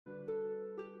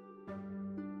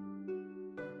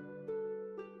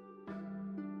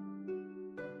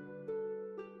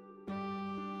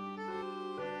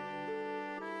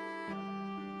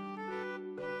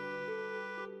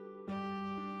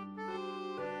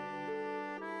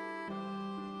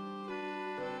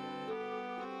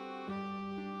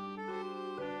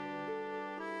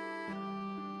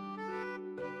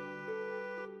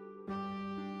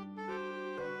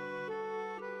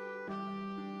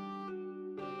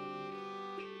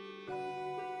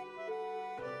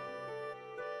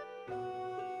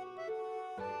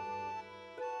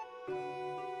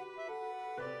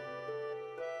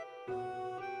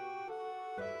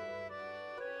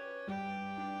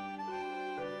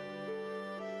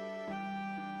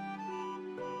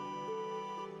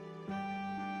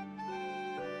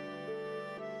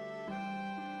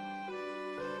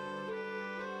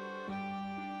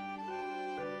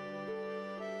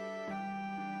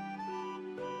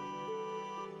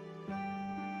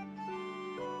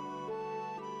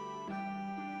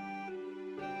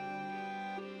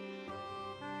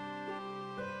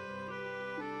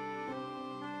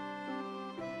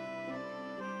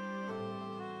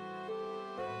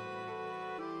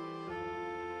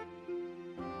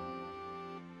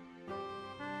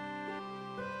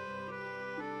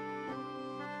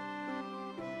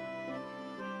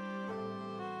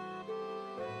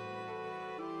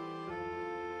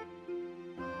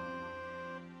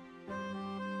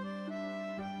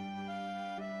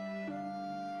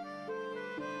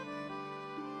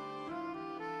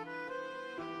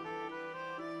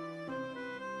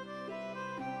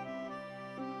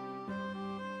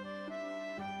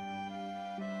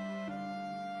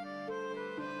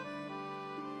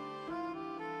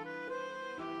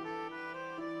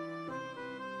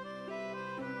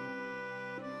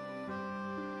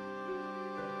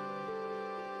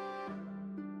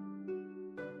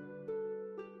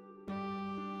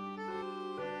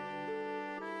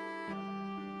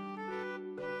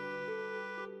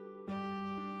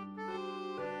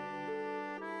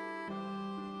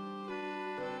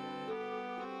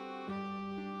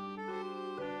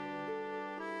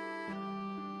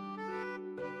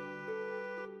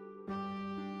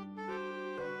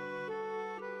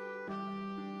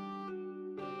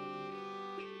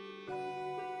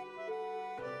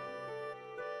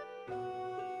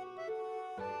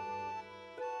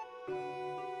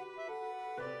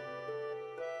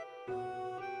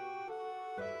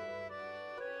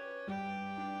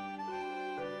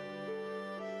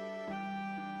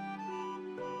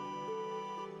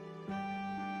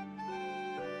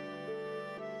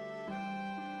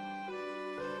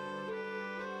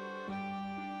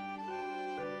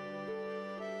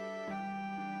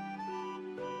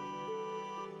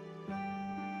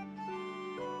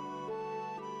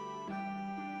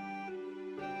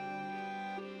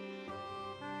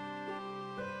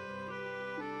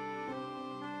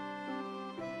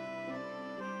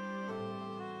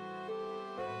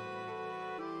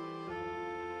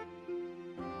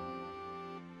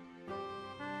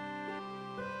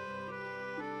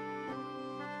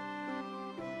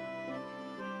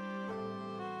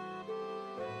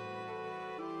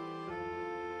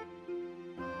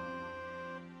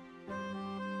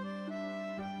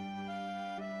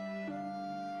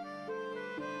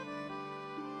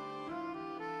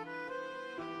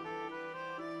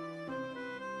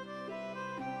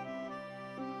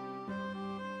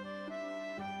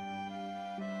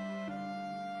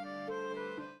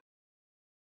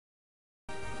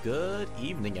Good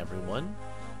evening, everyone.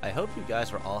 I hope you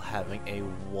guys are all having a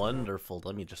wonderful,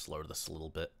 let me just lower this a little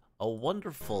bit, a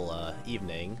wonderful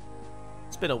evening.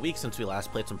 It's been a week since we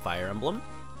last played some Fire Emblem,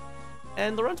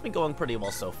 and the run's been going pretty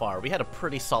well so far. We had a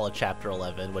pretty solid Chapter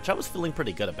 11, which I was feeling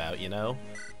pretty good about, you know?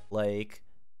 Like,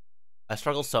 I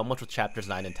struggled so much with Chapters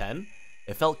 9 and 10.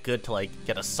 It felt good to, like,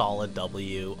 get a solid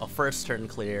W, a first turn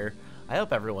clear. I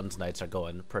hope everyone's nights are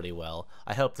going pretty well.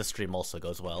 I hope the stream also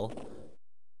goes well.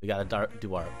 We gotta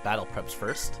do our battle preps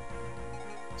first.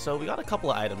 So we got a couple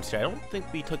of items here. I don't think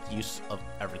we took use of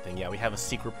everything. Yeah, we have a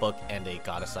secret book and a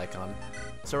goddess icon.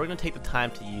 So we're gonna take the time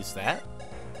to use that.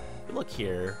 If you look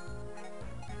here,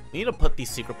 we need to put these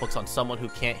secret books on someone who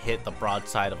can't hit the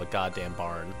broadside of a goddamn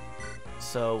barn.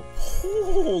 So,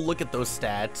 oh, look at those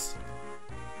stats.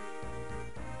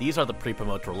 These are the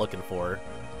pre-promotes we're looking for.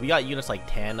 We got units like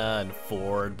Tana and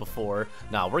Ford before.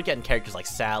 Now we're getting characters like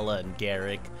Sala and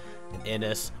Garrick and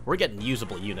Innis. We're getting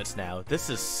usable units now. This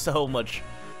is so much...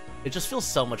 It just feels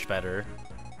so much better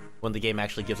when the game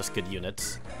actually gives us good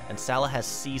units. And Sala has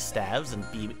C staves and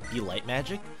B light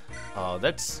magic. Oh,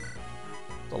 that's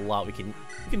a lot. We can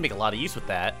make a lot of use with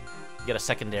that. You get a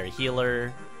secondary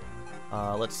healer.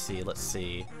 Let's see.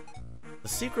 The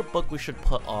secret book we should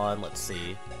put on, let's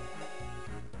see.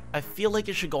 I feel like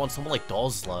it should go on someone like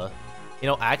Dozla. You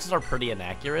know, axes are pretty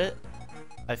inaccurate.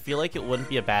 I feel like it wouldn't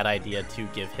be a bad idea to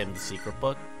give him the secret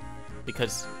book.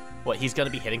 Because, what, he's going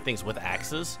to be hitting things with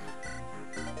axes?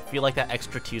 I feel like that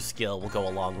extra 2 skill will go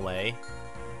a long way.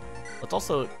 Let's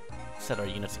also set our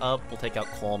units up. We'll take out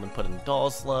Colm and put in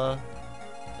Dozla.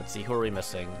 Let's see, who are we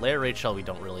missing? Leia Rachel we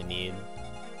don't really need.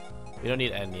 We don't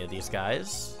need any of these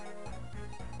guys.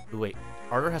 Ooh, wait,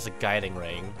 Arthur has a guiding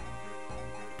ring.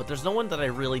 But there's no one that I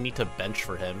really need to bench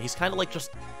for him. He's kind of like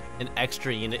just an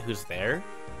extra unit who's there.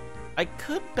 I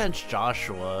could bench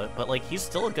Joshua, but like he's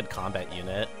still a good combat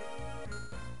unit.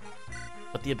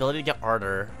 But the ability to get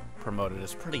Arthur promoted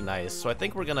is pretty nice, so I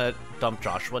think we're gonna dump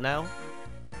Joshua now.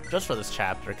 Just for this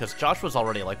chapter, because Joshua's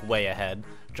already like way ahead.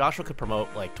 Joshua could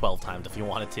promote like 12 times if he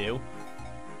wanted to.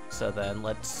 So then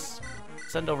let's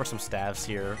send over some staffs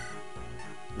here.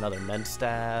 Another men's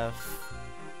staff.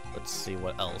 Let's see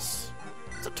what else.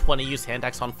 It's a 20 use hand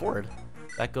axe on Ford.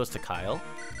 That goes to Kyle.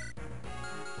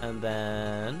 And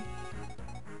then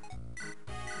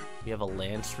we have a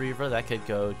Lance Reaver. That could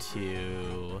go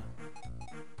to...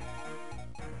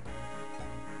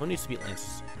 Who needs to beat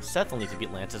Lances? Seth will need to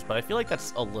beat Lances, but I feel like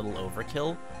that's a little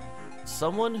overkill.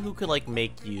 Someone who could like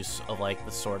make use of like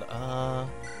the sword.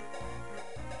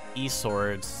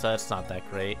 E-swords, so that's not that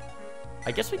great.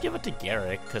 I guess we give it to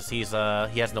Garrick, because he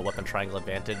has no weapon triangle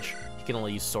advantage. He can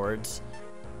only use swords.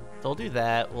 So we'll do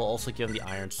that. We'll also give him the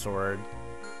iron sword.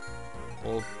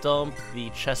 We'll dump the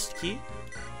chest key,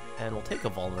 and we'll take a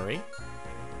vulnerary.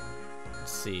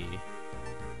 Let's see.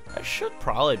 That should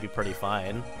probably be pretty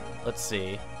fine. Let's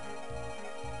see.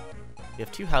 We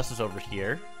have 2 houses over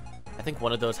here. I think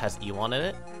one of those has Ewan in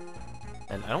it.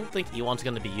 And I don't think Ewan's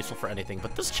going to be useful for anything,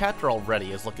 but this chapter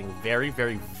already is looking very,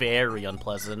 very, very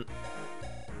unpleasant.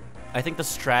 I think the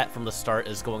strat from the start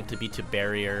is going to be to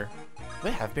barrier... Do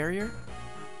I have barrier?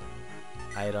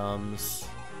 Items...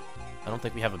 I don't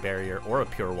think we have a barrier or a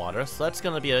pure water, so that's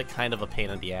going to be a kind of a pain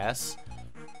in the ass.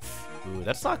 Ooh,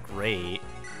 that's not great.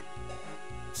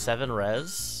 7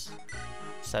 res.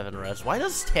 7 res. Why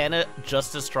does Tana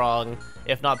just as strong,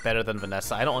 if not better than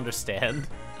Vanessa? I don't understand.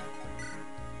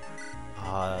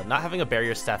 Not having a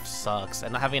barrier staff sucks,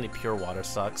 and not having any pure water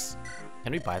sucks.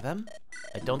 Can we buy them?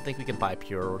 I don't think we can buy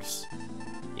pures.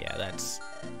 Yeah, that's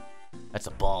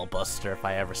a ball buster if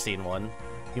I ever seen one.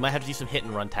 You might have to do some hit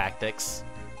and run tactics.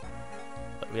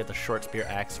 But we have the short spear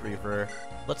axe reaver.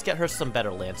 Let's get her some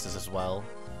better lances as well.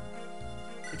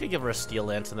 We could give her a steel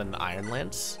lance and then an iron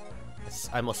lance.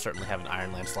 I most certainly have an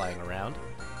iron lance lying around.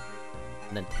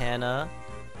 And then Tana.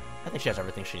 I think she has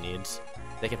everything she needs.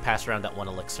 They can pass around that 1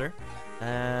 elixir.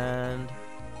 And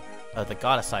the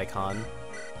goddess icon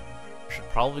should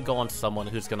probably go on someone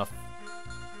who's gonna...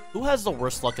 Who has the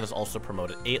worst luck and is also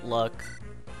promoted? 8 luck.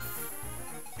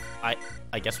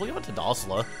 I guess we'll give it to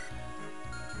Dozla.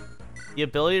 The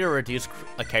ability to reduce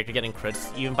a character getting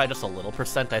crits, even by just a little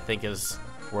 %, I think is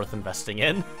worth investing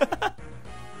in.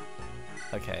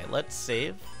 Okay, let's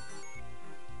save.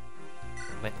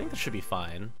 And I think this should be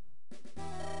fine.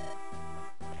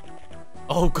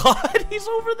 Oh god, he's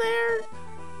over there!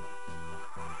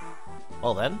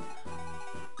 Well then,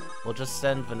 we'll just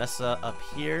send Vanessa up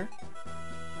here.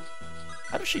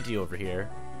 How does she do over here?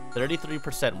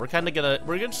 33%. We're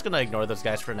just gonna ignore those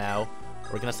guys for now.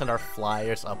 We're gonna send our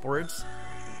flyers upwards.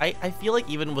 I feel like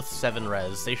even with 7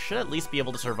 res, they should at least be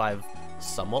able to survive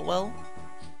somewhat well.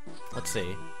 Let's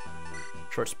see.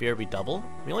 Short spear, we double.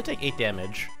 We only take 8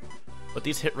 damage, but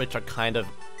these hit rates are kind of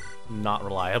not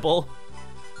reliable.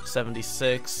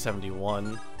 76,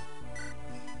 71.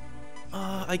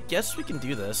 I guess we can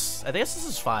do this. I guess this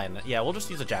is fine. Yeah, we'll just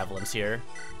use the javelins here.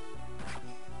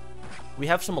 We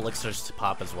have some elixirs to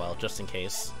pop as well, just in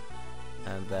case.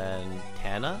 And then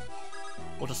Tana,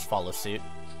 we'll just follow suit.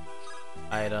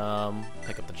 Item,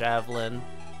 pick up the javelin.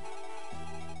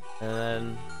 And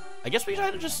then I guess we try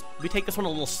to we take this one a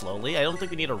little slowly. I don't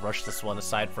think we need to rush this one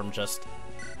aside from just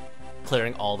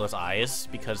clearing all those eyes,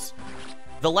 because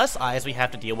the less eyes we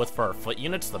have to deal with for our foot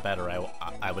units, the better,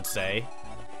 I would say.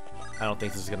 I don't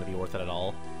think this is going to be worth it at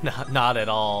all. Not at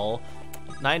all.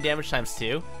 9 damage times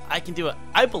 2. I can do it.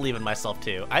 I believe in myself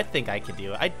too. I think I can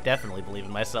do it. I definitely believe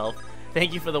in myself.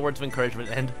 Thank you for the words of encouragement,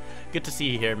 and good to see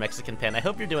you here, Mexican Pen. I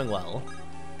hope you're doing well.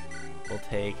 We'll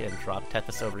take and drop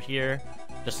Tethys over here,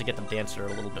 just to get the Dancer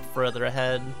a little bit further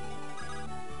ahead.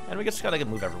 And we just gotta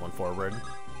move everyone forward.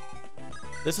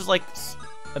 This is like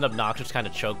an obnoxious kind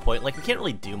of choke point. Like, we can't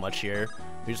really do much here.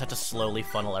 We just have to slowly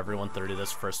funnel everyone through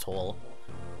this first hole.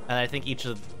 And I think each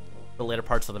of the later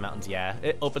parts of the mountains, yeah,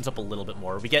 it opens up a little bit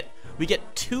more. We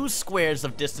get 2 squares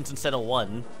of distance instead of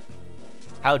 1.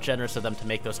 How generous of them to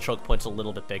make those choke points a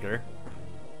little bit bigger.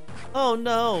 Oh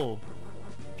no!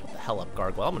 Shut the hell up,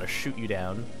 Gargoyle. I'm gonna shoot you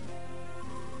down.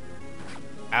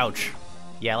 Ouch.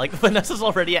 Yeah, like, Vanessa's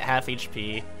already at half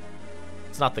HP.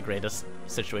 It's not the greatest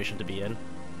situation to be in.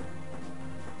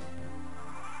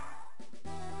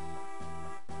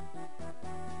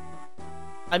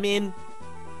 I mean,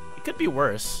 it could be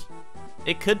worse.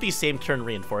 It could be same turn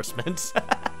reinforcements.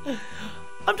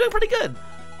 I'm doing pretty good.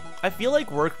 I feel like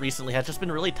work recently has just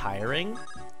been really tiring.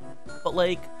 But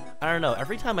like, I don't know,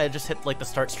 every time I just hit like the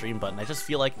start stream button, I just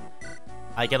feel like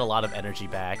I get a lot of energy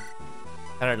back.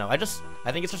 I don't know, I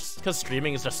think it's just because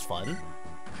streaming is just fun.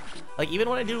 Like, even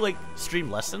when I do like stream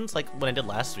lessons, like when I did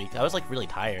last week, I was like really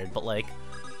tired, but like,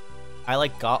 I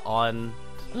like got on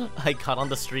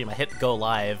the stream, I hit go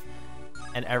live,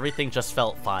 and everything just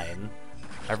felt fine.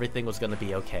 Everything was gonna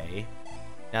be okay.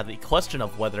 Now the question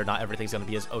of whether or not everything's gonna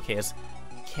be as okay is,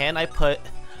 can I put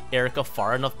Erica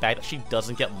far enough back that she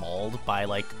doesn't get mauled by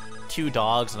like 2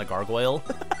 dogs and a gargoyle?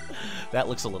 That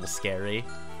looks a little scary.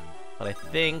 But I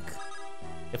think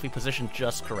if we position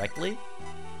just correctly...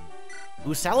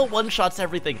 Usala one-shots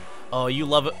everything! Oh, you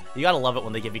love it. You gotta love it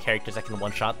when they give you characters that can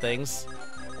one-shot things.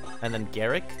 And then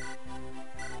Garrick.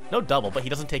 No double, but he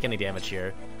doesn't take any damage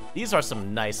here. These are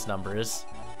some nice numbers.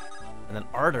 And then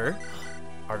Ardor.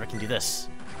 Ardor can do this.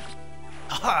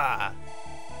 Aha!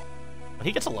 But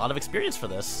he gets a lot of experience for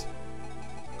this.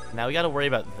 Now we gotta worry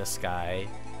about this guy,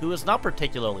 who is not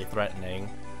particularly threatening.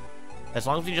 As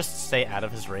long as we just stay out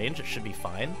of his range, it should be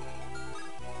fine.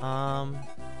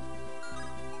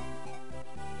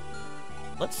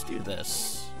 Let's do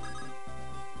this.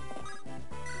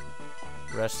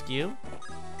 Rescue.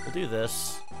 We'll do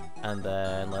this. And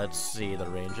then let's see the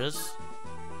ranges.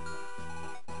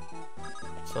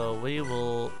 So we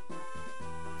will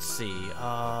see.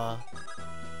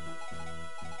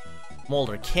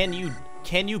 Molder, can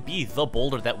you be the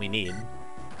boulder that we need?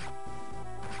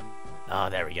 Ah,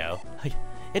 there we go.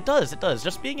 It does.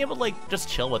 Just being able to, like, just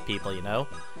chill with people, you know?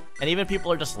 And even if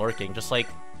people are just lurking, just, like,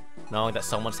 knowing that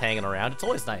someone's hanging around, it's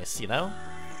always nice, you know?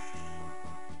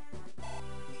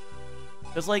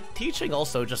 Because, like, teaching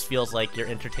also just feels like you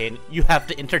have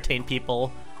to entertain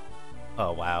people.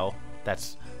 Oh, wow.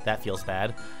 That feels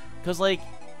bad. Because, like,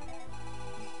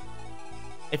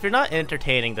 if you're not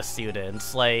entertaining the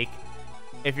students, like,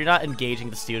 if you're not engaging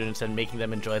the students and making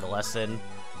them enjoy the lesson,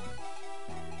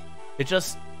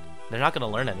 they're not going to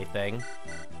learn anything.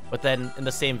 But then, in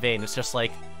the same vein, it's just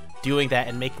like, doing that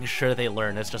and making sure they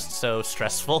learn is just so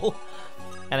stressful.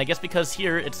 And I guess because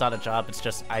here, it's not a job, it's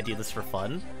just, I do this for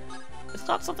fun. It's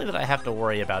not something that I have to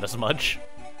worry about as much.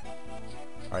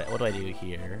 Alright, what do I do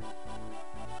here?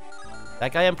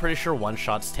 That guy, I'm pretty sure,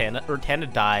 one-shots Tana, or Tana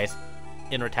dies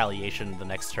in retaliation the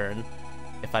next turn,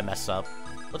 if I mess up.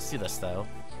 Let's do this, though.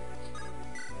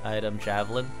 Item,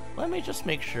 Javelin. Let me just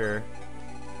make sure.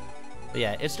 But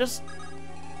yeah, it's just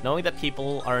knowing that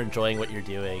people are enjoying what you're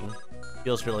doing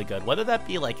feels really good. Whether that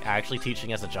be, like, actually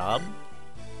teaching as a job.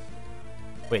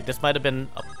 Wait, this might have been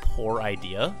a poor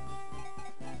idea.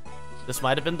 This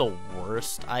might have been the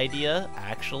worst idea,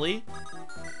 actually.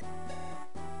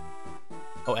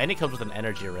 Oh, and he comes with an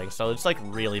energy ring, so it's, like,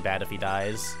 really bad if he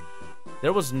dies.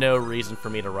 There was no reason for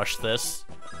me to rush this.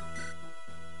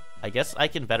 I guess I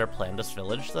can better plan this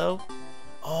village, though.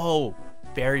 Oh,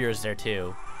 barrier's there,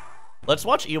 too. Let's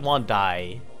watch Iwan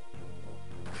die.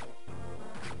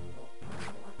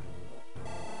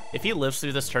 If he lives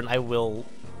through this turn, I will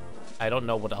I don't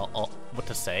know what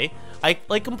to say. I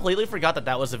like completely forgot that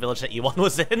that was the village that Ewan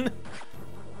was in.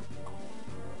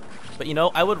 But you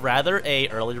know, I would rather a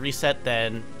early reset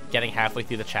than getting halfway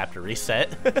through the chapter reset.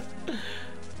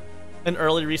 An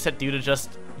early reset due to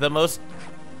just the most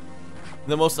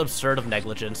absurd of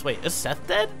negligence. Wait, is Seth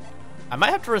dead? I might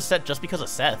have to reset just because of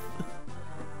Seth.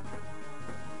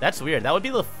 That's weird. That would be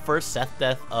the first Seth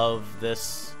death of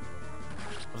this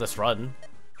run.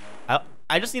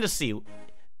 I just need to see.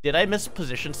 Did I miss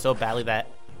position so badly that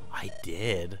I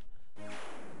did?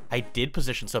 I did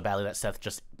position so badly that Seth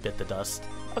just bit the dust.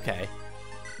 Okay.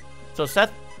 So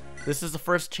Seth, this is the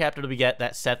first chapter that we get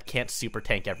that Seth can't super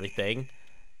tank everything.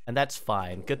 And that's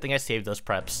fine. Good thing I saved those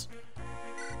preps.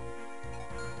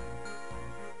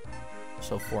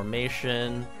 So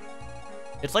formation.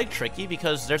 It's like tricky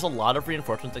because there's a lot of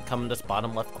reinforcements that come in this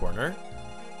bottom left corner.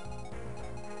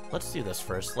 Let's do this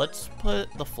first. Let's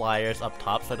put the flyers up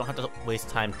top so I don't have to waste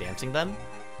time dancing them.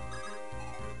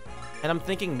 And I'm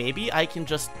thinking maybe I can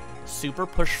just super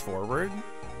push forward,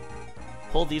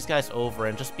 pull these guys over,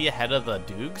 and just be ahead of the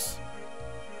Doogs.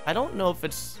 I don't know if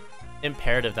it's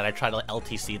imperative that I try to like,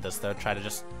 LTC this though, try to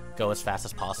just go as fast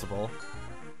as possible.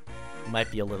 Might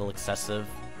be a little excessive.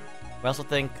 I also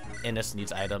think Innis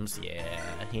needs items. Yeah,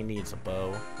 he needs a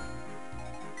bow.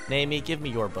 Namie, give me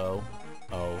your bow.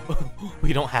 Oh,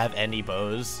 we don't have any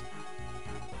bows.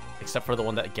 Except for the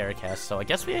one that Garrick has, so I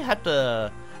guess we have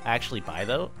to actually buy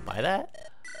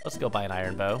that? Let's go buy an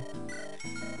iron bow.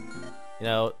 You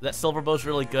know, that silver bow's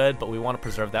really good, but we want to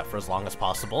preserve that for as long as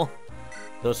possible.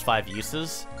 Those 5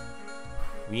 uses.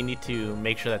 We need to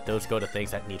make sure that those go to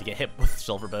things that need to get hit with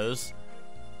silver bows.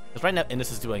 Because right now,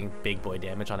 Innis is doing big boy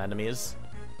damage on enemies.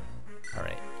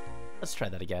 Alright, let's try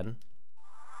that again.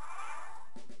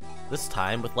 This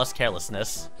time with less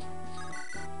carelessness.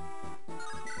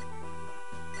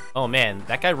 Oh man,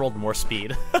 that guy rolled more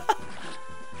speed.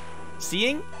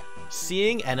 Seeing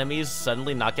enemies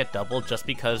suddenly not get doubled just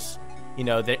because, you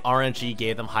know, the RNG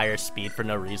gave them higher speed for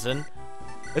no reason,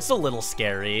 it's a little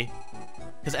scary.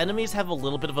 Because enemies have a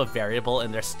little bit of a variable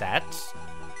in their stats.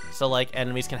 So, like,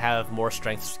 enemies can have more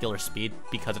strength, skill, or speed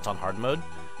because it's on hard mode.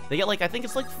 They get, like, I think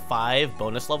it's like 5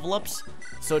 bonus level ups,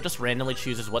 so it just randomly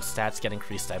chooses what stats get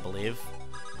increased, I believe.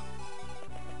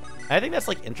 And I think that's,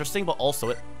 like, interesting, but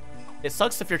also it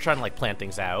sucks if you're trying to, like, plan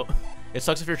things out. It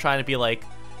sucks if you're trying to be, like,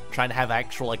 trying to have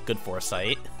actual, like, good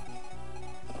foresight.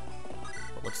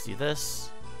 But let's do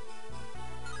this.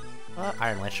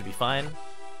 Iron Lance should be fine.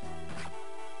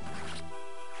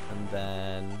 And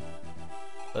then...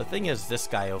 the thing is, this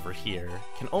guy over here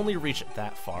can only reach it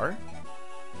that far.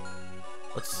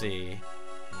 Let's see.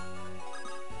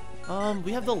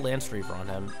 We have the Lance Reaver on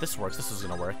him. This works. This is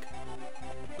gonna work.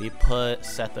 We put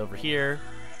Seth over here.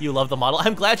 You love the model?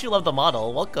 I'm glad you love the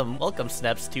model. Welcome, welcome,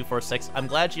 Sneps246. I'm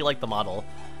glad you like the model.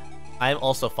 I'm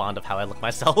also fond of how I look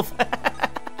myself.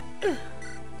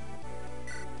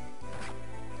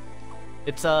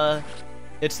 It's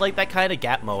like that kind of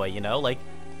gap moe, you know? Like,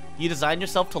 you design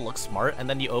yourself to look smart, and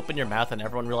then you open your mouth and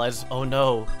everyone realizes, oh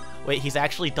no, wait, he's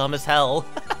actually dumb as hell.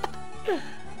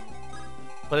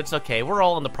 But it's okay, we're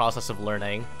all in the process of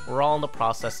learning. We're all in the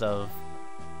process of...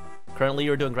 Currently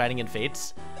you're doing grinding in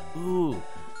Fates. Ooh,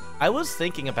 I was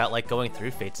thinking about, like, going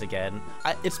through Fates again.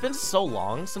 It's been so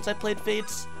long since I played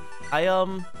Fates.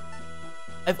 I've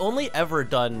only ever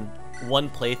done one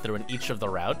playthrough in each of the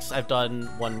routes. I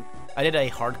did a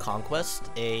Hard Conquest,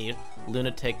 a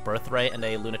Lunatic Birthright, and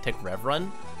a Lunatic Rev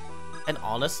Run. And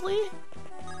honestly,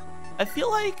 I feel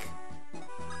like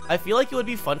it would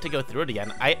be fun to go through it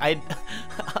again.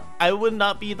 I would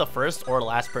not be the first or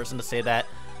last person to say that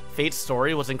Fate's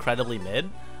story was incredibly mid,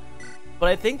 but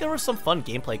I think there were some fun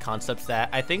gameplay concepts that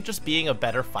I think just being a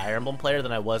better Fire Emblem player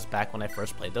than I was back when I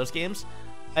first played those games,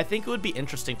 I think it would be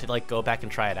interesting to like go back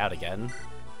and try it out again.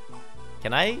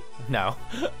 Can I? No.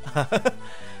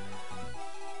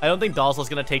 I don't think Dalzell's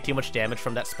gonna take too much damage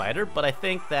from that spider, but I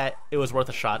think that it was worth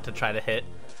a shot to try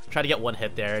to get one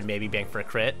hit there and maybe bang for a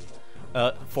crit.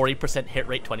 40% hit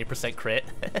rate, 20% crit.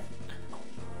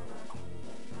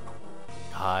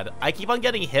 God, I keep on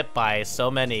getting hit by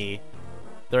so many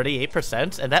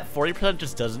 38%, and that 40%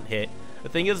 just doesn't hit. The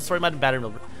thing is, the story might have been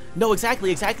better. No,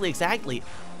 exactly.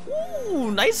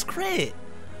 Ooh, nice crit.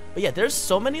 But yeah, there's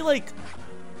so many, like...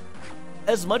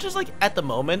 As much as, like, at the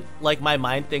moment, like, my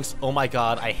mind thinks, oh my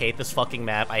god, I hate this fucking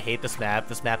map, I hate this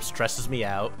map stresses me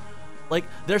out. Like,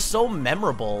 they're so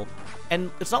memorable, and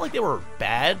it's not like they were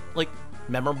bad, like,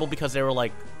 memorable because they were,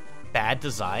 like, bad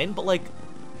design, but, like,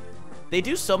 they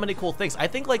do so many cool things. I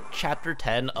think, like, Chapter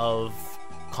 10 of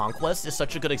Conquest is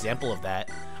such a good example of that.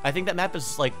 I think that map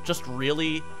is, like, just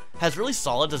really, has really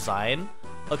solid design,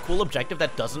 a cool objective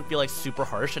that doesn't feel like super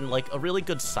harsh and like a really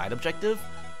good side objective.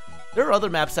 There are other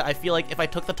maps that I feel like if I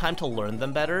took the time to learn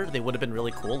them better, they would have been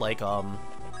really cool, like Mr.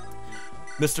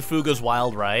 Fuga's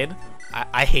Wild Ride.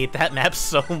 I hate that map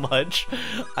so much.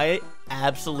 I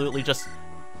absolutely just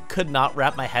could not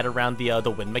wrap my head around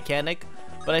the wind mechanic,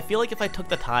 but I feel like if I took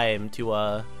the time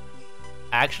to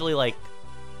actually like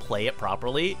play it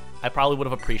properly, I probably would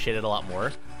have appreciated it a lot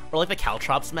more. Or like the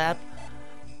Caltrops map,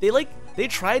 they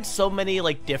tried so many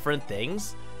like different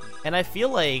things, and I feel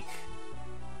like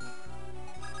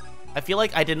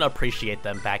I didn't appreciate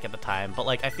them back at the time, but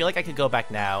like I feel like I could go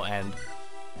back now and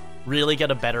really get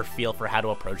a better feel for how to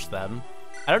approach them.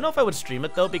 I don't know if I would stream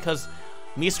it though, because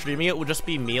me streaming it would just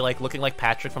be me like looking like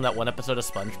Patrick from that one episode of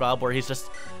SpongeBob where he's just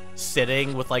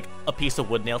sitting with like a piece of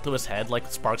wood nailed to his head, like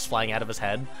sparks flying out of his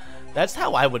head. That's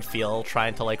how I would feel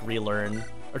trying to like relearn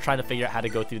or trying to figure out how to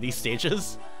go through these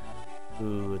stages.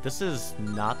 Ooh, this is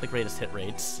not the greatest hit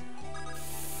rates.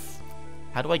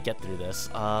 How do I get through this?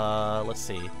 Let's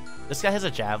see. This guy has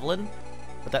a javelin,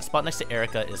 but that spot next to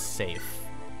Erica is safe.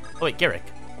 Oh wait, Garrick.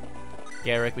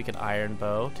 Garrick, we can iron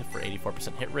bow for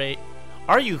 84% hit rate.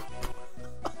 Are you?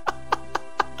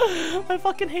 I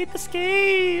fucking hate this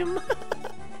game.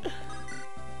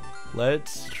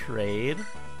 Let's trade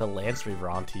the Lance Reaver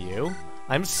onto you.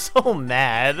 I'm so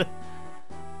mad.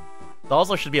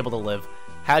 Dalsler should be able to live.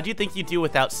 How do you think you do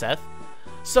without Seth?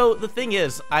 So the thing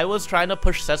is, I was trying to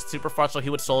push Seth super far so he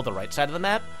would solo the right side of the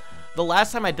map. The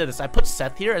last time I did this, I put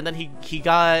Seth here, and then he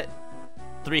got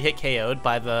 3-hit KO'd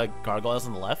by the gargoyles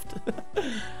on the left.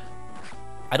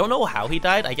 I don't know how he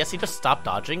died. I guess he just stopped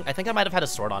dodging. I think I might have had a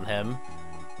sword on him.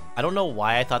 I don't know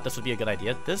why I thought this would be a good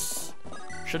idea. This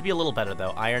should be a little better,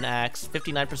 though. Iron Axe,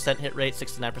 59% hit rate,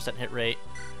 69% hit rate.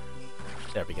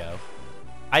 There we go.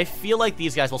 I feel like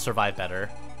these guys will survive better.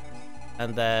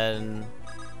 And then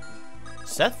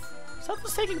Seth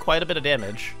is taking quite a bit of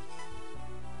damage.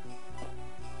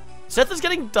 Seth is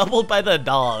getting doubled by the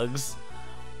dogs.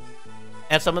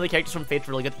 And some of the characters from Fate's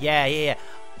really good. Yeah.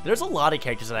 There's a lot of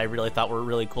characters that I really thought were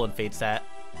really cool in Fate Stat.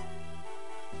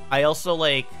 I also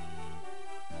like...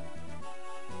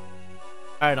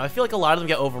 I don't know, I feel like a lot of them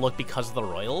get overlooked because of the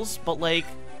royals, but like...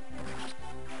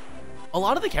 a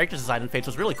lot of the character design in Fates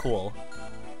was really cool.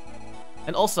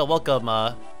 And also, welcome,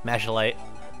 Magilite.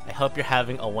 I hope you're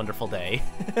having a wonderful day.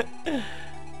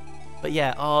 But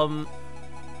yeah,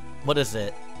 what is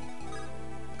it?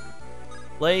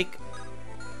 Like,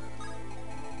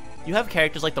 you have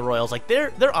characters like the royals, like,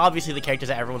 they're obviously the characters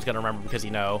that everyone's gonna remember because,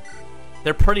 you know,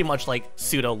 they're pretty much, like,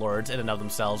 pseudo-lords in and of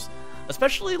themselves.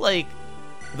 Especially, like,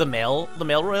 the male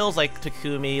royals, like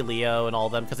Takumi, Leo, and all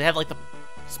of them, because they have, like, the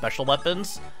special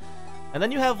weapons. And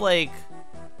then you have, like,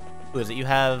 who is it? You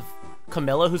have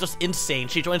Camilla, who's just insane.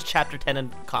 She joins Chapter 10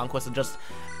 in Conquest and just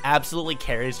absolutely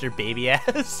carries your baby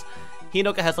ass.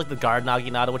 Hinoka has, like, the Guard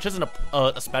Naginata, which isn't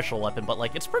a special weapon, but,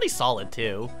 like, it's pretty solid,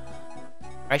 too.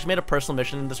 I actually made a personal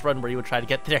mission in this run where you would try to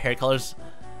get their hair colors,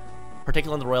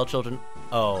 particularly the royal children.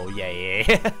 Oh,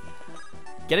 yeah.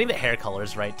 Getting the hair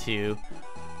colors right, too.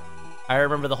 I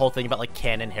remember the whole thing about, like,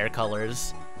 canon hair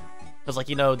colors. Because, like,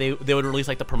 you know, they would release,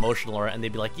 like, the promotional art, and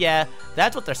they'd be like, yeah,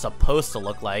 that's what they're supposed to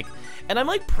look like. And I'm,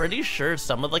 like, pretty sure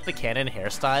some of, like, the canon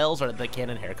hairstyles or the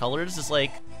canon hair colors is,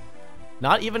 like,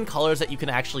 not even colors that you can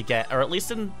actually get, or at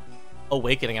least in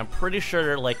Awakening, I'm pretty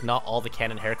sure, like, not all the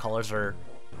canon hair colors are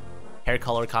hair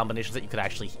color combinations that you could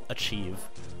actually achieve,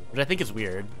 which I think is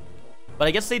weird. But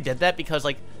I guess they did that because,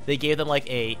 like, they gave them, like,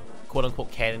 a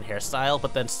quote-unquote canon hairstyle,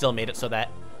 but then still made it so that...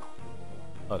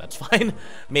 oh, that's fine.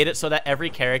 Made it so that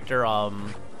every character,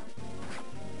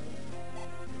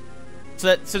 so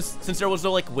that since there was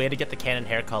no, like, way to get the canon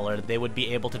hair color, they would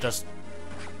be able to just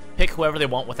pick whoever they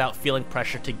want without feeling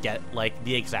pressure to get, like,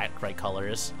 the exact right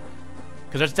colors.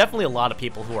 Because there's definitely a lot of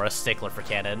people who are a stickler for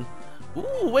canon.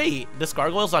 Ooh, wait, this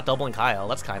gargoyle's not doubling Kyle.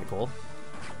 That's kind of cool.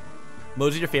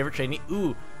 Mo's your favorite trainee?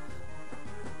 Ooh.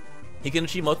 He can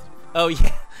achieve most... oh,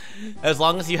 yeah. As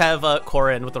long as you have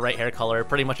Corin with the right hair color,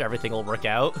 pretty much everything will work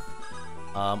out.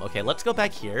 Okay, let's go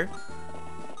back here.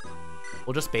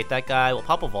 We'll just bait that guy. We'll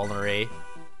pop a Vulnerary.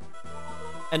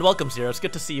 And welcome, Zero. It's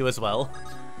good to see you as well.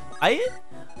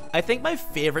 I think my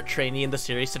favorite trainee in the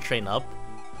series to train up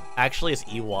actually is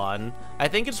Iwan. I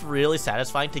think it's really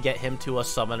satisfying to get him to a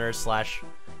summoner slash...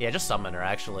 yeah, just summoner,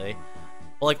 actually.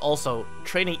 But, like, also,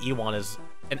 training Iwan is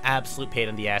an absolute pain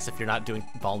in the ass if you're not doing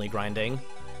volley grinding.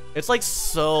 It's, like,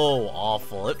 so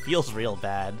awful. It feels real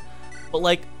bad. But,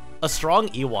 like, a strong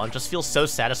Iwan just feels so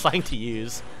satisfying to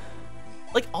use.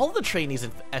 Like, all the trainees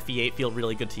in FE8 feel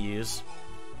really good to use.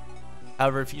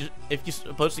 However, if you're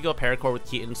supposed to go paracore with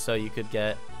Keaton so you could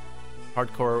get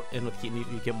hardcore in with Keaton,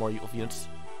 you get more units.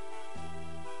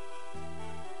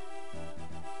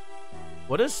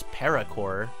 What is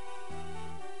Paracore?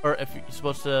 Or if you're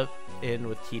supposed to in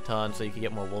with Keaton so you can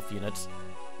get more wolf units.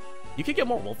 You could get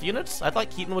more wolf units? I thought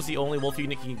Keaton was the only wolf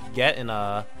unit you could get in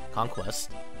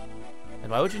Conquest.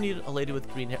 And why would you need a lady with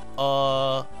green hair?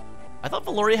 I thought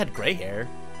Valoria had gray hair.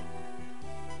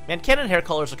 Man, canon hair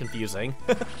colors are confusing.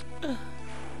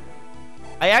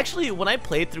 I actually, when I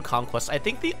played through Conquest, I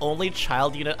think the only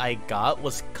child unit I got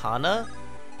was Kana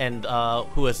and,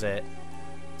 who is it?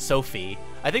 Sophie.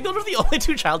 I think those are the only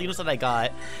two child units that I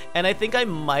got, and I think I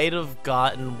might have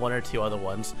gotten one or two other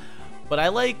ones. But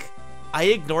I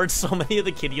ignored so many of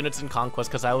the kid units in Conquest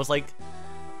because I was, like,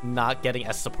 not getting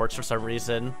S supports for some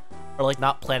reason, or, like,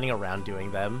 not planning around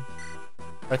doing them.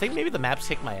 Or I think maybe the maps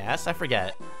kicked my ass? I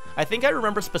forget. I think I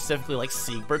remember specifically, like,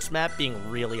 Siegbert's map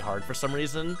being really hard for some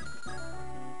reason.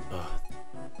 Ugh.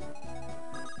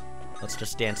 Let's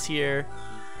just dance here.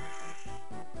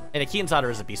 And Keaton's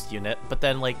Otter is a beast unit, but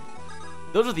then, like,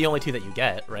 those are the only two that you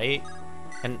get, right?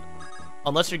 And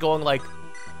unless you're going, like,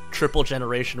 triple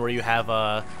generation where you have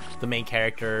the main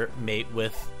character mate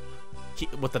with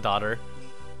the daughter.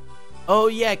 Oh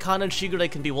yeah, Kana and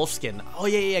Shigure can be Wolfskin. Oh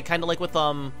yeah, kind of like with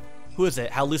who is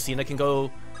it? How Lucina can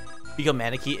become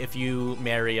Maneki if you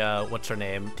marry what's her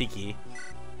name, Tiki.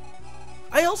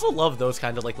 I also love those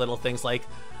kind of like little things, like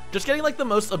just getting like the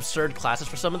most absurd classes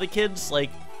for some of the kids. Like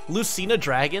Lucina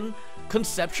Dragon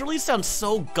conceptually sounds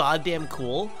so goddamn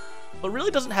cool, but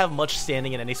really doesn't have much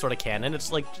standing in any sort of canon.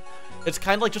 It's like, it's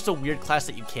kind of like just a weird class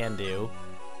that you can do.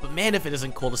 But man, if it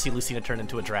isn't cool to see Lucina turn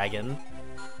into a dragon.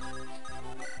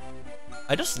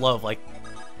 I just love, like,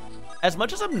 as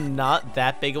much as I'm not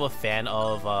that big of a fan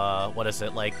of, what is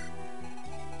it, like,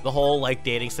 the whole, like,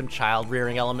 dating some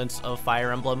child-rearing elements of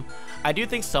Fire Emblem, I do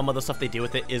think some of the stuff they do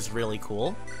with it is really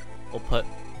cool. We'll put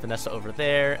Vanessa over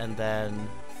there, and then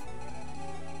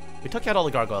we took out all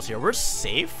the gargoyles here. We're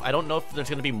safe. I don't know if there's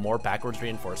going to be more backwards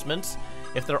reinforcements.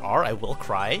 If there are, I will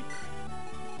cry.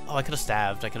 Oh, I could have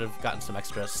stabbed. I could have gotten some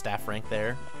extra staff rank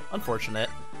there. Unfortunate.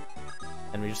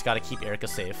 And we just got to keep Erika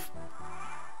safe.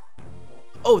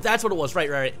 Oh, that's what it was.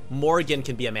 Right. Morgan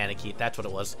can be a Maneki. That's what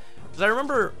it was. Because I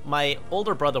remember my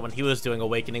older brother, when he was doing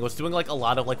Awakening, was doing like a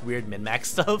lot of like weird min-max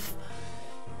stuff.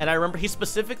 And I remember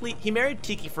he married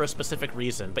Tiki for a specific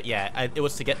reason. But yeah, it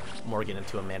was to get Morgan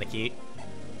into a Maneki.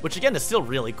 Which again is still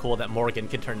really cool that Morgan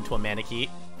can turn into a Maneki.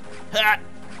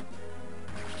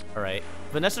 Alright.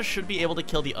 Vanessa should be able to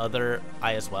kill the other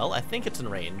eye as well. I think it's in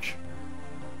range.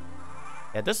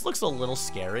 Yeah, this looks a little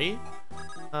scary.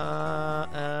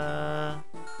 Oh,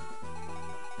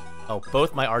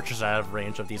 both my archers are out of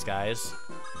range of these guys.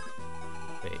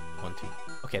 Wait, 1, 2.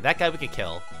 Okay, that guy we could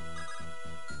kill.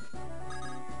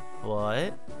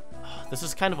 What? This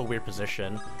is kind of a weird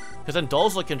position. Because then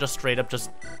Dulzla can just straight up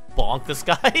just bonk this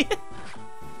guy.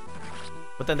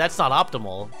 But then that's not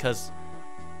optimal, because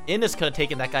Innis could have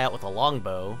taken that guy out with a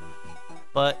longbow.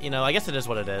 But, you know, I guess it is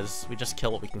what it is. We just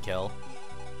kill what we can kill.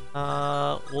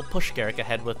 We'll push Garrick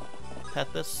ahead with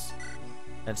Tethys.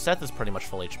 And Seth is pretty much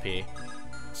full HP.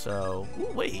 So,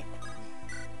 ooh, wait.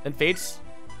 And Fates,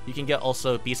 you can get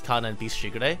also Beast Kana and Beast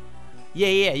Shigure.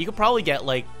 Yeah, you could probably get,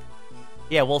 like,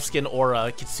 yeah, Wolfskin or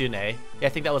Kitsune. Yeah, I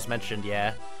think that was mentioned,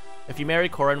 yeah. If you marry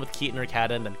Korin with Keaton or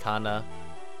Kaden, then Kana.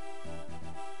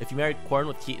 If you marry Korin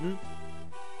with Keaton,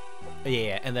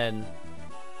 yeah, and then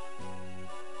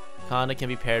Kana can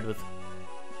be paired with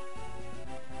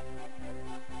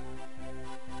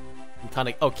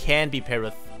Kana. Oh, can be paired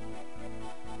with,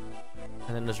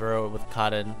 and then there's Zoro with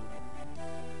Kaden.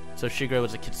 So Shigure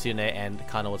was a Kitsune and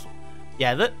Kana was,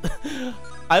 yeah. That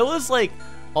I was like,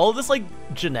 all this like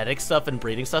genetic stuff and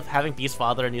breeding stuff, having Beast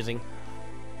Father and using.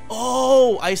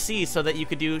 Oh, I see. So that you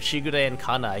could do Shigure and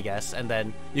Kana, I guess, and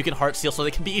then you can Heart Seal so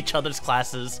they can be each other's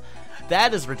classes.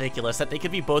 That is ridiculous, that they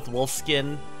could be both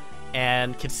Wolfskin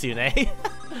and Kitsune.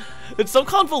 It's so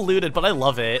convoluted, but I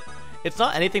love it. It's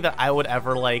not anything that I would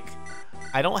ever, like...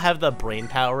 I don't have the brain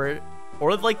power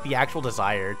or, like, the actual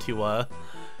desire to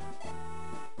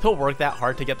work that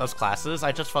hard to get those classes.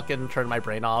 I just fucking turn my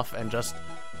brain off and just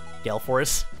Gale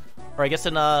Force. Or I guess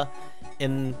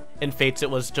in Fates it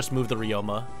was just move the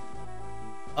Ryoma.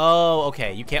 Oh,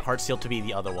 okay. You can't Heart Seal to be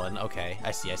the other one. Okay,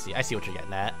 I see what you're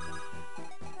getting at.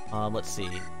 Let's see.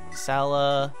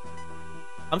 Sala.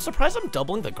 I'm surprised I'm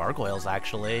doubling the gargoyles,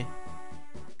 actually.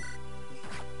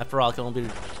 After all, it can only be...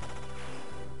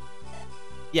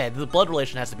 Yeah, the blood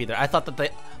relation has to be there. I thought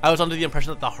that I was under the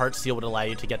impression that the Heart Seal would allow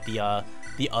you to get the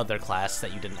other class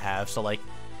that you didn't have. So, like,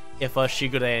 if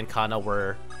Shigure and Kana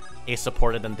were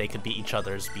supported, then they could be each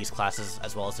other's beast classes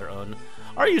as well as their own.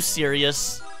 Are you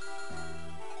serious?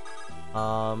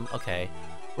 Okay.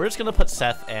 We're just gonna put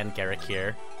Seth and Garrick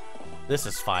here. This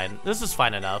is fine. This is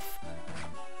fine enough.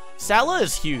 Sala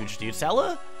is huge, dude.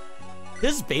 Sala,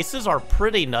 his bases are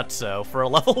pretty nutso for a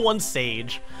level 1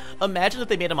 Sage. Imagine if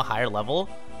they made him a higher level.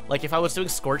 Like, if I was doing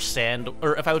Scorched Sand,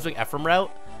 or if I was doing Ephraim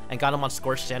route and got him on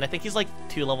Scorched Sand, I think he's like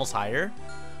 2 levels higher.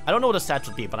 I don't know what his stats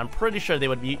would be, but I'm pretty sure they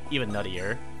would be even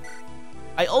nuttier.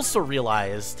 I also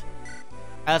realized,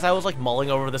 as I was like mulling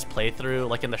over this playthrough,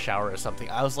 like in the shower or something,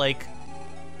 I was like,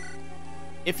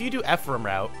 if you do Ephraim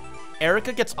route,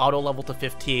 Erica gets auto-leveled to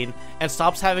 15 and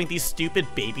stops having these stupid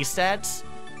baby stats.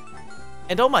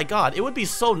 And oh my god, it would be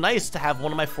so nice to have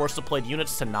one of my force-deployed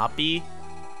units to not be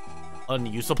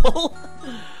unusable.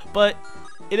 But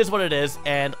it is what it is,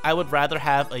 and I would rather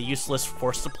have a useless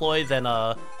force deploy than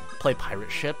play Pirate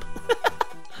Ship.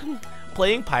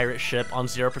 Playing Pirate Ship on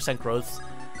 0% growth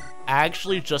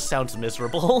actually just sounds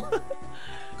miserable.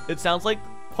 It sounds like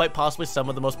quite possibly some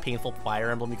of the most painful Fire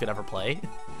Emblem you could ever play.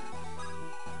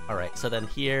 Alright, so then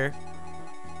here...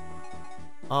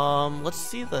 let's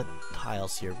see the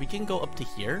tiles here. We can go up to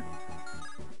here.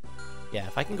 Yeah,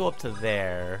 if I can go up to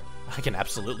there, I can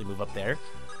absolutely move up there.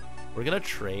 We're gonna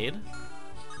trade.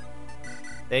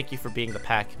 Thank you for being the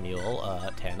pack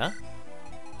mule, Tana.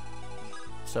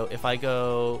 So if I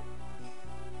go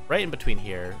right in between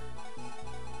here,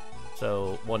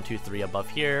 so 1, 2, 3 above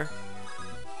here.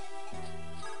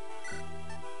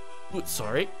 Ooh,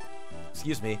 sorry.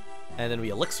 Excuse me. And then we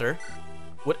elixir.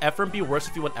 Would Ephraim be worse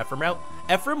if you went Ephraim route?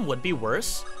 Ephraim would be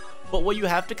worse, but what you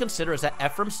have to consider is that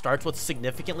Ephraim starts with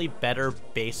significantly better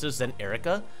bases than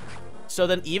Erica. So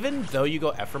then even though you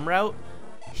go Ephraim route,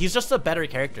 he's just a better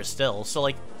character still. So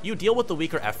like, you deal with the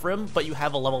weaker Ephraim, but you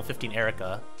have a level 15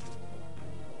 Erica.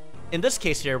 In this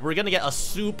case here, we're gonna get a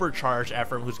supercharged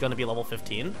Ephraim who's gonna be level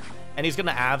 15, and he's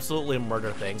gonna absolutely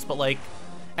murder things. But like,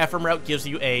 Ephraim route gives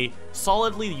you a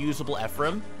solidly usable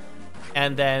Ephraim,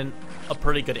 and then a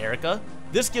pretty good Erica.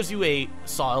 This gives you a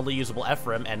solidly usable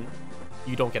Ephraim, and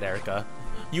you don't get Erica.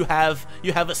 You have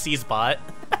a Seize bot.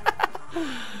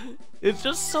 It's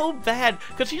just so bad,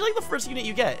 because she's like the first unit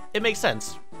you get. It makes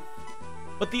sense.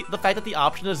 But the fact that the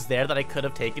option is there that I could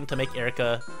have taken to make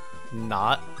Erica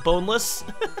not boneless.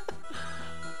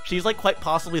 She's like quite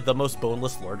possibly the most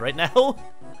boneless lord right now.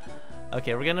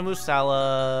 Okay, we're gonna move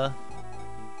Sala.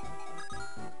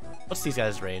 What's these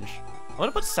guys' range? I'm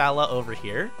gonna put Sala over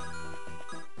here.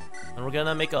 And we're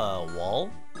gonna make a wall.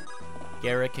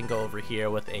 Garrett can go over here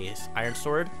with a iron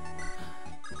sword.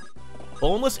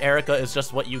 Boneless Erica is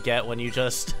just what you get when you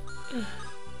just...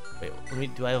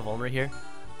 Wait, do I have a vulner here?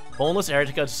 Boneless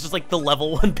Erica is just like the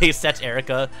level 1 base set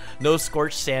Erica. No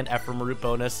Scorched Sand Ephraim root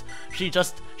bonus. She's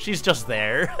just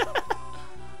there.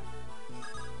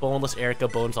 Boneless Erica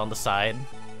bones on the side.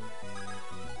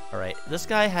 Alright, this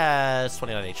guy has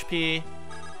 29 HP.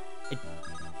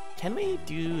 Can we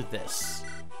do this?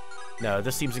 No,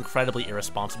 this seems incredibly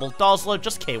irresponsible. Dosla,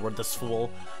 just K-word this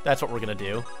fool. That's what we're gonna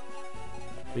do.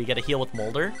 We get a heal with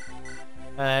Molder.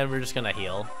 And we're just gonna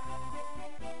heal.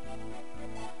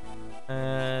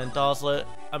 And Doslet,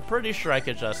 I'm pretty sure I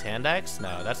could just hand axe.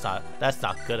 No, that's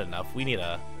not good enough. We need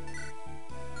a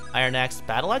Iron Axe.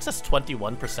 Battle Axe, that's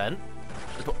 21%.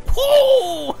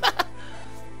 Whoa!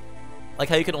 Like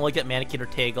how you can only get Mannequin or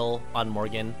Tegel on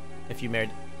Morgan if you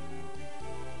married.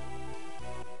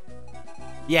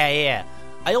 Yeah.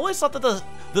 I always thought that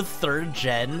the third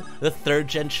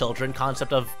gen children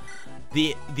concept of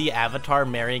the avatar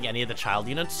marrying any of the child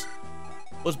units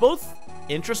was both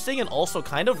interesting and also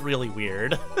kind of really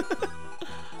weird.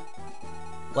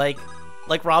 like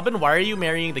Robin, why are you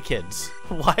marrying the kids?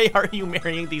 Why are you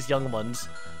marrying these young ones?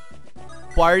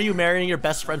 Why are you marrying your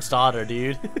best friend's daughter,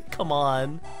 dude? Come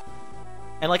on.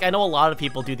 And like, I know a lot of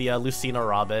people do the Lucina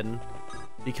Robin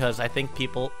because I think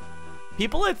people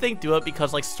I think do it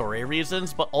because like story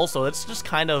reasons, but also it's just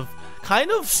kind of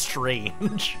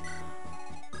strange.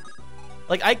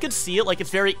 Like, I could see it, like, it's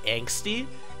very angsty,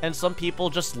 and some people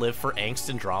just live for angst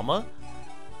and drama.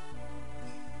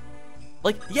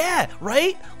 Like, yeah,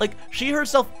 right? Like, she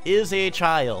herself is a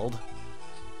child,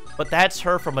 but that's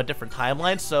her from a different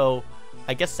timeline, so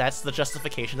I guess that's the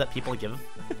justification that people give.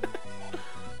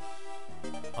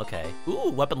 Okay.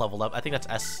 Ooh, weapon leveled up. I think that's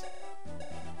S.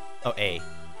 Oh, A.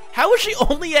 How is she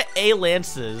only at A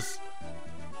lances?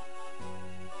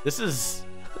 This is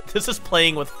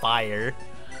playing with fire.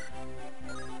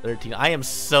 13. I am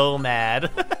so mad.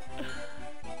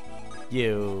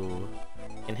 You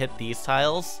can hit these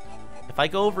tiles. If I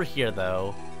go over here,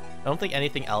 though, I don't think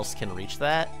anything else can reach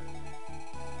that.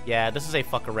 Yeah, this is a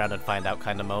fuck around and find out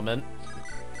kind of moment.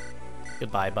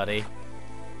 Goodbye, buddy.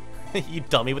 You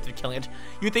dummy with your killing edge.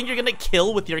 You think you're gonna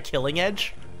kill with your killing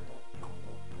edge?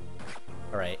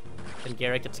 Alright. And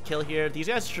Garrett gets a kill here. These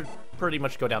guys should pretty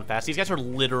much go down fast. These guys are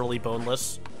literally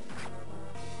boneless.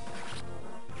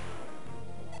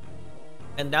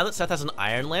 And now that Seth has an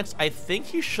Iron Lance, I think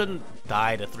he shouldn't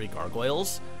die to 3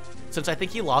 gargoyles, since I think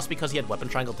he lost because he had weapon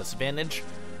triangle disadvantage.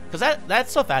 Because that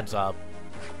stuff adds up.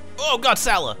 Oh god,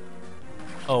 Sala!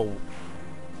 Oh.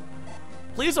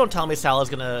 Please don't tell me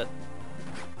Sala's gonna...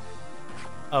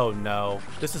 Oh no,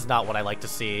 this is not what I like to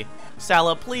see.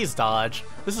 Sala, please dodge.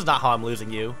 This is not how I'm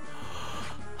losing you.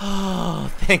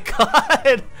 Oh, thank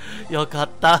god!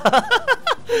 Yokata!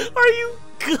 Are you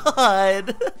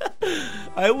god?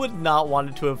 I would not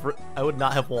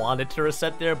have wanted to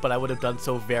reset there, but I would have done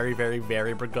so very, very,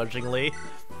 very begrudgingly.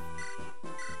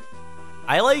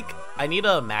 I need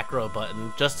a macro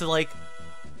button just to like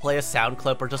play a sound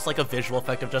clip or just like a visual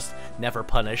effect of just never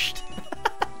punished.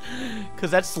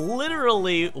 Cause that's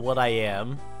literally what I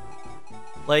am.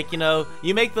 Like, you know,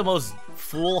 you make the most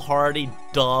foolhardy,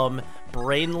 dumb,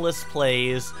 brainless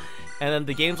plays, and then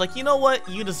the game's like, you know what?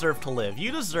 You deserve to live.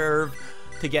 You deserve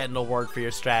to get an award for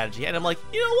your strategy. And I'm like,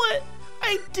 you know what?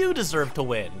 I do deserve to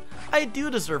win. I do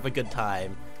deserve a good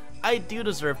time. I do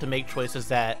deserve to make choices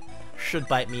that should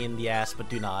bite me in the ass, but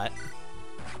do not.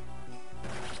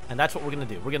 And that's what we're gonna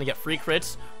do. We're gonna get free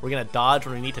crits. We're gonna dodge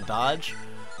when we need to dodge.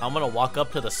 I'm gonna walk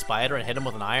up to the spider and hit him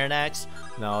with an iron axe.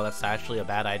 No, that's actually a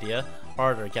bad idea.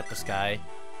 Harder, get this guy.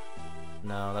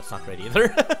 No, that's not great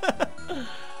either.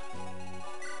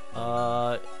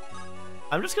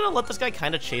 I'm just gonna let this guy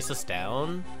kind of chase us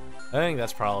down. I think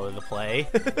that's probably the play.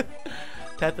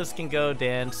 Tethys can go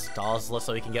dance Dazla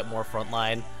so he can get more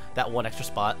frontline. That one extra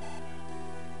spot.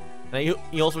 And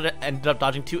he also ended up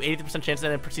dodging 2 83% chances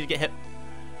and then proceeded to get hit.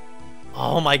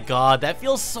 Oh my god, that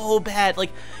feels so bad.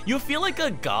 Like, you feel like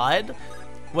a god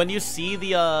when you see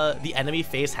the enemy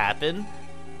phase happen,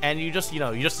 and you just, you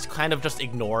know, you just kind of just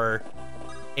ignore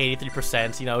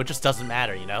 83%, you know, it just doesn't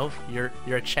matter, you know? You're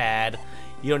a Chad,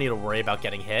 you don't need to worry about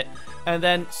getting hit, and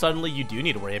then suddenly you do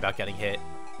need to worry about getting hit.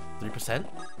 3%?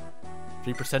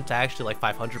 3% to actually like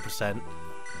 500%.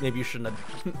 Maybe you shouldn't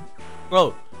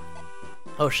have...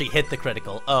 Oh, she hit the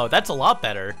critical. Oh, that's a lot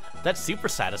better. That's super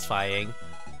satisfying.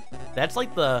 That's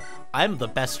like the I'm the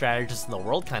best strategist in the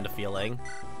world kind of feeling.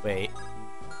 Wait.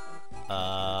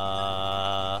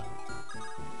 Sala,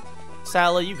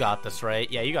 you got this,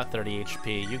 right? Yeah, you got 30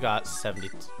 HP. You got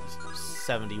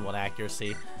 71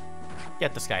 accuracy.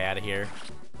 Get this guy out of here.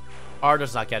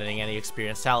 Arda's not getting any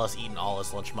experience. Sala's eating all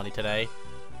his lunch money today.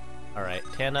 Alright,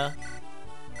 Tana.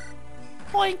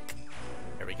 Boink!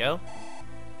 There we go.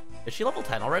 Is she level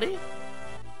 10 already?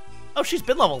 Oh, she's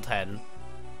been level 10.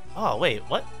 Oh, wait,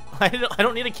 what? I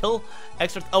don't need to kill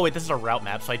extra... Oh, wait, this is a route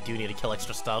map, so I do need to kill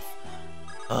extra stuff.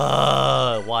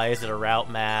 Why is it a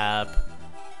route map?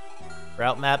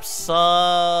 Route maps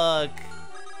suck!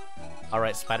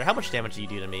 Alright, Spider, how much damage do you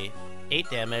do to me? 8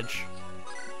 damage.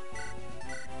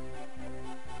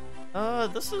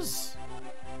 This is...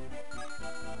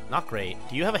 not great.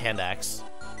 Do you have a hand axe?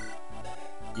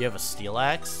 You have a steel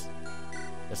axe?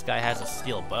 This guy has a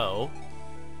steel bow.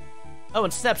 Oh,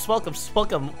 and Steps, welcome.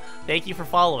 Thank you for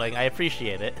following. I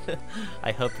appreciate it.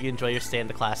 I hope you enjoy your stay in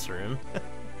the classroom.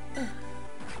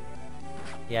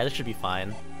 Yeah, this should be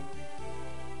fine.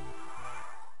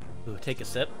 Ooh, take a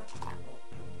sip.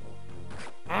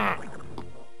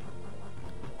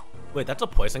 Wait, that's a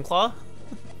poison claw?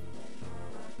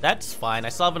 That's fine. I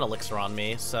still have an elixir on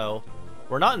me, so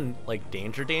we're not in like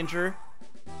danger.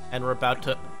 And we're about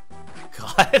to...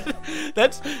 God,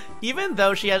 that's even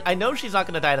though she has. I know she's not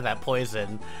gonna die to that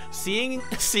poison. Seeing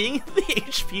the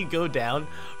HP go down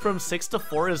from 6 to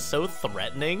 4 is so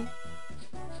threatening.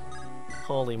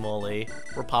 Holy moly,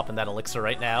 we're popping that elixir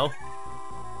right now.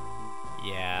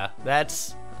 Yeah, that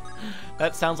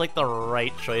sounds like the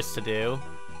right choice to do,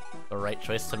 the right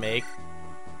choice to make.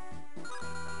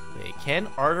 Wait, can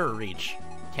Arda reach?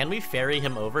 Can we ferry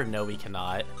him over? No, we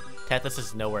cannot. Tethys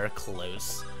is nowhere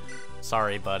close.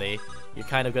 Sorry, buddy. You're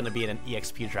kind of going to be in an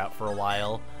EXP drought for a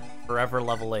while. Forever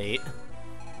level 8.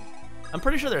 I'm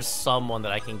pretty sure there's someone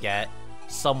that I can get.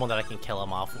 Someone that I can kill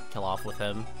off with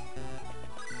him.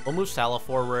 We'll move Sala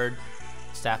forward.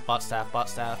 Staff bot.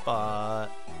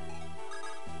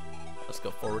 Let's go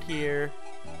forward here.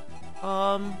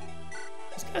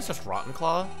 This guy's just Rotten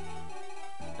Claw.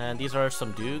 And these are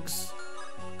some Doogs.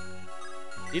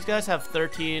 These guys have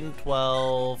 13,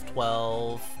 12,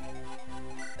 12.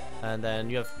 And then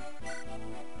you have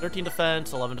 13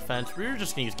 defense, 11 defense. We're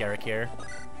just gonna use Garrick here.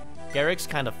 Garrick's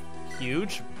kind of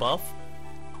huge buff.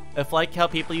 If like how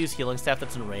people use healing staff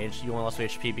that's in range, you only lost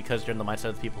HP because you're in the mindset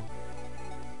of the people.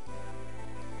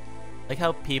 Like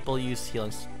how people use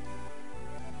healing.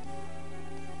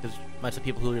 Because mindset of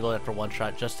people who reload after one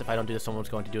shot. Just if I don't do this, someone's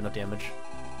going to do enough damage.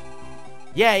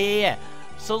 Yeah.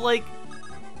 So like,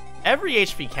 every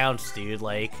HP counts, dude.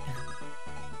 Like.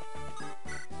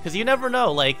 Because you never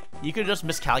know, like, you could just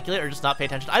miscalculate or just not pay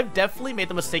attention. I've definitely made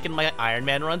the mistake in my Iron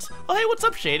Man runs. Oh, hey, what's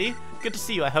up, Shady? Good to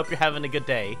see you. I hope you're having a good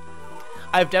day.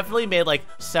 I've definitely made, like,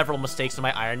 several mistakes in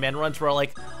my Iron Man runs where,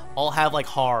 like, I'll have, like,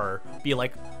 Har be,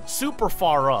 like, super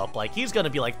far up. Like, he's gonna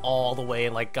be, like, all the way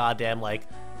in, like, goddamn, like,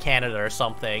 Canada or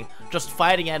something. Just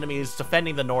fighting enemies,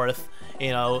 defending the north, you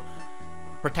know,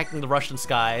 protecting the Russian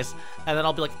skies, and then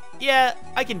I'll be like, yeah,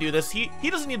 I can do this. He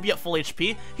doesn't need to be at full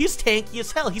HP. He's tanky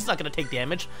as hell. He's not gonna take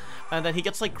damage. And then he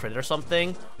gets like crit or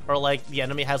something, or like the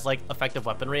enemy has like effective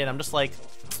weaponry, and I'm just like,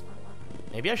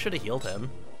 maybe I should have healed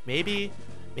him. Maybe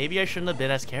I shouldn't have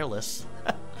been as careless.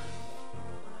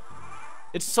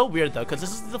 It's so weird though, because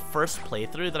this is the first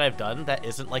playthrough that I've done that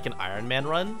isn't like an Iron Man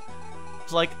run.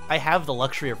 It's like, I have the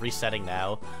luxury of resetting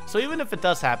now. So even if it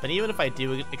does happen, even if I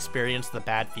do experience the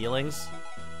bad feelings.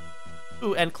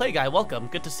 Ooh, and Clay Guy, welcome.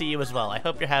 Good to see you as well. I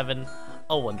hope you're having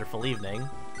a wonderful evening.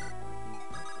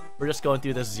 We're just going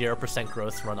through this 0%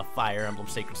 growth run of Fire Emblem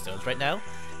Sacred Stones right now,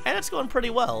 and it's going pretty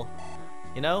well.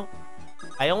 You know,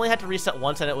 I only had to reset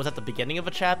once, and it was at the beginning of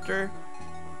a chapter.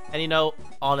 And you know,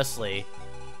 honestly,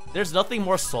 there's nothing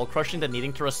more soul-crushing than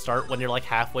needing to restart when you're like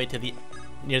halfway to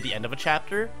near the end of a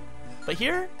chapter. But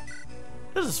here,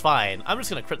 this is fine. I'm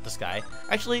just gonna crit this guy.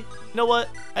 Actually, you know what?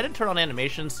 I didn't turn on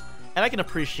animations, and I can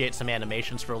appreciate some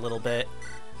animations for a little bit.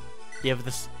 Give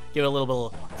it a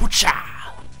little bit of whoocha!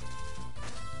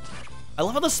 I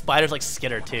love how the spiders like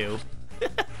skitter too.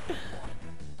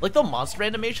 Like the monster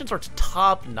animations are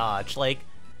top notch. Like,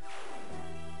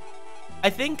 I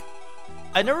think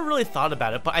I never really thought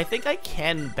about it, but I think I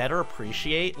can better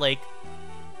appreciate like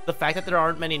the fact that there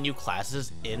aren't many new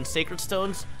classes in Sacred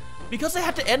Stones because they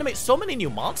had to animate so many new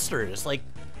monsters. Like,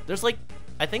 there's like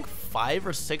I think 5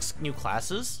 or 6 new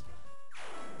classes.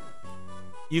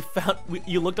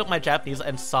 You looked up my Japanese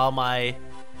and saw my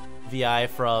VI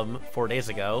from 4 days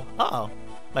ago. Oh,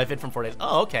 my vid from 4 days.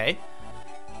 Oh, okay.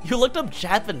 You looked up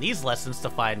Japanese lessons to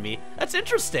find me. That's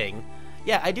interesting.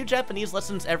 Yeah, I do Japanese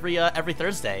lessons every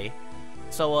Thursday.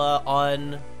 So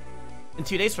in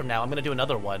 2 days from now, I'm gonna do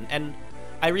another one. And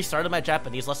I restarted my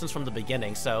Japanese lessons from the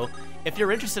beginning. So if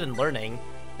you're interested in learning,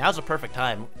 now's a perfect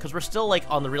time because we're still like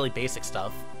on the really basic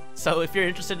stuff. So if you're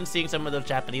interested in seeing some of those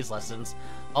Japanese lessons,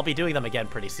 I'll be doing them again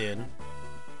pretty soon.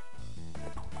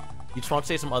 You just want to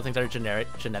say some other things that are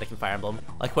genetic in Fire Emblem,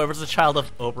 like whoever's a child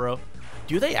of Oboro.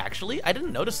 Do they actually? I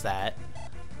didn't notice that.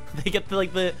 They get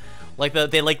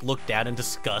they look down in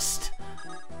disgust.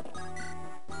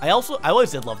 I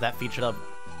always did love that feature of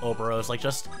Oboros, like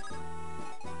just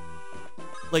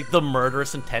like the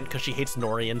murderous intent because she hates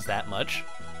Norians that much.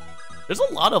 There's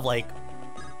a lot of like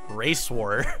race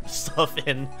war stuff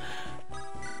in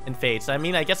Fates. I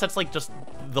mean, I guess that's like just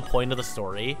the point of the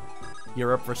story.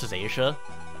 Europe versus Asia.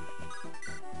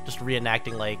 Just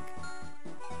reenacting like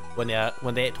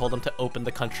when they told them to open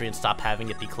the country and stop having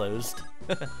it be closed.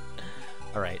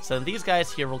 Alright, so these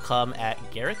guys here will come at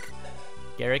Garrick.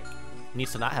 Garrick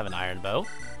needs to not have an iron bow,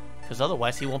 because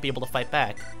otherwise he won't be able to fight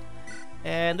back.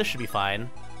 And this should be fine.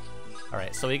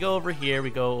 Alright, so we go over here, we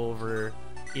go over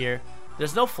here.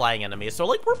 There's no flying enemies, so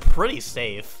like we're pretty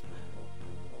safe.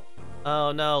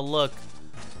 Oh no, look.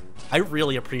 I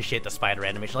really appreciate the spider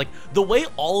animation. Like, the way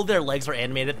all of their legs are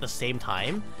animated at the same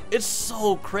time, it's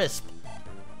so crisp.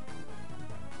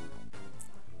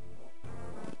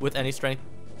 With any strength.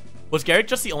 Was Garrick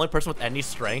just the only person with any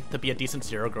strength to be a decent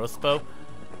zero growth bow?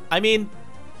 I mean,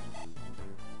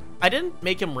 I didn't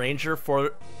make him ranger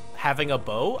for having a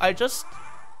bow. I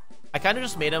kind of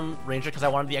just made him ranger because I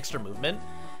wanted the extra movement.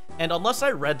 And unless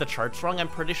I read the charts wrong, I'm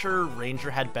pretty sure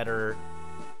ranger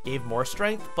gave more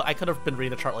strength, but I could have been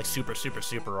reading the chart like super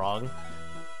wrong.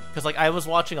 Because like I was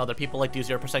watching other people like do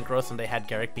 0% growth and they had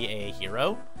Garrick be a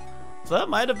hero. So that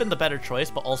might have been the better choice,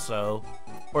 but also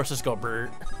horses go brr.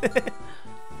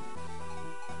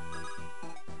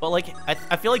 But like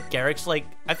I feel like Garrick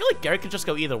could just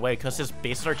go either way because his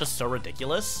bases are just so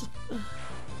ridiculous.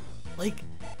 Like,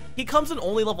 he comes in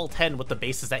only level 10 with the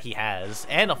bases that he has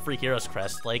and a free hero's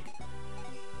crest. Like,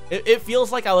 it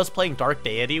feels like I was playing Dark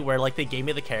Deity, where like they gave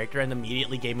me the character and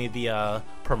immediately gave me the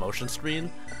promotion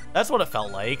screen. That's what it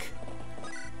felt like.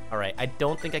 Alright, I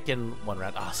don't think I can one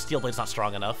round. Ah, Steel Blade's not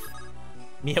strong enough.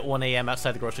 Me at 1 AM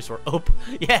outside the grocery store. Oh,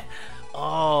 yeah.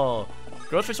 Oh,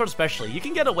 grocery store especially. You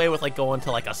can get away with like going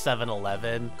to like a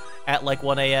 7-Eleven at like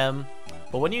 1 AM.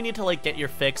 But when you need to like get your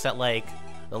fix at like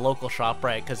the local shop,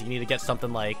 right? Because you need to get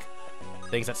something like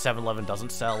things that 7-Eleven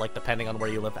doesn't sell, like depending on where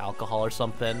you live, alcohol or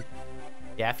something.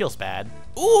 Yeah, it feels bad.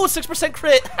 Ooh, 6%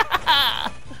 crit!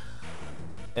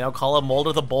 And I'll call him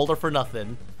Molder the Boulder for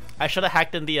nothing. I should have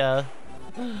hacked in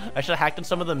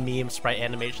some of the meme sprite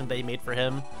animation they made for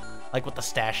him, like with the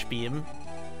stash beam.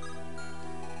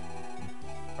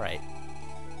 Alright.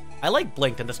 I like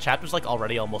blinked, and this chapter's like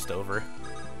already almost over.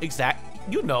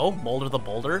 You know Molder the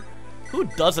Boulder. Who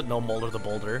doesn't know Molder the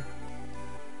Boulder?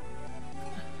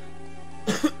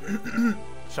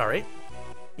 Sorry.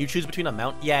 You choose between a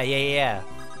mount. Yeah.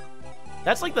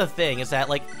 That's like the thing, is that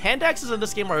like hand axes in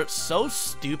this game are so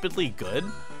stupidly good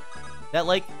that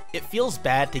like it feels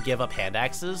bad to give up hand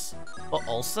axes, but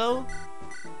also,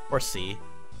 or C.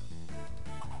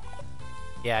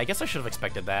 Yeah, I guess I should have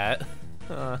expected that.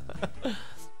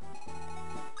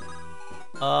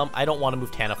 I don't want to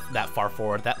move Tana that far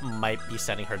forward. That might be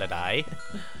sending her to die.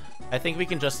 I think we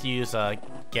can just use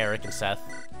Garrick and Seth.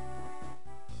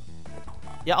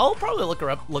 Yeah, I'll probably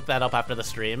look that up after the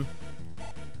stream.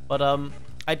 But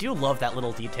I do love that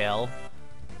little detail.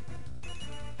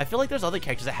 I feel like there's other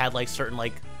characters that had like certain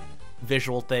like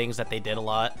visual things that they did a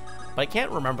lot, but I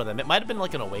can't remember them. It might have been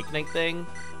like an Awakening thing.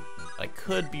 I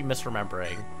could be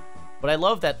misremembering. But I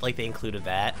love that like they included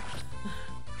that.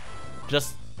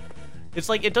 Just, it's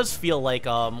like, it does feel like,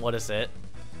 what is it?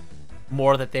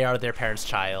 More that they are their parents'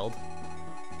 child.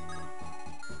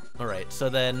 Alright, so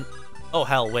then, oh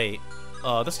hell, wait.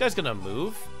 This guy's gonna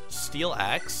move. Steel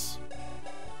Axe.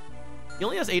 He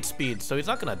only has 8 speed, so he's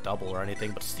not gonna double or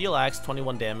anything, but Steel Axe,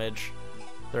 21 damage,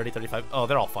 30, 35. Oh,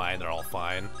 they're all fine, they're all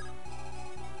fine.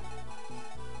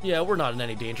 Yeah, we're not in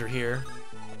any danger here.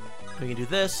 We can do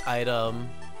this item.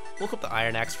 We'll equip the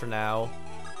Iron Axe for now.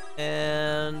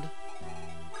 And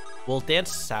we'll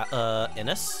dance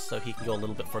Innis, so he can go a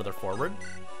little bit further forward.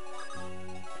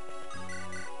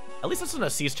 At least it's in a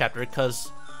Siege chapter,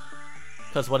 because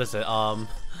what is it?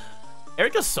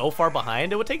 Erica's so far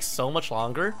behind, it would take so much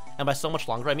longer. And by so much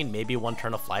longer, I mean maybe one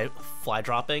turn of fly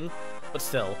dropping. But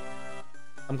still,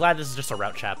 I'm glad this is just a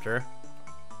route chapter.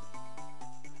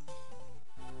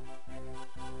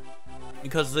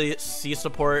 Because the C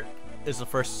support is the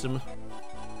first the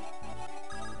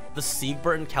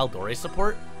Siegbert and Caldori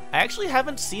support. I actually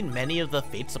haven't seen many of the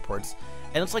Fate supports,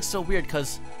 and it's like so weird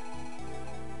because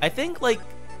I think like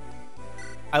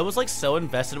I was like so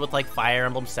invested with like Fire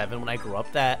Emblem 7 when I grew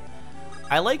up that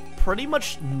I like pretty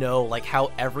much know like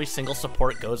how every single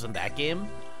support goes in that game.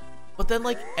 But then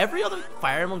like every other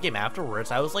Fire Emblem game afterwards,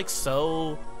 I was like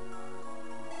so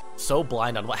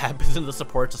blind on what happens in the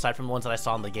supports aside from the ones that I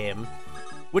saw in the game.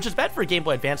 Which is bad for Game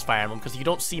Boy Advance Fire Emblem because you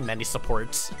don't see many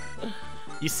supports.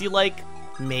 You see like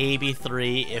maybe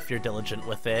 3 if you're diligent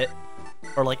with it.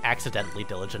 Or like accidentally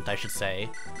diligent, I should say.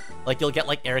 Like you'll get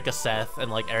like Erica Seth and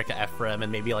like Erica Ephraim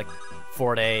and maybe like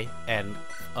Forte and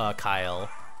Kyle.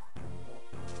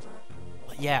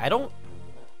 But yeah, I don't...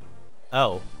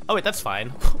 Oh wait, that's fine.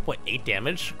 What, 8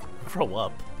 damage? Grow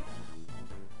up.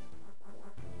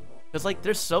 Because like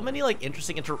there's so many like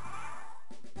interesting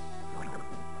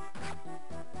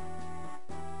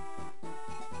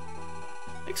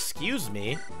Excuse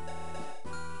me?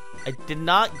 I did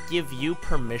not give you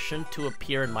permission to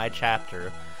appear in my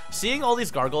chapter. Seeing all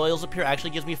these gargoyles appear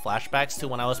actually gives me flashbacks to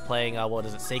when I was playing, what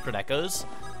is it, Sacred Echoes?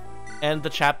 And the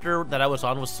chapter that I was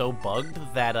on was so bugged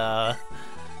that,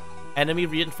 enemy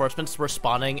reinforcements were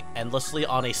spawning endlessly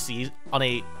on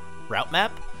a route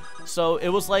map. So it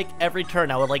was like every turn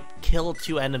I would like kill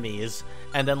 2 enemies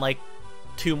and then like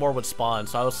 2 more would spawn.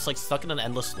 So I was like stuck in an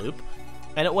endless loop.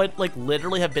 And it would like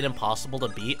literally have been impossible to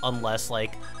beat unless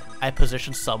like I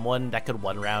positioned someone that could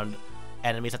one-round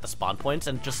enemies at the spawn points,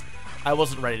 and just I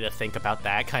wasn't ready to think about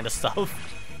that kind of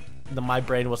stuff. My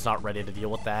brain was not ready to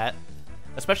deal with that,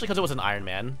 especially because it was an Iron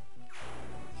Man.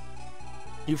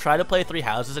 You try to play 3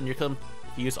 houses and you're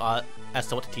confused as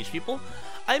to what to teach people.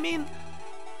 I mean,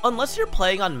 unless you're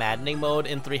playing on maddening mode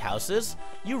in 3 houses,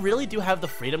 you really do have the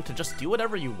freedom to just do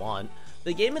whatever you want.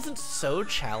 The game isn't so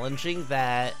challenging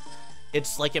that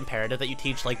it's like imperative that you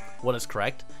teach like what is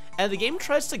correct, and the game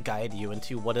tries to guide you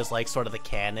into what is like sort of the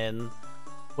canon,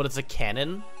 what is the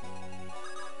canon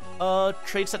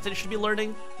trade set that you should be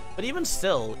learning. But even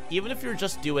still, even if you're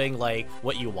just doing like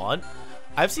what you want,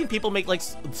 I've seen people make like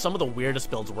some of the weirdest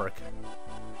builds work.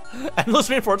 Endless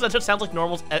reinforcements, that just sounds like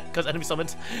normals echoes enemy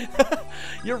summons.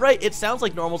 You're right, it sounds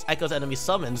like normals echoes enemy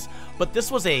summons, but this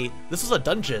was a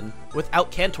dungeon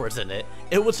without cantors in it.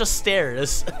 It was just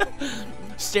stairs.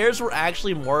 Stairs were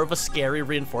actually more of a scary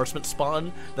reinforcement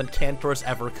spawn than cantors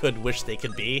ever could wish they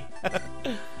could be.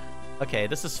 Okay,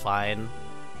 this is fine.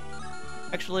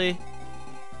 Actually,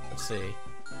 let's see.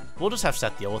 We'll just have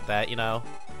Seth deal with that, you know.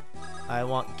 I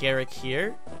want Garrick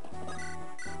here.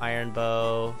 Iron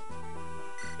Bow.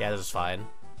 Yeah, this is fine.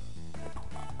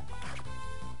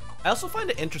 I also find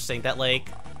it interesting that, like,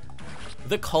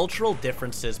 the cultural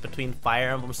differences between Fire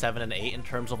Emblem 7 and 8 in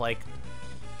terms of, like,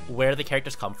 where the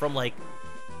characters come from. Like,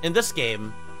 in this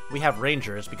game, we have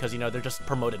rangers because, you know, they're just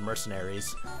promoted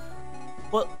mercenaries.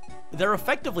 But they're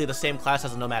effectively the same class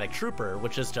as a nomadic trooper,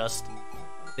 which is just,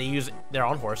 they're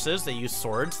on horses, they use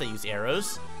swords, they use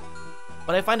arrows.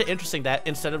 But I find it interesting that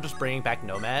instead of just bringing back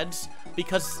nomads,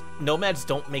 because nomads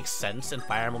don't make sense in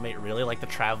Fire Emblem 8 really, like the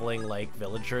traveling, like,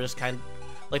 villagers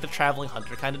like the traveling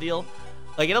hunter kind of deal.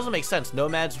 Like, it doesn't make sense.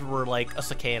 Nomads were, like, a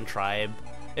Sakaean tribe.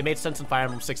 It made sense in Fire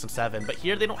Emblem 6 and 7, but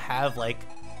here they don't have, like,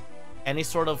 any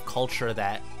sort of culture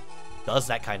that does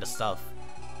that kind of stuff.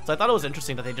 So I thought it was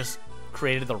interesting that they just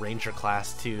created the ranger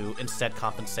class to instead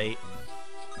compensate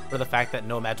for the fact that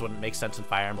nomads wouldn't make sense in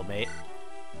Fire Emblem 8.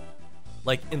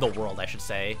 Like, in the world, I should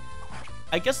say.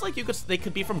 I guess, like, they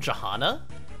could be from Johanna,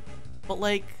 but,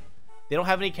 like, they don't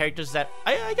have any characters that...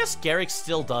 I guess Garrick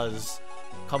still does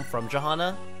come from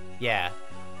Johanna. Yeah.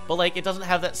 But, like, it doesn't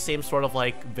have that same sort of,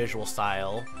 like, visual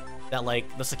style that,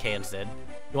 like, the Sakaeans did.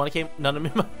 You want to keep... None of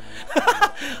me...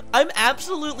 I'm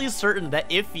absolutely certain that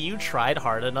if you tried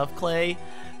hard enough, Clay,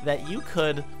 that you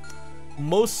could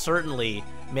most certainly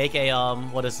make a,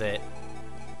 what is it?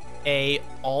 A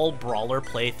all-brawler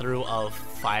playthrough of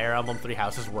Fire Emblem 3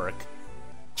 Houses work.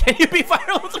 Can you beat Fire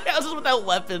Emblem 3 Houses without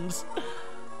weapons?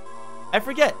 I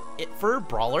forget. For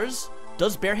brawlers,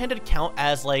 does barehanded count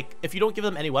as, like, if you don't give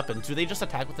them any weapons, do they just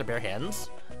attack with their bare hands?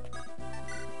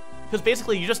 Because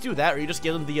basically, you just do that, or you just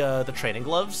give them the training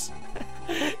gloves,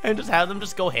 and just have them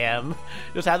just go ham.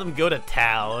 Just have them go to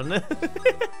town.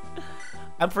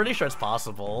 I'm pretty sure it's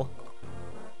possible.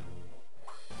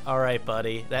 Alright,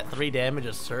 buddy. That 3 damage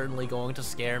is certainly going to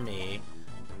scare me.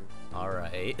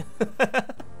 Alright.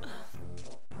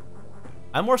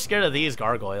 I'm more scared of these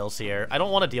gargoyles here. I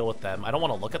don't want to deal with them. I don't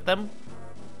want to look at them.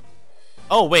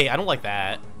 Oh, wait. I don't like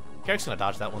that. Garrick's gonna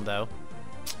dodge that one, though.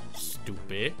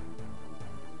 Stupid.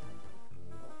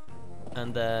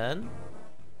 And then...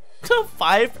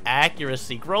 5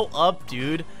 accuracy. Grow up,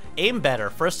 dude. Aim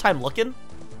better. First time looking?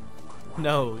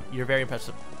 No, you're very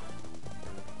impressive.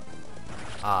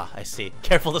 Ah, I see.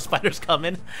 Careful, the spiders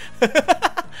coming.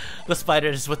 The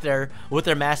spiders with their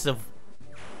massive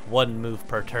 1 move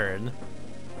per turn.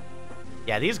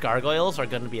 Yeah, these gargoyles are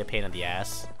going to be a pain in the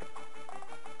ass.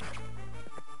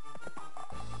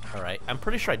 Alright, I'm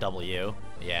pretty sure I double you.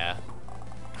 Yeah.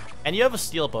 And you have a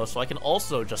steel bow, so I can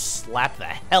also just slap the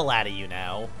hell out of you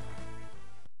now.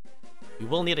 We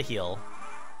will need a heal.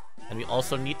 And we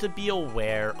also need to be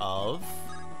aware of...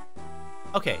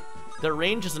 Okay. Their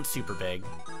range isn't super big.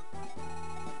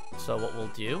 So what we'll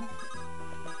do...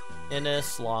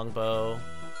 Innis, longbow...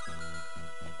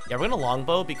 Yeah, we're gonna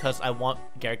longbow because I want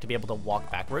Garrick to be able to walk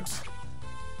backwards.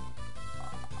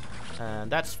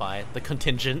 And that's fine. The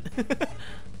contingent.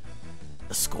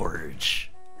 The Scourge.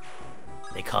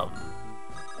 They come.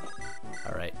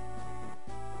 Alright.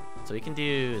 So we can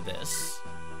do this.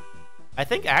 I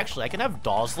think, actually, I can have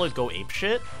Dosla go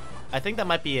apeshit. I think that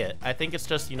might be it. I think it's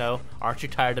just, you know, aren't you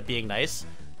tired of being nice?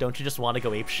 Don't you just want to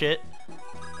go apeshit?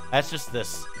 That's just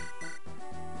this.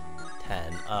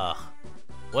 10. Ugh.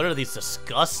 What are these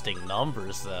disgusting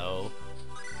numbers, though?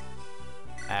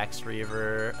 Axe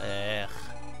Reaver. Ugh.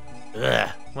 Ugh.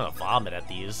 I'm gonna vomit at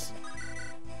these.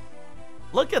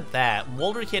 Look at that.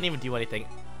 Molder can't even do anything.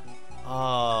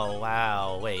 Oh,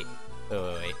 wow. Wait.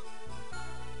 Wait.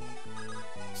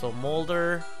 So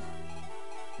Molder...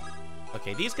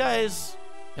 Okay, these guys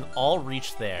can all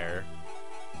reach there.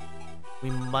 We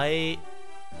might...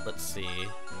 Let's see.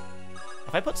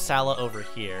 If I put Sala over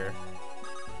here,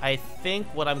 I think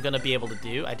what I'm going to be able to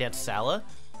do... I dance Sala.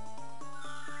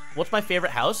 What's my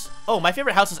favorite house? Oh, my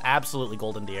favorite house is absolutely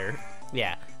Golden Deer.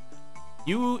 Yeah.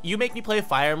 You make me play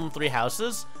Fire Emblem 3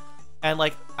 Houses, and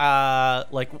like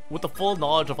with the full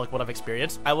knowledge of like what I've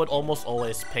experienced, I would almost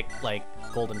always pick like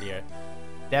Golden Deer.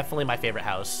 Definitely my favorite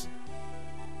house.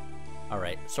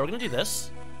 Alright, so we're gonna do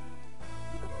this.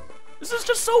 This is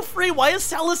just so free. Why is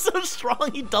Sala so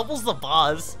strong? He doubles the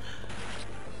boss.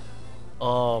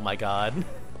 Oh my god.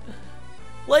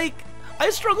 Like,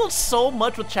 I struggled so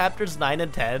much with chapters 9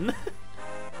 and 10.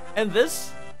 And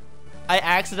this, I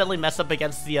accidentally messed up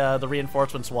against the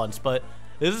reinforcements once, but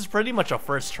this is pretty much a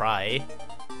first try.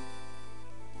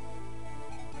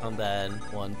 And then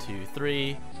 1, 2,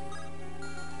 3.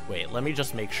 Wait, let me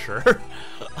just make sure.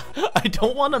 I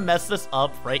don't want to mess this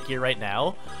up right here, right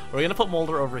now. We're gonna put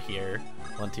Molder over here.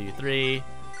 1, 2, 3.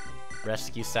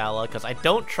 Rescue Sala, because I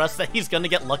don't trust that he's gonna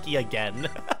get lucky again.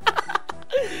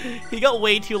 He got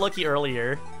way too lucky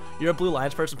earlier. You're a Blue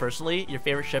Lions person personally. Your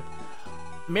favorite ship.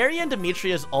 Marianne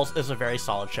Dimitri is a very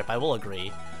solid ship, I will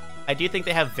agree. I do think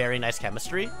they have very nice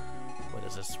chemistry. What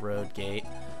is this? Road Gate.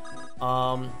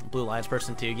 Blue Lions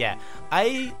person too. Yeah,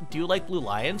 I do like Blue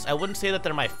Lions. I wouldn't say that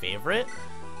they're my favorite.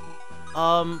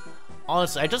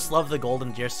 honestly, I just love the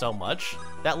Golden Deer so much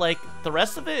that, like, the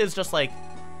rest of it is just, like,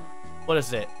 what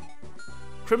is it?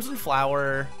 Crimson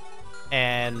Flower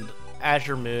and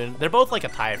Azure Moon. They're both, like, a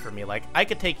tie for me. Like, I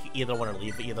could take either one or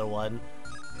leave either one.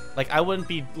 Like, I wouldn't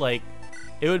be, like,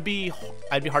 I'd be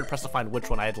hard-pressed to find which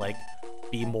one I'd, like,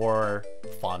 be more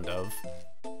fond of.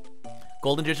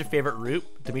 Golden Deer's your favorite route,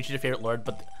 Dimitri's your favorite lord,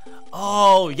 but...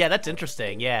 Oh, yeah, that's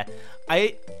interesting, yeah.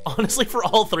 Honestly, for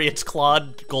all three, it's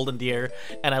Claude, Golden Deer,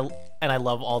 and I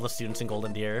love all the students in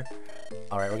Golden Deer.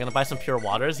 Alright, we're gonna buy some pure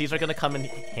waters. These are gonna come in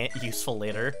useful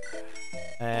later.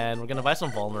 And we're gonna buy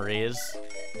some Vulneries.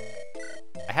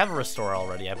 I have a Restore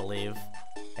already, I believe.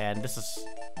 And this is...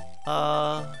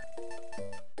 I'm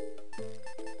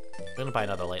gonna buy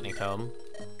another Lightning Tome.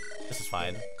 This is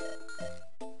fine.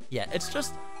 Yeah, it's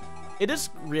just... It is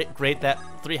great that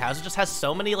Three Houses just has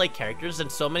so many, like, characters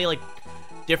and so many, like,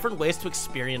 different ways to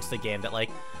experience the game that,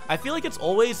 like, I feel like it's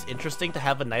always interesting to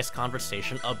have a nice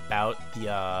conversation about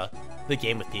the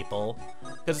game with people.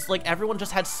 Because it's like everyone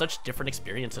just had such different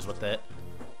experiences with it.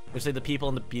 There's like the people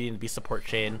in the Beauty and the Beast support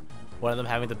chain, one of them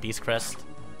having the Beast Crest.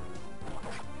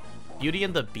 Beauty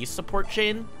and the Beast support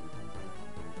chain?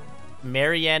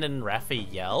 Marianne and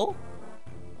Raphael?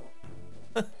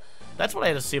 That's what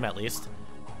I'd assume, at least.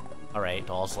 Alright,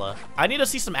 Dalsla. I need to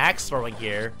see some axe throwing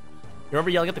here. You remember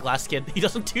yelling at the glass kid? He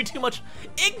doesn't do too much.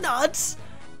 Ignatz!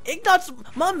 Ignatz,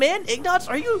 my man, Ignatz,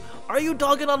 are you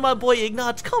dogging on my boy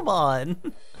Ignatz? Come on.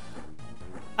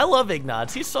 I love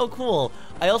Ignatz. He's so cool.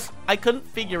 I couldn't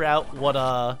figure out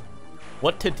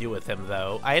what to do with him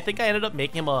though. I think I ended up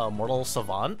making him a mortal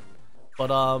savant,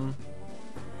 but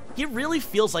he really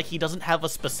feels like he doesn't have a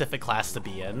specific class to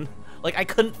be in. Like, I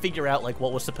couldn't figure out, like,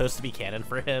 what was supposed to be canon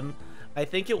for him. I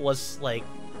think it was, like,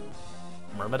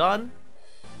 Myrmidon?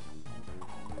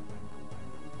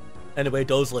 Anyway,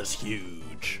 Dozla is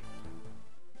huge.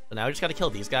 So now we just gotta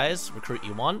kill these guys, recruit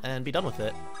Ewan, and be done with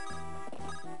it.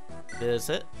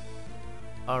 Is it?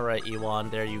 Alright,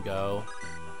 Ewan, there you go.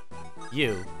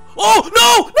 You. Oh,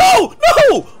 no! No!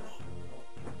 No!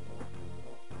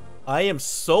 I am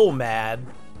so mad.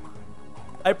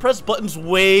 I pressed buttons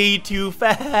way too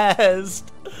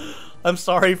fast. I'm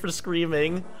sorry for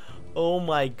screaming. Oh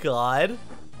my god.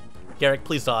 Garrick,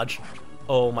 please dodge.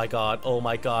 Oh my god, oh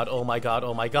my god, oh my god,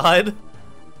 oh my god.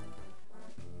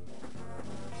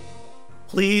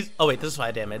 Please. Oh wait, this is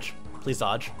 5 damage. Please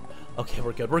dodge. Okay,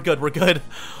 we're good, we're good, we're good.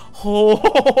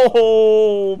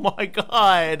 Oh my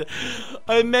god.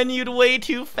 I menued way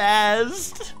too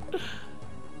fast.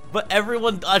 But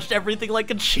everyone dodged everything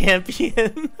like a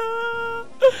champion.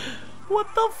 What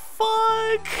the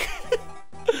fuck?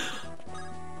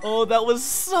 Oh, that was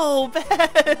so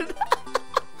bad.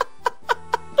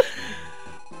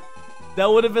 That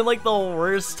would have been like the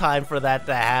worst time for that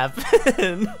to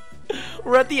happen.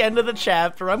 We're at the end of the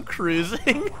chapter. I'm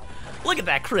cruising. Look at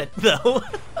that crit, though.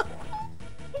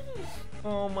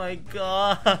 Oh my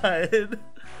god.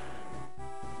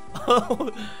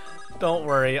 Oh, don't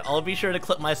worry. I'll be sure to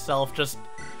clip myself just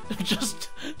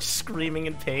screaming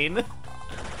in pain.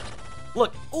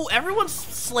 Look. Oh, everyone's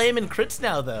slamming crits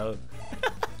now, though.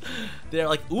 They're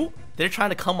like, ooh, they're trying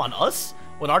to come on us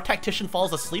when our tactician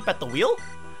falls asleep at the wheel?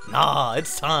 Nah,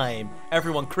 it's time.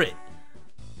 Everyone crit.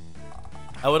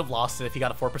 I would have lost it if you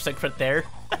got a 4% crit there.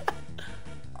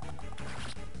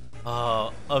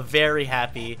 Oh, very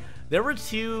happy. There were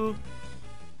two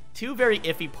very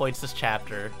iffy points this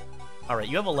chapter. Alright,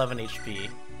 you have 11 HP.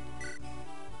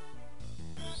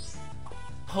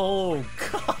 Oh,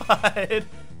 God.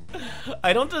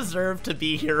 I don't deserve to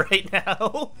be here right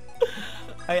now.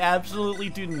 I absolutely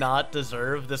do not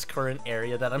deserve this current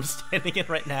area that I'm standing in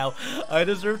right now. I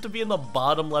deserve to be in the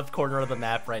bottom left corner of the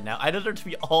map right now. I deserve to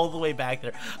be all the way back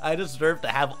there. I deserve to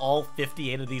have all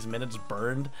 58 of these minutes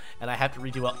burned, and I have to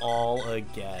redo it all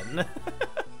again.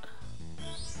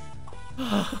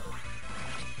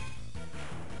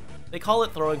 They call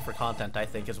it throwing for content, I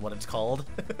think is what it's called.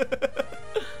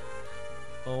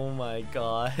 Oh my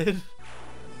god.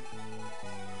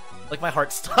 Like, my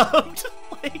heart stopped.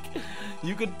 Like,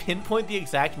 you could pinpoint the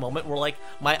exact moment where, like,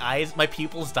 my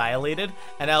pupils dilated,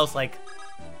 and I was like,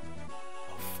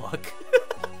 oh, fuck.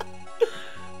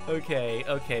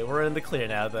 Okay, we're in the clear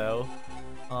now, though.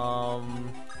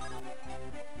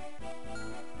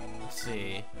 Let's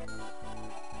see.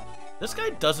 This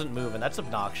guy doesn't move, and that's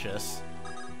obnoxious.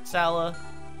 Sala.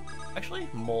 Actually,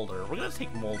 Molder. We're gonna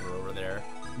take Molder over there.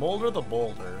 Molder the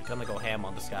Boulder. Gonna go ham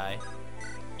on this guy.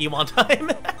 Ewan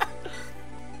time!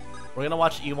 We're gonna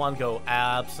watch Ewan go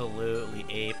absolutely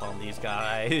ape on these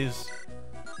guys.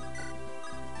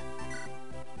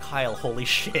 Kyle, holy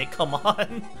shit, come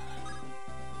on.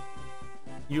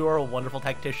 You are a wonderful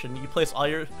tactician. You place all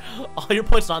your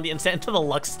points on the instant into the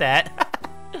luck stat.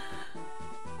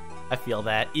 I feel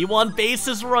that. E1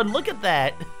 bases run. Look at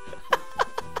that.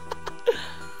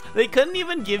 They couldn't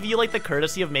even give you like the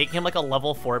courtesy of making him like a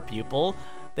level 4 pupil.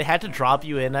 They had to drop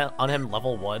you in on him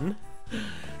level 1.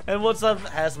 And what's up,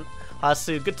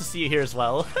 Hasu? Good to see you here as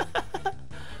well.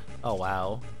 Oh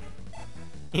wow.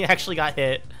 He actually got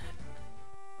hit.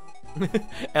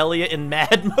 Elliot in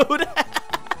mad mode.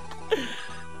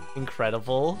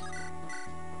 Incredible.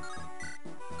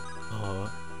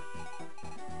 Oh.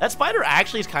 That spider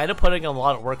actually is kind of putting in a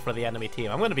lot of work for the enemy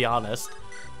team, I'm gonna be honest.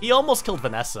 He almost killed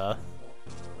Vanessa.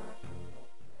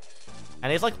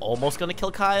 And he's like almost gonna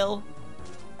kill Kyle.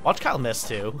 Watch Kyle miss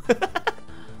too.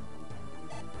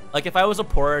 Like if I was a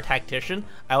poorer tactician,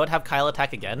 I would have Kyle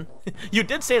attack again. You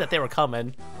did say that they were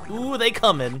coming. Ooh, they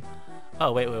coming.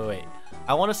 Oh, wait.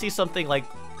 I want to see something like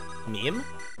meme?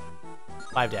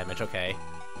 5 damage, okay.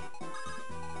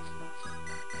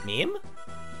 Meme?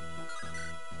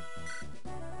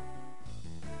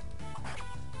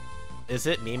 Is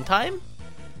it meme time?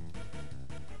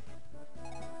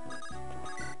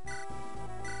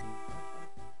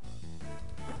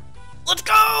 Let's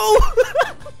go!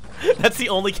 That's the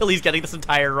only kill he's getting this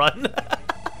entire run.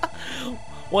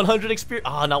 100 experience.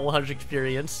 Ah, not 100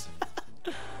 experience.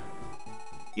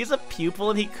 He's a pupil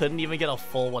and he couldn't even get a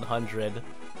full 100.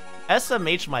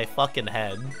 SMH my fucking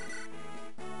head.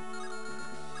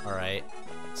 Alright.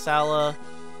 Sala.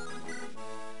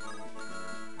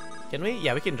 Can we?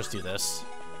 Yeah, we can just do this.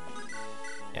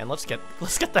 And let's get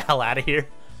the hell out of here.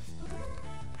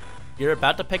 You're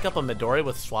about to pick up a Midori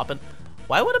with swapping.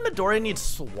 Why would a Midori need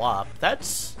swap?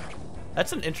 That's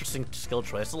an interesting skill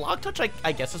choice. The Lock Touch,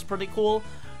 I guess, is pretty cool,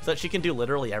 so that she can do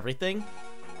literally everything.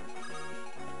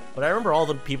 But I remember all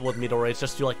the people with Midori's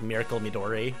just do like Miracle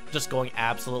Midori, just going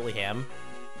absolutely ham.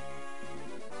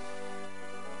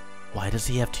 Why does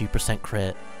he have 2%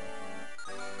 crit?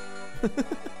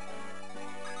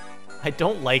 I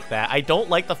don't like that. I don't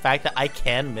like the fact that I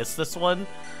can miss this one.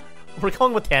 We're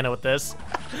going with Tana with this.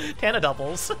 Tana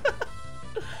doubles.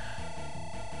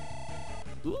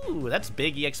 Ooh, that's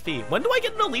big EXP. When do I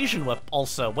get an Elysian Whip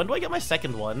also? When do I get my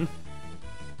second one?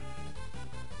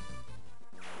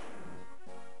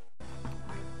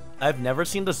 I've never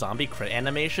seen the zombie crit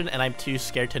animation, and I'm too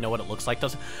scared to know what it looks like.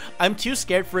 I'm too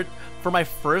scared for my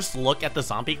first look at the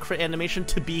zombie crit animation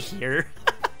to be here.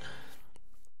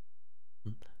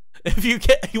 If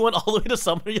you went all the way to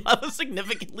summer, you'll have a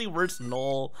significantly worse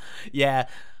null. Yeah,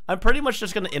 I'm pretty much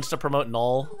just gonna insta promote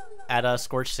null at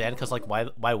Scorched Sand, because like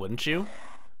why wouldn't you?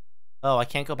 Oh, I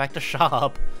can't go back to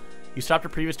shop. You stopped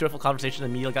your previous joyful conversation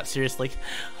and immediately got seriously.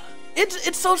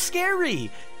 It's so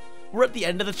scary. We're at the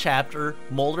end of the chapter.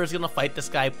 Mulder is gonna fight this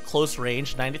guy close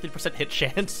range, 93% hit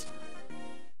chance.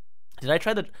 I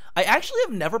actually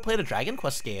have never played a Dragon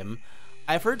Quest game.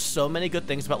 I've heard so many good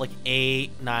things about like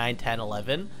 8, 9, 10,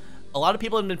 11. A lot of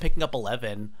people have been picking up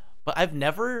 11, but I've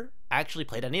never actually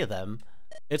played any of them.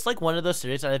 It's like one of those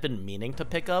series that I've been meaning to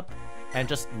pick up and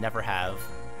just never have.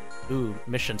 Ooh,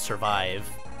 mission survive.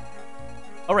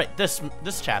 Alright, this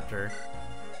chapter.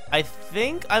 I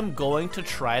think I'm going to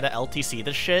try to LTC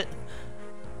this shit.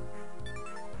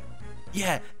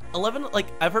 Yeah, 11, like,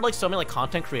 I've heard like so many like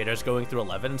content creators going through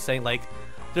 11 and saying like,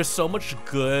 there's so much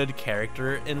good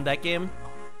character in that game.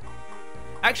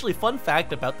 Actually, fun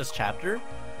fact about this chapter,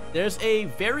 there's a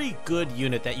very good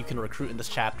unit that you can recruit in this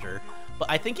chapter,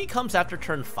 but I think he comes after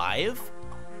turn 5.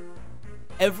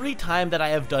 Every time that I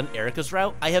have done Erica's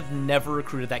route, I have never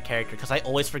recruited that character because I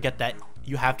always forget that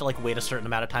you have to like wait a certain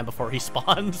amount of time before he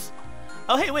spawns.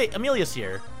 Oh hey, wait, Amelia's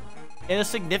here. In a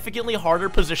significantly harder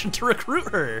position to recruit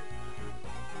her.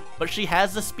 But she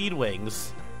has the speed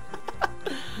wings.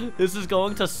 This is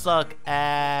going to suck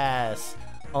ass.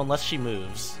 Unless she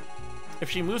moves. If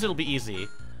she moves, it'll be easy.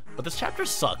 But this chapter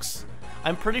sucks.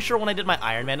 I'm pretty sure when I did my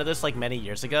Iron Man of this like many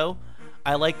years ago,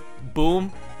 I like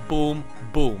boom, boom,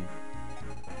 boom.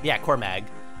 Yeah, Core Mag.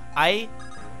 I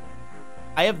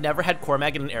have never had Core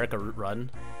Mag in an Erica route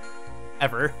run.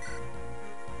 Ever.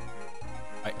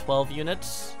 Alright, 12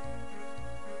 units.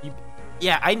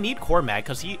 Yeah, I need Core Mag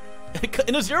because he...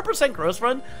 in a 0% gross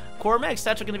run, Core Mag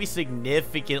stats are going to be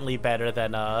significantly better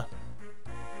than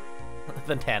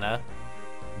Tana.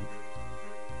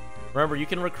 Remember, you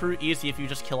can recruit easy if you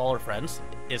just kill all her friends.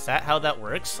 Is that how that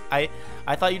works? I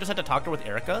thought you just had to talk to her with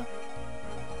Erica?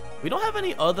 We don't have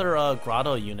any other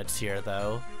grotto units here,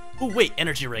 though. Oh, wait,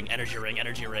 energy ring, energy ring,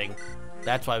 energy ring.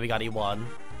 That's why we got E1.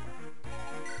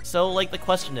 So, like, the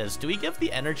question is, do we give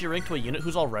the energy ring to a unit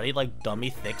who's already, like,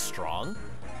 dummy thick strong?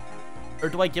 Or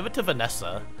do I give it to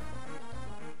Vanessa?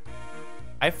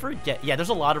 I forget. Yeah, there's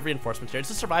a lot of reinforcements here.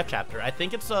 It's a survive chapter. I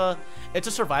think it's a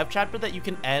survive chapter that you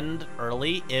can end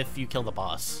early if you kill the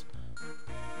boss.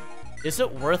 Is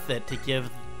it worth it to give...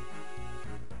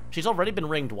 She's already been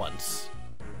ringed once.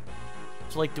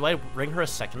 So, like, do I ring her a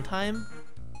second time?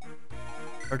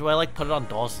 Or do I, like, put it on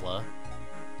Dozla?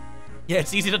 Yeah,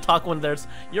 it's easy to talk when there's...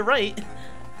 You're right.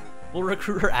 We'll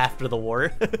recruit her after the war.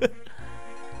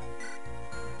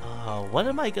 What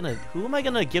am I gonna... Who am I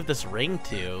gonna give this ring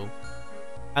to?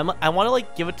 I want to,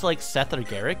 like, give it to, like, Seth or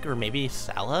Garrick, or maybe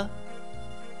Salah?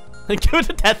 Give it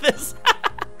to Tethys?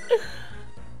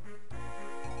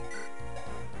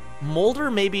 Molder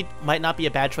might not be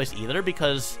a bad choice either,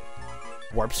 because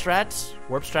warp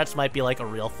strats might be, like, a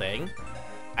real thing.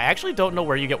 I actually don't know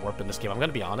where you get warp in this game, I'm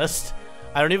gonna be honest.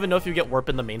 I don't even know if you get warp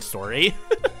in the main story.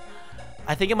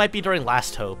 I think it might be during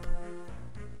Last Hope.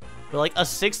 But, like, a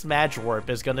 6th Mage warp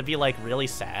is gonna be, like, really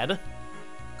sad.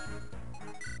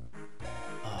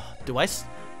 Do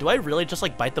I really just,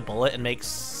 like, bite the bullet and make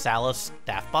Salah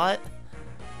Staffbot?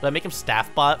 Do I make him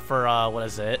Staffbot for, what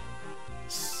is it?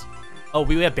 Oh,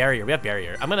 we have Barrier. We have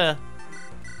Barrier. We're gonna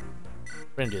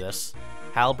do this.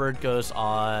 Halberd goes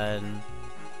on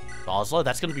Dozla.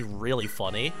 That's gonna be really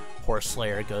funny. Horse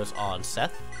Slayer goes on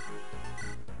Seth.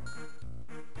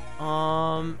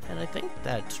 And I think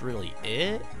that's really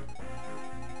it.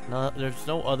 No, there's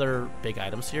no other big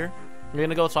items here. You're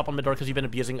gonna go swap on Midor because you've been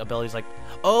abusing abilities like...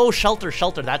 Oh, Shelter,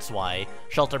 that's why.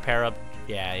 Shelter pair up.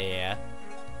 Yeah.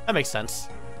 That makes sense.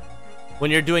 When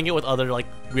you're doing it with other, like,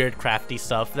 weird crafty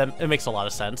stuff, then it makes a lot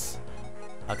of sense.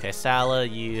 Okay, Salah,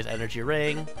 use Energy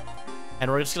Ring.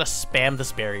 And we're just gonna spam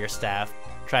this Barrier Staff.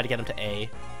 Try to get him to A.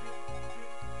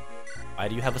 Why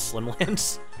do you have a Slim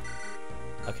Lance?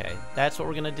 Okay, that's what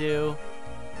we're gonna do.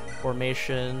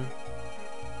 Formation.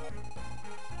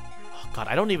 Oh, God,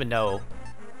 I don't even know.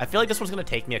 I feel like this one's gonna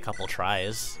take me a couple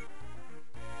tries.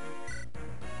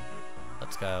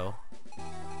 Let's go.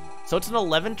 So it's an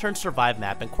 11-turn survive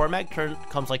map, and Cormac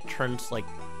comes like turns like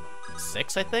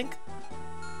 6, I think.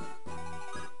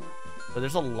 But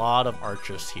there's a lot of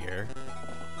archers here.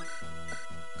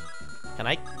 Can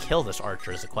I kill this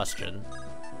archer is the question.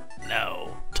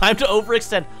 No. Time to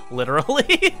overextend,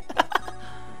 literally.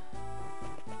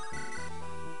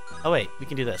 Oh wait, we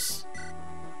can do this.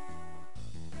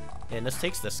 And this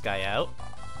takes this guy out.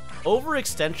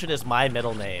 Overextension is my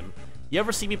middle name. You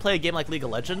ever see me play a game like League of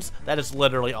Legends? That is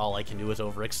literally all I can do is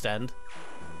overextend.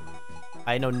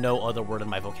 I know no other word in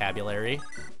my vocabulary.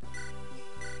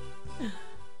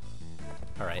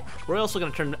 Alright, we're also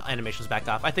going to turn animations back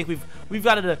off. I think we've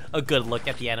got a good look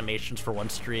at the animations for one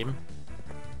stream.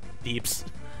 Deeps.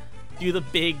 Do the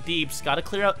big deeps. Gotta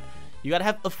clear out. You gotta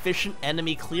have efficient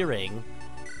enemy clearing.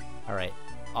 Alright,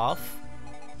 off.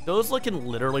 Dozla can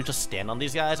literally just stand on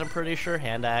these guys, I'm pretty sure.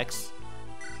 Hand axe.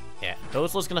 Yeah,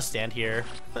 Dozla's gonna stand here.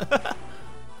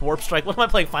 Warp Strike. What am I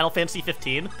playing? Final Fantasy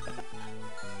 15?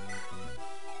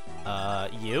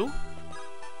 You?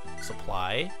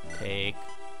 Supply. Take.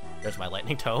 There's my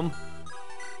Lightning Tome.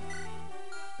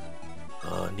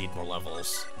 Need more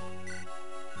levels.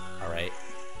 Alright.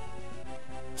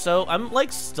 So, I'm,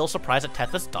 like, still surprised that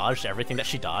Tethys dodged everything that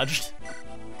she dodged.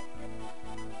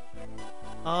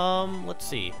 Let's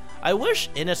see. I wish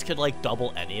Innis could, like,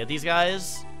 double any of these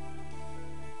guys.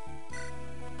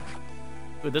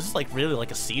 Dude, this is, like, really like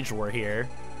a siege war here.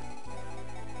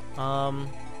 Can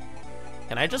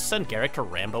I just send Garrick to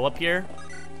Rambo up here?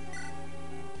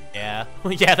 Yeah.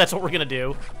 Yeah, that's what we're gonna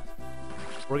do.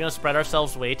 We're gonna spread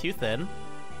ourselves way too thin.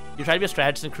 You tried to be a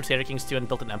strategist in Crusader Kings 2 and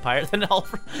built an empire, then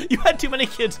you had too many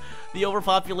kids. The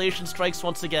overpopulation strikes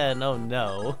once again. Oh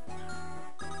no.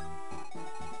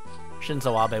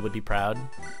 Shinzo Abe would be proud.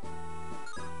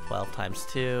 12 times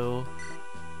 2.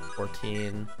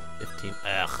 14. 15.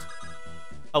 Ugh.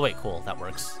 Oh wait, cool. That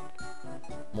works.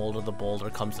 Molder the Boulder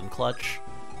comes in clutch.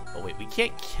 Oh wait, we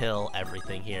can't kill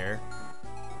everything here.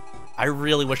 I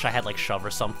really wish I had, like, Shove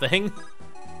or something.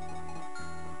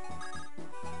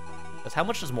 Because how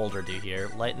much does Molder do here?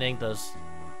 Lightning does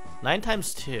 9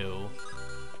 times 2.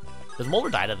 Does Molder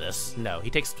die to this? No, he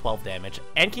takes 12 damage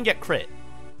and can get crit.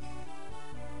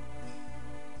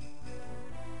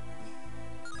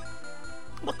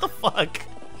 What the fuck?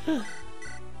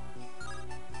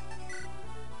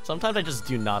 Sometimes I just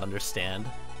do not understand.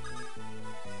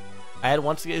 I had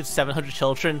once 700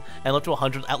 children and lived to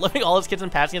 100, outliving all his kids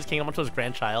and passing his kingdom on to his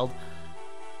grandchild.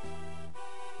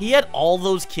 He had all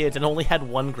those kids and only had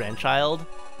one grandchild.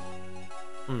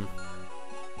 A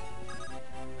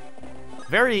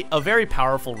very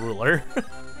powerful ruler.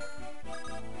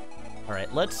 All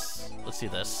right, let's do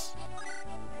this.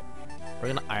 We're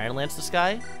gonna Iron Lance this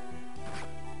guy.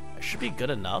 It should be good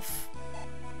enough.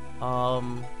 Yeah,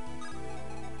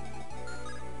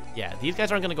 these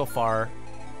guys aren't gonna go far.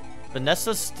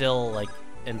 Vanessa's still, like,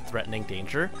 in threatening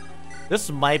danger. This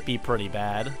might be pretty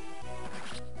bad.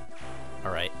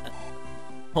 Alright.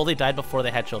 Well, they died before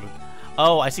they had children.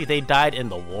 Oh, I see. They died in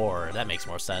the war. That makes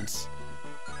more sense.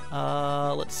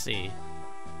 Let's see.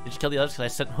 Did you kill the others? Because I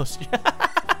sent most...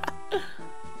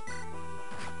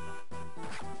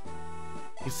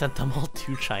 You sent them all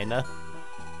to China?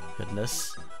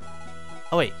 Goodness.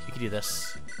 Oh, wait. You can do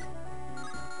this.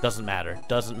 Doesn't matter.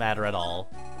 Doesn't matter at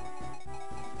all.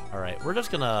 Alright, we're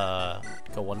just gonna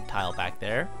go one tile back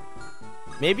there.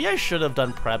 Maybe I should have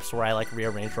done preps where I, like,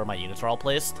 rearrange where my units are all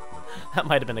placed. That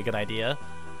might have been a good idea.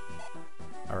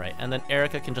 Alright, and then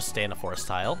Erica can just stay in a forest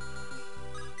tile.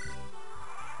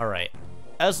 Alright.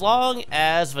 As long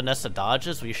as Vanessa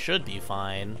dodges, we should be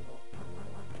fine.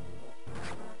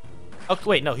 Oh,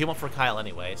 wait, no, he went for Kyle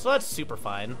anyway, so that's super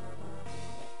fine.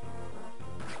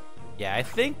 Yeah, I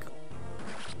think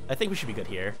we should be good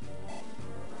here.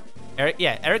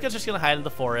 Erica's just gonna hide in the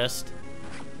forest.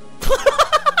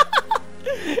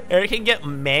 Erica can get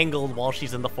mangled while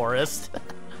she's in the forest.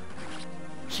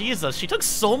 Jesus, she took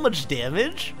so much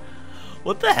damage?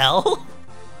 What the hell?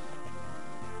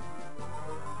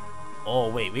 Oh,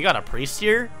 wait, we got a priest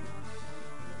here?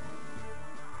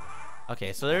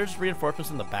 Okay, so there's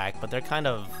reinforcements in the back, but they're kind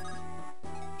of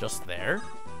just there.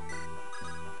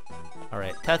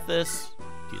 Alright, Tethys,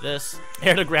 do this.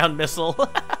 Air-to-ground missile.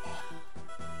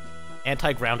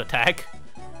 Anti-ground attack.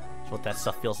 That's what that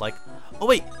stuff feels like. Oh,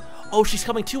 wait! Oh, she's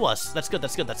coming to us! That's good,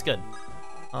 that's good, that's good.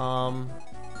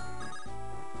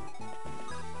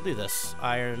 Do this.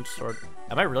 Iron sword.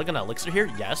 Am I really gonna elixir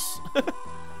here? Yes.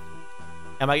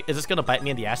 Is this gonna bite me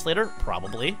in the ass later?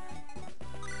 Probably.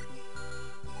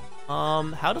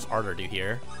 How does Ardor do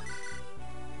here?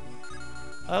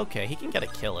 Okay, he can get a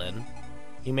kill in.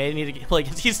 He may need to get, like,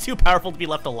 he's too powerful to be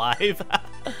left alive.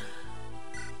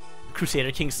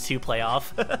 Crusader Kings 2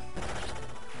 playoff.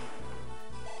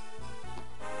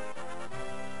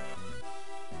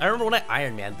 I remember when I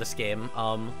Iron Man'd this game,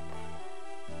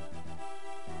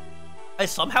 I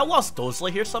somehow lost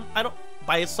Dozla here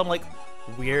by some, like,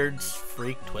 weird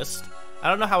freak twist. I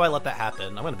don't know how I let that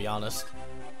happen, I'm gonna be honest.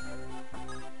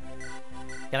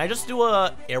 Can I just do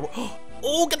a air...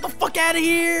 Oh, get the fuck out of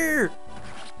here!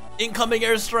 Incoming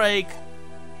airstrike!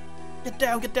 Get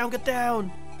down, get down, get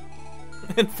down!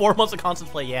 In 4 months of constant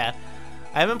play, yeah.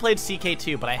 I haven't played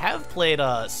CK2, but I have played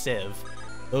Civ.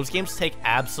 Those games take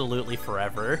absolutely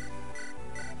forever.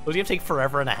 Those games take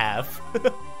forever and a half.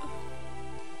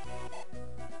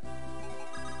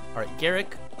 Alright,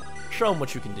 Garrick, show him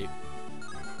what you can do.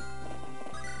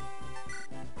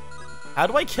 How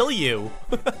do I kill you?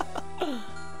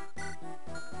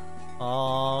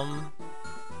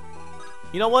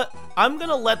 You know what? I'm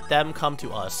gonna let them come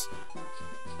to us.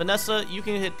 Vanessa, you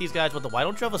can hit these guys with the... Why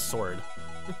don't you have a sword?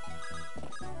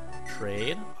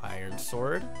 Trade. Iron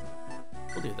sword.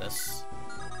 We'll do this.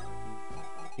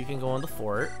 You can go in the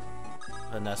fort.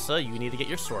 Vanessa, you need to get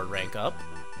your sword rank up.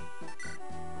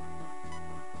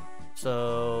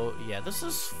 So, yeah, this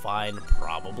is fine,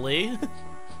 probably.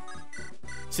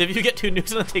 Civ, you get 2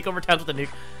 nukes and then take over towns with a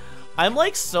nuke. I'm,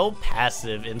 like, so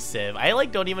passive in Civ. I,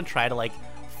 like, don't even try to, like,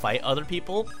 fight other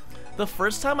people. The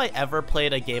first time I ever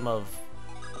played a game of...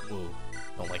 Ooh,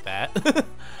 don't like that.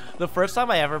 The first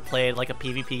time I ever played, like, a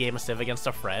PvP game of Civ against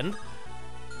a friend,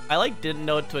 I, like, didn't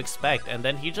know what to expect, and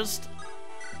then he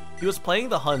was playing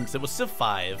the Huns. It was Civ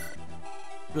 5.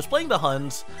 He was playing the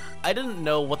Huns. I didn't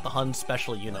know what the Huns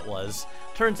special unit was.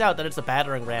 Turns out that it's a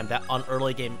battering ram that on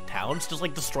early game towns just,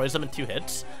 like, destroys them in 2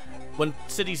 hits, when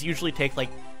cities usually take, like,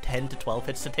 10 to 12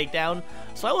 hits to take down.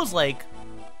 So I was like,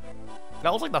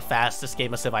 that was like the fastest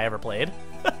game of Civ I ever played.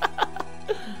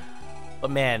 But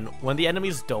man, when the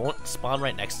enemies don't spawn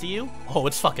right next to you, oh,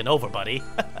 it's fucking over, buddy.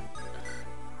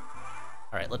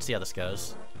 Alright, let's see how this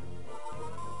goes.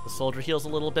 The soldier heals a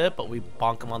little bit, but we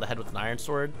bonk him on the head with an iron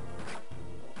sword.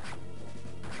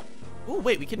 Ooh,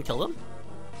 wait, we can kill him?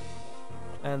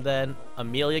 And then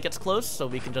Amelia gets close, so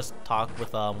we can just talk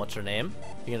with, what's her name?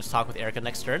 We can just talk with Erica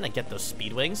next turn and get those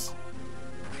speed wings.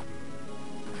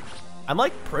 I'm,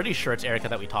 like, pretty sure it's Erica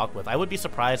that we talk with. I would be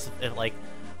surprised if like,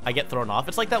 I get thrown off.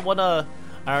 It's like that one, I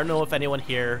don't know if anyone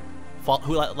here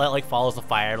who, like, follows the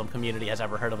Fire Emblem community has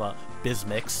ever heard of a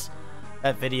Bizmix.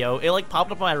 That video, it, like,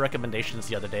 popped up on my recommendations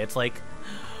the other day. It's like,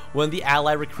 when the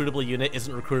ally recruitable unit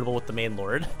isn't recruitable with the main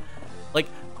lord. Like,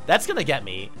 that's gonna get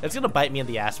me. It's gonna bite me in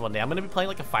the ass one day. I'm gonna be playing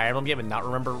like a Fire Emblem game and not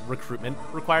remember recruitment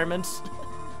requirements.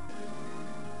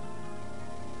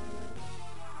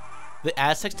 The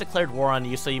Aztecs declared war on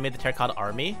you, so you made the Terracotta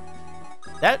Army.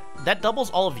 That doubles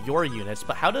all of your units,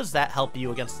 but how does that help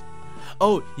you against...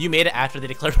 Oh, you made it after they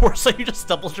declared war, so you just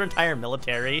doubled your entire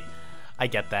military. I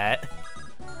get that.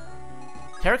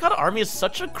 Terracotta Army is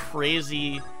such a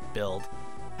crazy build.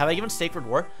 Have I given Sacred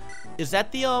War? Is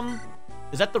that the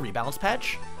rebalance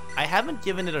patch? I haven't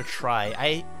given it a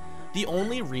try. The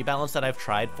only rebalance that I've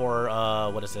tried for,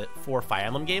 for Fire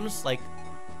Emblem games, like,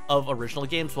 of original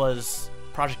games, was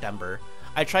Project Ember.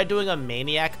 I tried doing a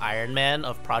Maniac Iron Man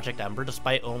of Project Ember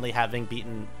despite only having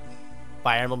beaten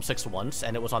Fire Emblem 6 once,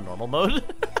 and it was on normal mode.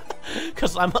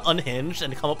 Because I'm unhinged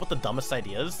and come up with the dumbest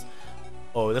ideas.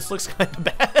 Oh, this looks kind of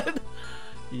bad.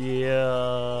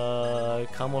 Yeah,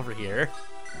 come over here.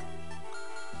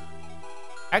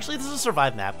 Actually, this is a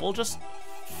survive map. We'll just...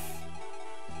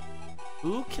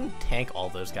 Who can tank all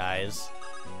those guys?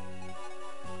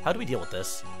 How do we deal with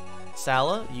this?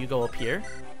 Sala, you go up here.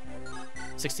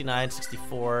 69,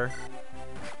 64.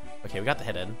 Okay, we got the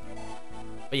hit in.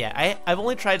 But yeah, I've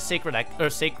only tried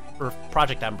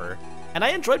Project Ember, and I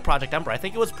enjoyed Project Ember. I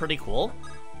think it was pretty cool.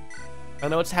 I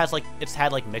know it's had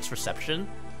like mixed reception,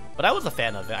 but I was a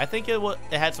fan of it. I think it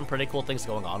had some pretty cool things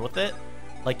going on with it,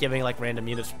 like giving like random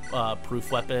units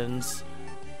proof weapons.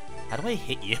 How do I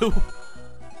hit you?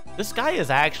 This guy is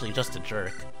actually just a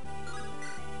jerk.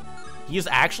 He is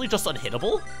actually just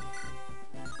unhittable?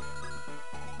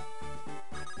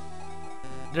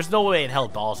 There's no way in hell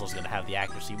Dolls was gonna have the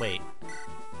accuracy. Wait.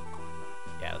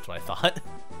 Yeah, that's what I thought.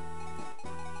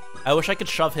 I wish I could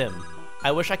shove him.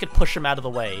 I wish I could push him out of the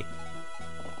way.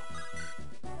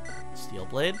 Steel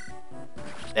Blade.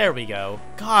 There we go.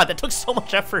 God, that took so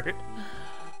much effort.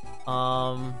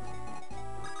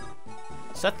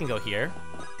 Seth can go here.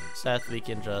 Seth, we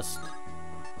can just...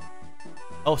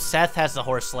 Oh, Seth has the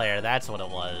Horse Slayer. That's what it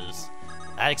was.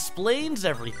 That explains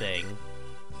everything.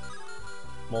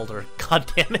 Molder.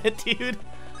 God damn it, dude.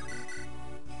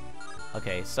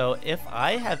 Okay, so if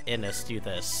I have Innis do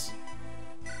this...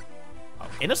 Oh,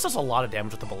 Innis does a lot of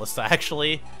damage with the Ballista,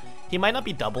 actually. He might not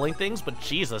be doubling things, but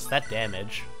Jesus, that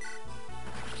damage.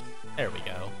 There we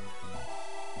go.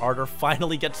 Ardor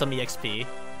finally gets some EXP.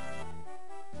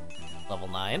 Level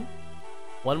 9.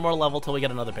 One more level till we get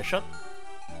another bishop.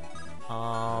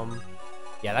 Yeah,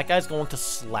 that guy's going to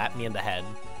slap me in the head.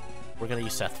 We're gonna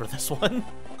use Seth for this one.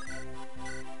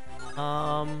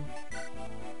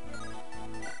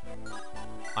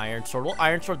 Iron Sword. We'll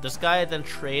Iron Sword this guy, then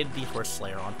trade the Horse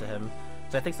Slayer onto him.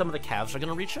 So I think some of the calves are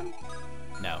gonna reach him?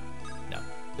 No. No.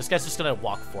 This guy's just gonna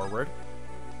walk forward.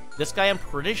 This guy, I'm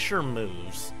pretty sure,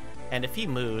 moves. And if he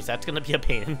moves, that's gonna be a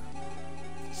pain.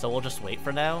 So we'll just wait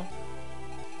for now.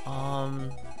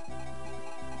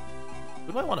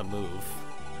 Who do I want to move?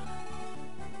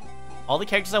 All the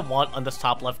characters I want on this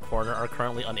top left corner are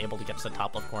currently unable to get to the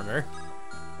top left corner.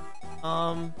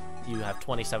 You have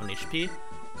 27 HP.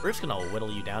 We're just gonna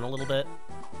whittle you down a little bit.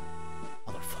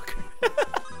 Motherfucker.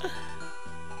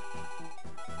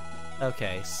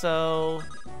 Okay, so...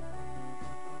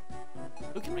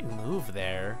 Who can we move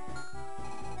there?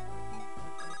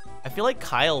 I feel like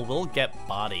Kyle will get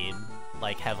bodied,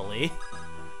 like, heavily.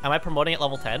 Am I promoting at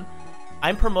level 10?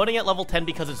 I'm promoting at level 10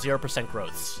 because it's 0%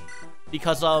 growths.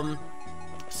 Because,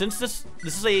 since this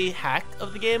is a hack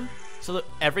of the game, so that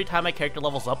every time my character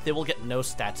levels up, they will get no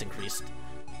stats increased.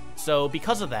 So,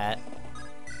 because of that,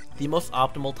 the most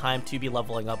optimal time to be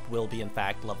leveling up will be, in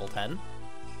fact, level 10.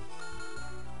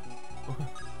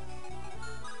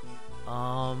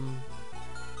 I'll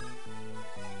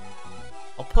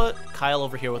put Kyle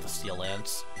over here with a Steel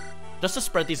Lance, just to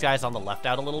spread these guys on the left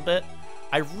out a little bit.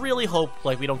 I really hope,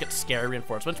 like, we don't get scary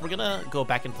reinforcements. We're gonna go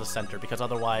back into the center, because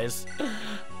otherwise,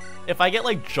 if I get,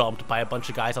 like, jumped by a bunch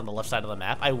of guys on the left side of the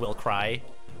map, I will cry.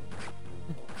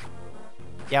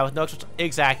 Yeah, with no extra...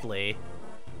 Exactly.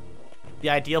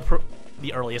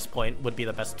 The earliest point would be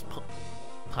the best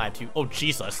time to... Oh,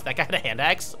 Jesus, that guy had a hand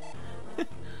axe?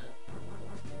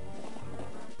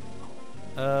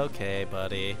 Okay,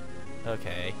 buddy.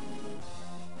 Okay.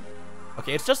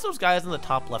 Okay, it's just those guys in the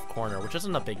top left corner, which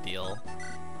isn't a big deal.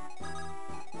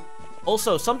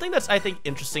 Also, something that's, I think,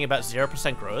 interesting about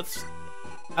 0% growths,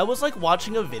 I was, like,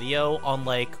 watching a video on,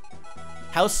 like,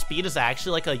 how speed is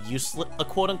actually, like, a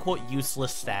quote-unquote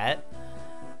useless stat.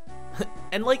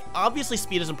 And, like, obviously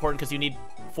speed is important because you need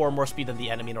 4 more speed than the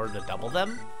enemy in order to double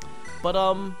them. But,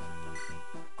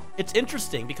 it's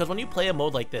interesting because when you play a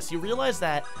mode like this, you realize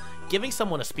that giving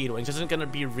someone a speed wings isn't going to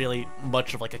be really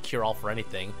much of, like, a cure-all for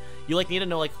anything. You, like, need to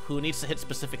know, like, who needs to hit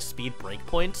specific speed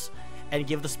breakpoints and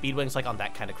give the speed wings, like, on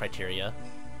that kind of criteria.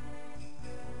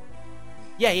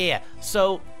 Yeah.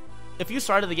 So, if you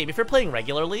started the game, if you're playing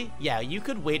regularly, yeah, you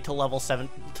could wait till level 7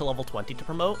 to level 20 to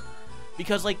promote.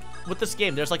 Because, like, with this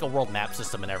game, there's, like, a world map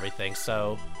system and everything,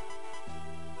 so...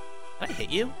 Did I hit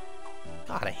you?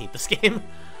 God, I hate this game.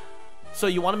 So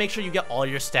you want to make sure you get all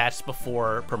your stats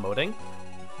before promoting.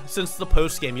 Since the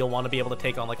post-game, you'll want to be able to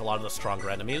take on, like, a lot of the stronger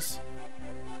enemies.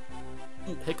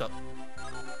 Ooh, hiccup.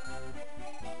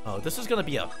 Oh, this is gonna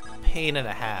be a pain and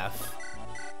a half.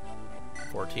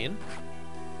 14.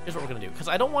 Here's what we're gonna do, because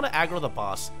I don't want to aggro the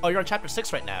boss. Oh, you're on chapter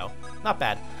 6 right now. Not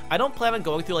bad. I don't plan on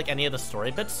going through, like, any of the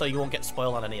story bits, so you won't get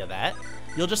spoiled on any of that.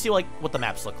 You'll just see, like, what the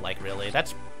maps look like, really.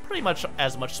 That's pretty much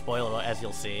as much spoiler as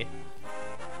you'll see.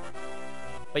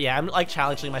 But yeah, I'm, like,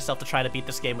 challenging myself to try to beat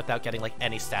this game without getting, like,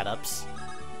 any stat ups.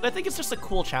 But I think it's just a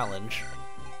cool challenge.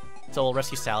 So we'll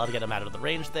rescue Salah to get him out of the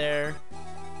range there.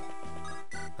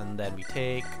 And then we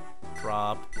take,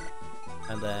 drop,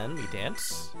 and then we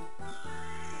dance.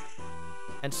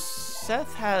 And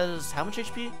Seth has how much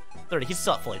HP? 30. He's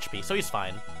still at full HP, so he's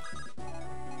fine.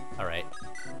 Alright.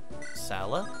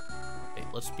 Salah. Okay,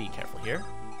 let's be careful here.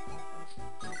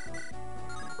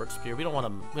 Word Spear. We don't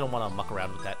wanna muck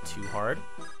around with that too hard.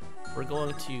 We're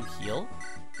going to heal.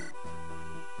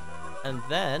 And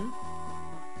then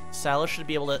Salah should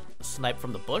be able to snipe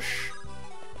from the bush.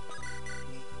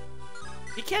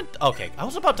 He can't. Okay, I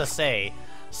was about to say,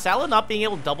 Salah not being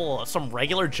able to double some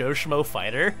regular Joe Schmo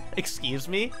fighter. Excuse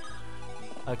me.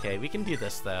 Okay, we can do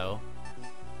this though.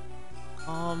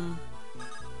 You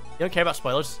don't care about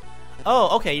spoilers?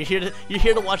 Oh, okay. You're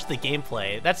here to watch the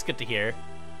gameplay. That's good to hear.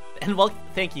 And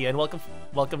thank you, and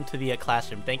welcome to the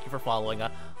classroom. Thank you for following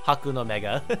Haku no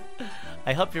Mega.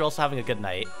 I hope you're also having a good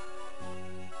night.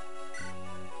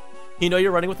 You know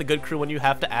you're running with a good crew when you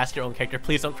have to ask your own character,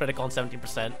 please don't critical on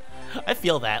 17%. I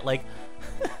feel that, like,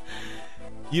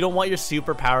 you don't want your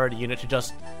superpowered unit to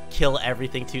just kill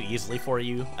everything too easily for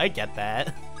you. I get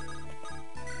that.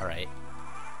 Alright.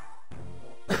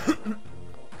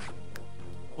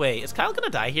 Wait, is Kyle gonna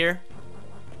die here?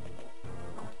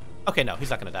 Okay, no,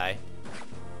 he's not gonna die.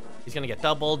 He's gonna get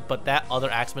doubled, but that other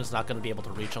axeman's not gonna be able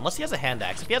to reach unless he has a hand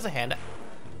axe. If he has a hand axe...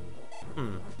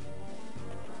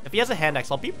 If he has a hand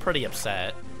axe, I'll be pretty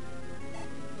upset.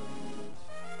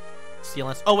 Steel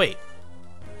lance. Oh, wait.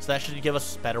 So that should give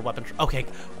us better weapon. Okay.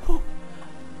 Whew.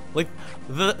 Like,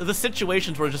 the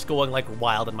situations were just going, like,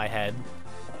 wild in my head.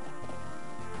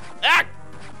 Ah!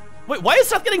 Wait, why is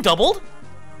Seth getting doubled?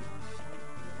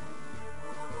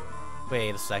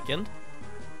 Wait a second.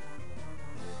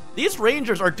 These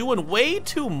rangers are doing way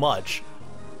too much.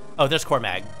 Oh, there's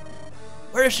Cormag.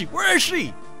 Where is she? Where is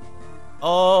she?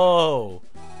 Oh.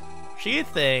 She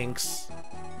thinks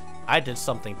I did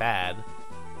something bad.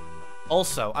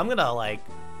 Also, I'm gonna, like,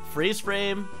 freeze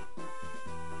frame.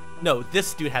 No,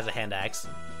 this dude has a hand axe.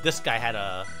 This guy had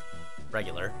a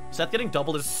regular. Seth getting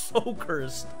doubled is so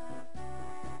cursed.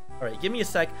 Alright, give me a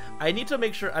sec. I need to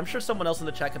make sure, I'm sure someone else in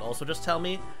the chat can also just tell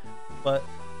me, but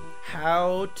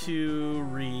how to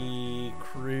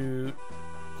recruit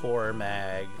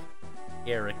Cormag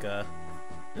Erica.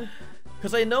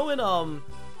 Because I know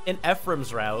in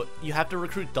Ephraim's route, you have to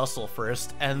recruit Dussel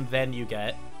first, and then you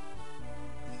get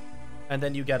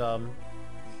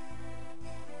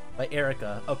by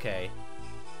Erica. Okay.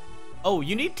 Oh,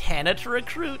 you need Tana to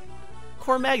recruit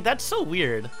Cormag? That's so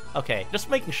weird. Okay, just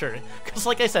making sure. Because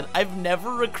like I said, I've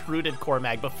never recruited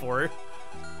Cormag before.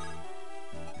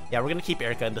 Yeah, we're gonna keep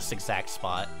Erica in this exact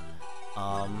spot.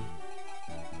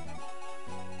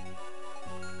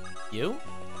 You?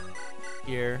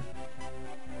 Here.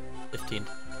 15.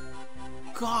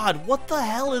 God, what the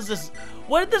hell is this?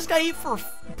 What did this guy eat for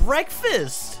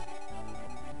breakfast?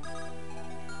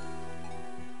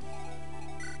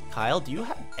 Kyle, do you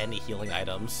have any healing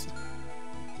items?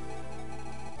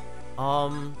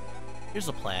 Here's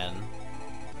a plan.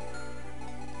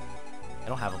 I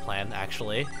don't have a plan,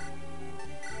 actually.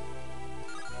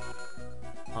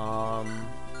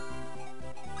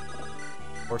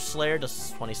 Or Slayer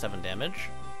does 27 damage.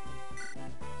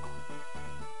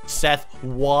 Seth,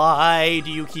 why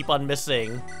do you keep on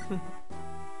missing?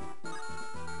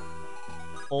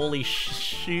 Holy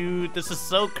shoot, this is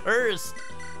so cursed.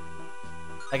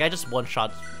 Like, I just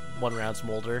one-shot one round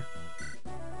Smolder.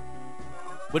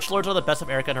 Which lords are the best of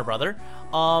Erica and her brother?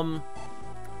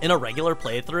 In a regular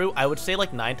playthrough, I would say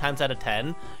like 9 times out of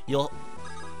 10, you'll...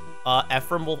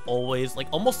 Ephraim will always, like,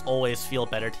 almost always feel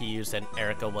better to use than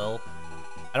Erica will.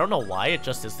 I don't know why, it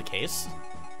just is the case.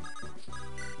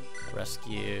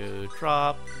 Rescue,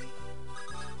 drop.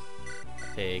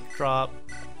 Take, drop.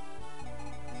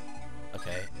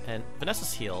 Okay, and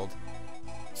Vanessa's healed.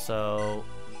 So,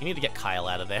 you need to get Kyle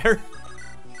out of there.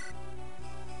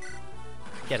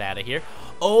 Get out of here.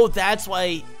 Oh, that's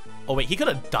why... Oh, wait, he could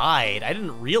have died. I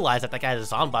didn't realize that that guy had a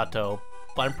Zanbato.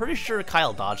 but I'm pretty sure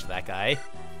Kyle dodged that guy.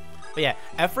 But yeah,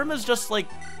 Ephraim is just, like,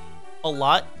 a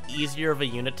lot easier of a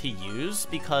unit to use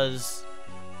because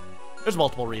there's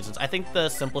multiple reasons. I think the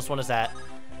simplest one is that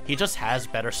he just has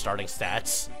better starting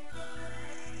stats.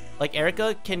 Like,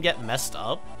 Erica can get messed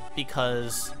up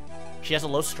because she has a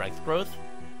low strength growth.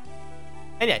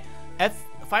 And yeah,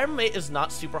 Fire Mate is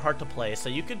not super hard to play, so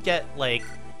you could get, like,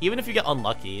 even if you get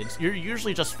unlucky, you're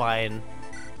usually just fine.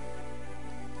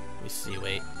 Let me see,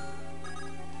 wait.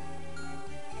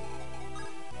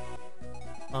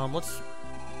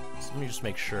 Let me just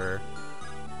make sure.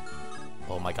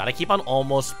 Oh my god, I keep on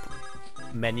almost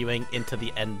menuing into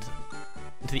the end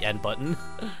button.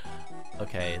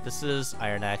 Okay, this is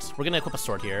Iron Axe. We're gonna equip a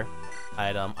sword here.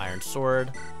 Item, Iron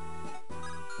Sword.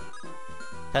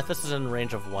 Tethys is in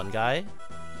range of one guy.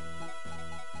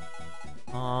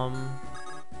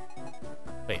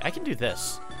 Wait, I can do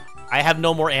this. I have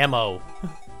no more ammo.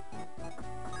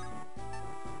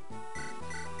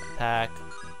 Attack.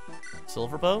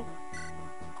 Silver Bow?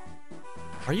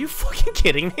 Are you fucking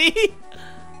kidding me?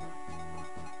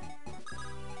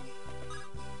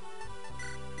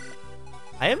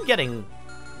 I am getting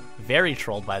very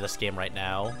trolled by this game right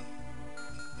now.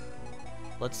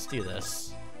 Let's do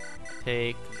this.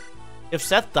 Take... If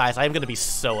Seth dies, I'm gonna be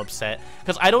so upset.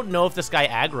 Because I don't know if this guy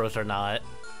aggroes or not.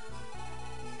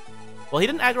 Well, he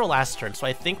didn't aggro last turn, so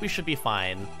I think we should be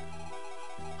fine.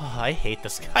 Oh, I hate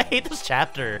this guy. I hate this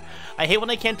chapter. I hate when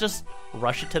I can't just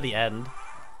rush it to the end.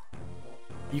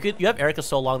 You have Erica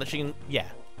so long that she can... Yeah.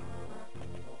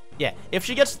 Yeah, if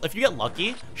you get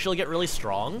lucky, she'll get really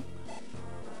strong.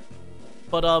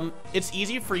 But, it's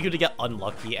easy for you to get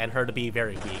unlucky and her to be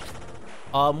very weak.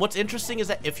 What's interesting is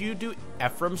that if you do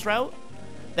Ephraim's route,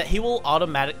 that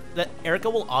Erica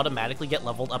will automatically get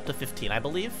leveled up to 15, I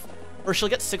believe. Or she'll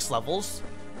get 6 levels,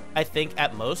 I think,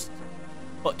 at most,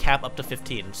 but cap up to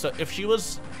 15. So if she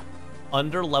was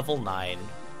under level 9...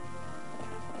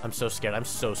 I'm so scared. I'm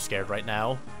so scared right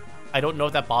now. I don't know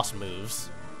if that boss moves.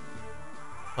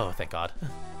 Oh, thank God.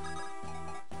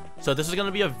 So this is going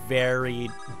to be a very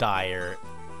dire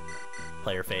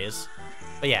player phase.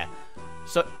 But yeah.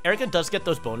 So Erica does get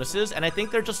those bonuses, and I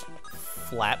think they're just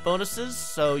flat bonuses,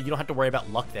 so you don't have to worry about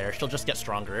luck there. She'll just get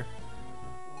stronger.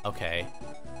 Okay.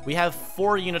 We have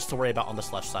 4 units to worry about on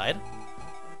this left side.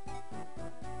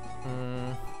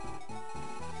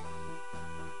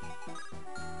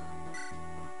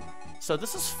 So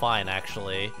this is fine,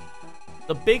 actually.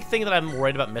 The big thing that I'm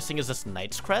worried about missing is this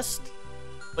Knight's Crest.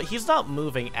 But he's not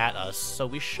moving at us, so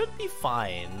we should be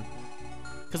fine.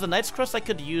 Because the Knight's Crest I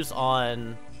could use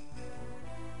on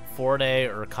Forte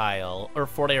or Kyle, or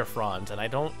Forte or Franz, and I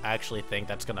don't actually think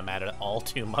that's going to matter at all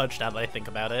too much now that I think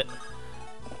about it.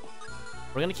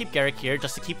 We're going to keep Garrick here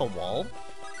just to keep a wall.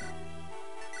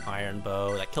 Iron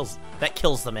Bow, that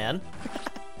kills the man.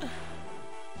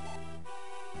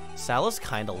 Salah's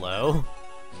kind of low.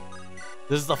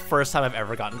 This is the first time I've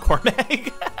ever gotten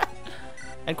Cormac.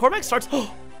 And Cormac starts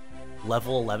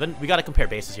level 11. We got to compare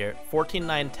bases here. 14,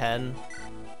 9, 10.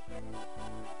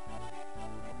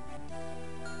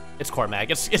 It's Cormac.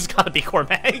 It's got to be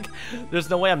Cormac. There's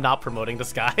no way I'm not promoting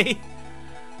this guy.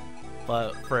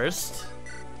 But first,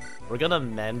 we're going to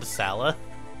mend Salah.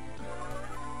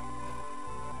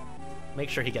 Make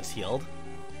sure he gets healed.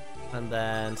 And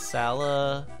then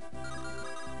Salah...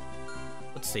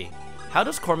 Let's see. How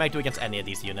does Cormac do against any of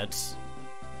these units?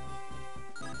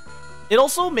 It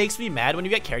also makes me mad when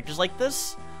you get characters like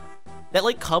this that,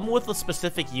 like, come with a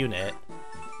specific unit.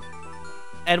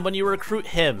 And when you recruit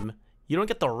him, you don't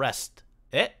get the rest.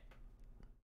 Why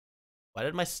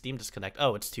did my Steam disconnect?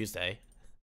 Oh, it's Tuesday.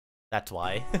 That's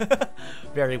why.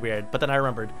 Very weird. But then I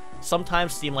remembered,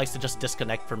 sometimes Steam likes to just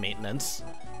disconnect for maintenance.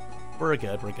 We're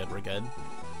good, we're good, we're good.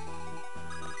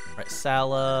 Alright,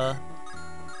 Salah.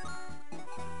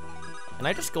 Can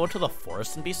I just go into the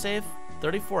forest and be safe?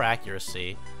 34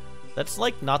 accuracy. That's,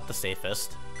 like, not the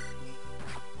safest.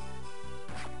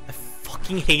 I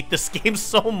fucking hate this game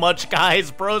so much, guys.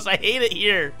 Bros, I hate it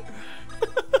here.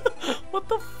 What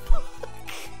the fuck?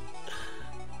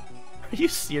 Are you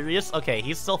serious? Okay,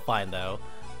 he's still fine, though.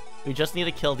 We just need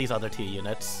to kill these other 2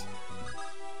 units.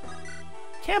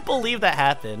 Can't believe that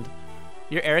happened.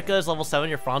 Your Erica is level 7,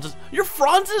 your Franz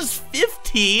is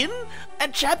 15?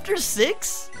 At chapter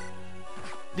 6?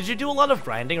 Did you do a lot of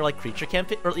grinding or, like, creature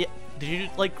campaign? Or, yeah, did you,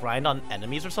 like, grind on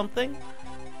enemies or something?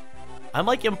 I'm,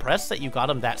 like, impressed that you got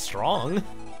him that strong.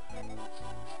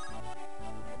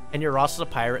 And your Ross is a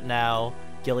pirate now.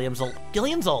 Gilliam's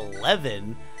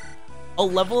 11. A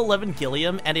level 11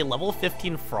 Gilliam and a level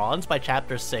 15 Franz by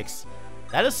chapter 6.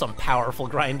 That is some powerful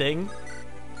grinding.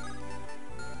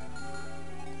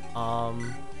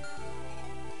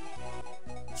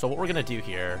 So what we're gonna do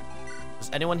here, does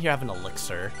anyone here have an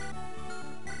elixir?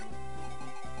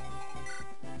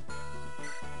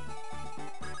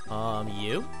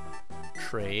 You.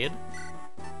 Trade.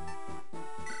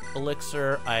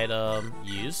 Elixir, item,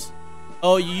 use.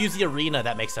 Oh, you use the arena.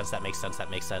 That makes sense, that makes sense,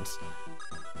 that makes sense.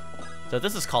 So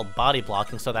this is called body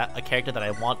blocking, so that a character that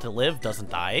I want to live doesn't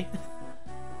die.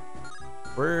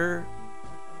 We're...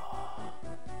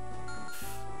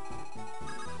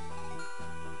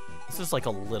 This is like a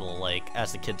little, like,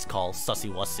 as the kids call,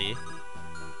 sussy-wussy.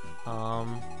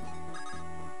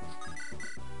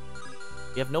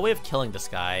 We have no way of killing this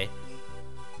guy.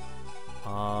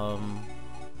 I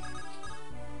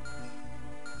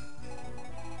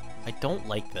don't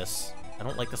like this. I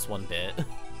don't like this one bit.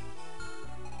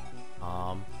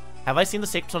 Have I seen the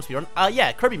Sacred Stone speedrun?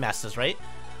 Yeah, Kirby Masters, right?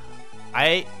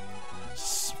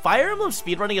 Fire Emblem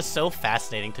speedrunning is so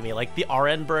fascinating to me. Like, the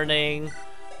RN burning,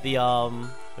 the,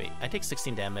 wait, I take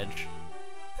 16 damage.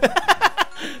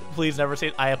 Please never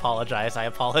say, I apologize, I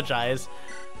apologize.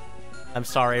 I'm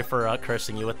sorry for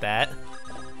cursing you with that.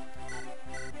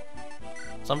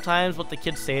 Sometimes what the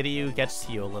kids say to you gets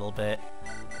to you a little bit.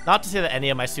 Not to say that any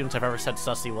of my students have ever said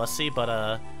sussy wussy,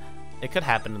 but it could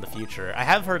happen in the future. I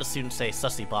have heard a student say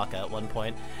sussy baka at one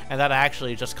point, and that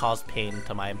actually just caused pain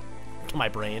to my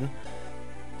brain.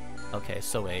 Okay,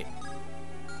 so wait.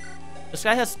 This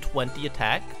guy has 20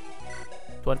 attack.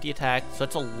 20 attack, so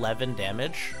that's 11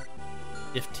 damage.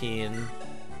 15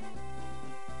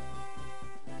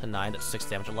 to 9, that's 6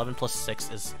 damage. 11 plus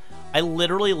 6 is... I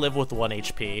literally live with 1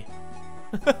 HP.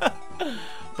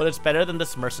 But it's better than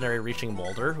this mercenary reaching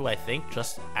Molder, who I think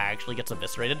just actually gets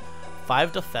eviscerated.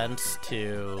 5 defense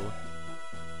to...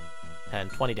 and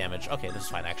 20 damage. Okay, this is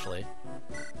fine, actually.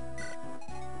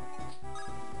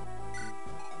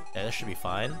 Yeah, this should be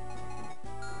fine.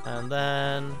 And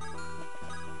then...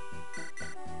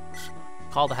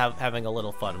 call to having a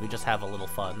little fun. We just have a little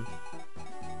fun.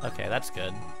 Okay, that's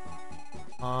good.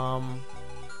 Yeah.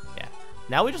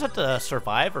 Now we just have to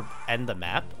survive or end the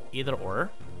map. Either or.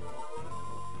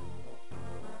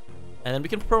 And then we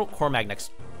can pro Cormag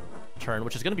next turn,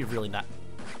 which is going to be really not...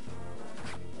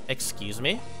 Excuse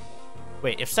me?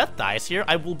 Wait, if Seth dies here,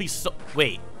 I will be so...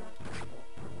 Wait.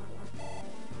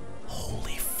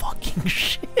 Holy fucking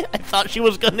shit. I thought she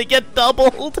was going to get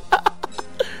doubled.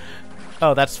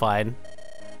 Oh, that's fine.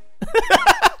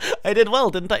 I did well,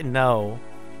 didn't I? No.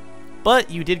 But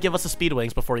you did give us a speed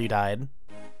wings before you died.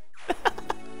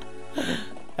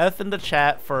 F in the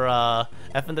chat for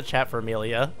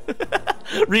Amelia.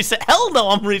 Reset. Hell no,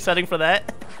 I'm resetting for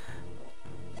that.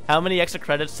 How many extra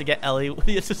credits to get Ellie?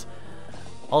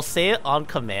 I'll say it on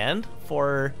command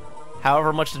for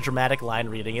however much the dramatic line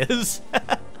reading is.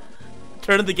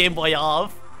 Turn the Game Boy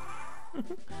off.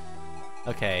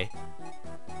 Okay.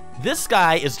 This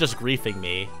guy is just griefing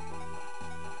me.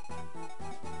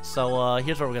 So,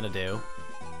 here's what we're gonna do.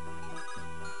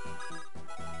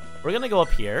 We're gonna go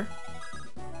up here.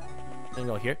 We're gonna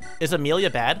go here. Is Amelia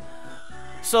bad?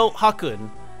 So, Hakun.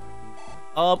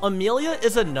 Amelia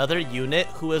is another unit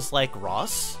who is like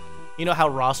Ross. You know how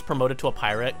Ross promoted to a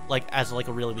pirate, like, as like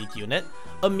a really weak unit?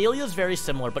 Amelia is very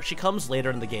similar, but she comes later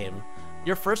in the game.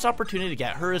 Your first opportunity to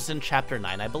get her is in Chapter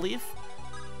 9, I believe.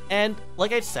 And,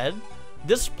 like I said,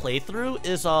 this playthrough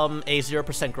is a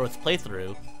 0% growth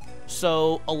playthrough.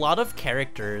 So a lot of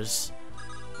characters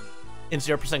in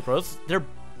 0% growth,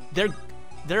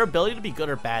 their ability to be good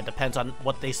or bad depends on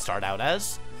what they start out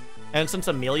as. And since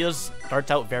Amelia's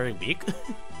starts out very weak,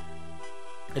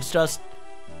 it's just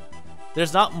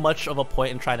there's not much of a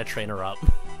point in trying to train her up.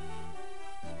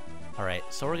 Alright,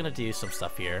 so we're gonna do some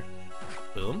stuff here.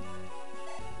 Boom.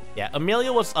 Yeah,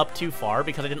 Amelia was up too far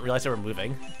because I didn't realize they were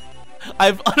moving.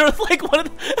 I've unearthed like one of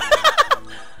the...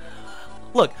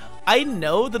 Look, I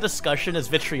know the discussion is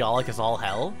vitriolic as all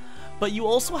hell, but you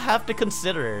also have to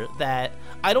consider that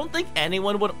I don't think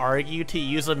anyone would argue to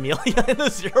use Amelia in a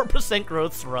 0%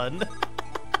 growth run.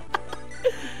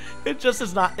 It just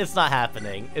is not, it's not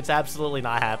happening. It's absolutely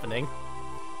not happening.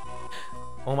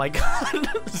 Oh my god,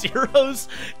 Zero's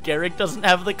Garrick doesn't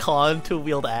have the con to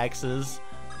wield axes.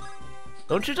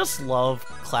 Don't you just love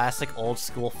classic old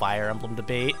school Fire Emblem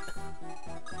debate?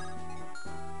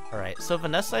 Alright, so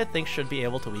Vanessa I think should be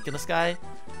able to weaken this guy.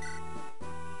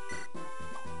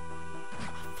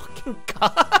 Oh, fucking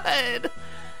god!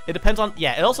 It depends on,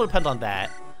 yeah, it also depends on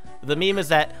that. The meme is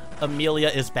that Amelia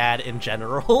is bad in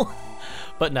general.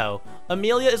 But no,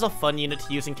 Amelia is a fun unit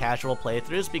to use in casual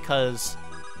playthroughs because,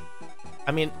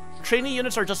 I mean, training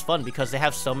units are just fun because they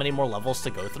have so many more levels to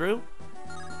go through.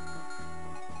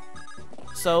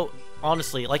 So,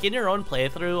 honestly, like in your own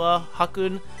playthrough,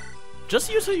 Hakun, just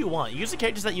use who you want. Use the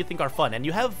characters that you think are fun, and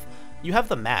you have you have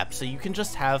the map, so you can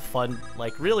just have fun,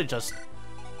 like, really just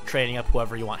training up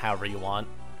whoever you want, however you want.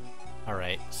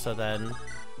 Alright, so then...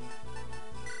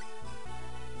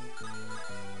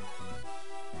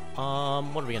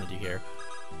 what are we gonna do here?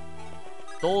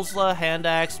 Dolzla, hand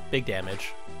axe, big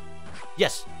damage.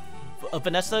 Yes,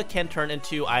 Vanessa can turn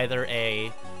into either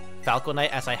a Falco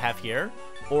Knight, as I have here,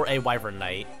 or a Wyvern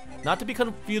Knight. Not to be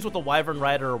confused with a Wyvern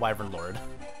Rider or Wyvern Lord.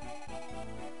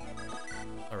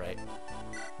 Alright.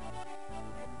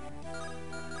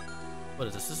 What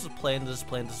is this? This is plain, this is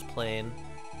plain, this is plain.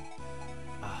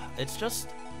 It's just...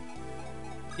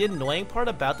 The annoying part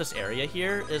about this area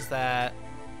here is that...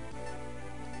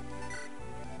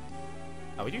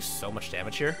 Oh, we do so much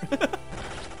damage here.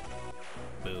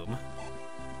 Boom.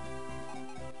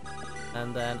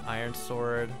 And then Iron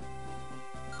Sword.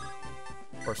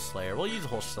 Or Slayer. We'll use a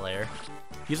whole Slayer.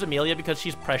 Use Amelia because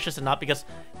she's precious and not because...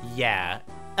 Yeah.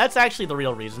 That's actually the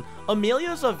real reason.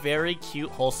 Amelia's a very cute,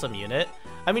 wholesome unit.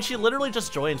 I mean, she literally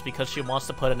just joins because she wants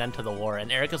to put an end to the war.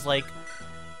 And Erica's like...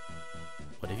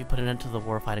 What if you put an end to the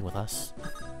war fighting with us?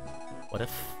 What if?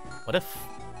 What if?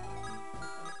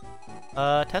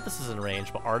 Tethys is in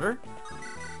range, but Ardor?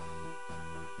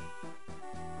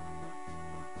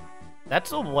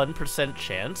 That's a 1%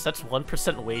 chance. That's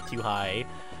 1% way too high.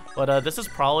 But this is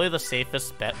probably the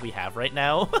safest bet we have right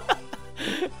now.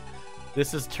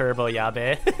 This is Turbo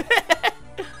Yabe.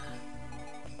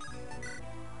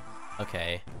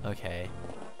 Okay, okay.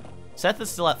 Seth is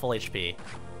still at full HP.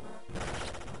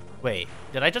 Wait,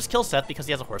 did I just kill Seth because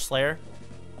he has a Horse Slayer?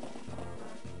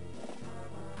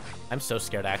 I'm so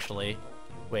scared, actually.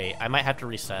 Wait, I might have to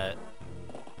reset.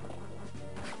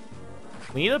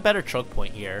 We need a better choke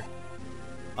point here.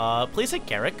 Please hit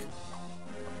Garrick.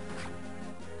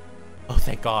 Oh,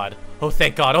 thank God. Oh,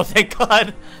 thank God. Oh, thank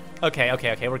God. Okay,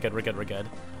 okay, okay. We're good, we're good, we're good.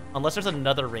 Unless there's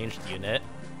another ranged unit.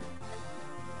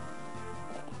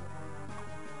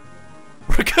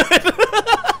 We're good.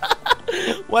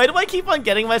 Why do I keep on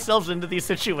getting myself into these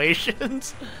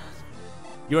situations?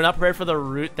 You are not prepared for the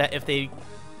route that if they...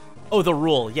 Oh, the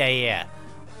rule. Yeah, yeah, yeah.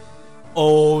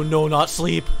 Oh, no, not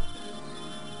sleep.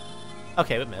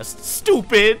 Okay, we missed.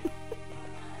 Stupid.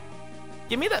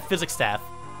 Give me that physics staff.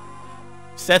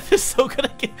 Seth is so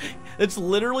gonna get... It's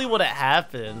literally what it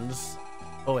happens.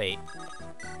 Oh, wait.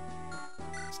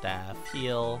 Staff,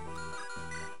 heal.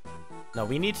 No,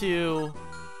 we need to...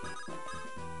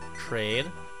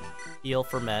 Trade. Heal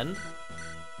for Mend.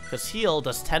 Because heal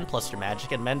does 10 plus your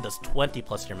magic, and Mend does 20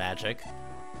 plus your magic.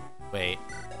 Wait,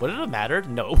 would it have mattered?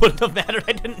 No, it wouldn't have mattered.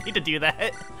 I didn't need to do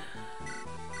that.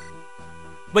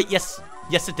 Wait, yes.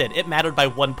 Yes, it did. It mattered by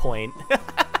 1 point.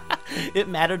 It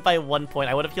mattered by 1 point.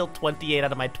 I would have healed 28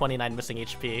 out of my 29 missing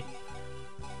HP.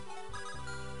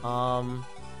 So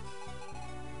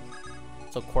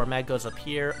Cormag goes up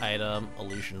here. Item,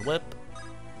 Illusion Whip.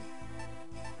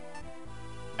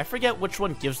 I forget which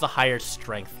one gives the higher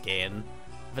strength gain.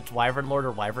 If it's Wyvern Lord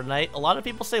or Wyvern Knight. A lot of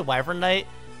people say Wyvern Knight,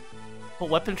 but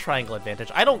weapon triangle advantage.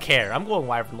 I don't care. I'm going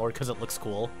Wyvern Lord because it looks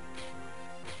cool.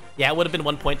 Yeah, it would have been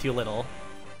 1 point too little.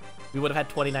 We would have had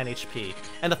 29 HP.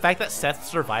 And the fact that Seth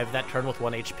survived that turn with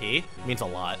 1 HP means a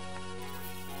lot.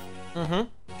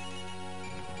 Mm-hmm.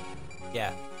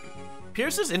 Yeah.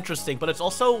 Pierce is interesting, but it's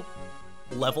also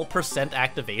level percent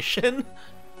activation,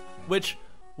 which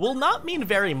will not mean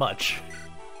very much.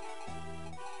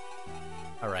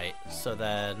 Alright, so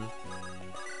then...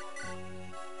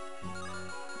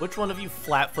 Which one of you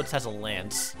flatfoots has a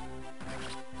lance?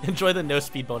 Enjoy the no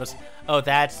speed bonus. Oh,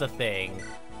 that's the thing.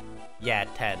 Yeah,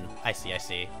 10. I see, I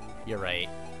see. You're right.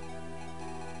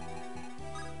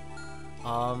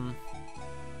 I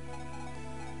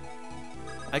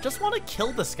just want to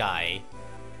kill this guy.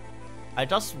 I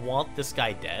just want this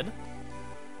guy dead.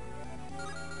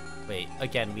 Wait,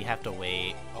 again, we have to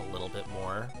wait a little bit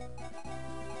more.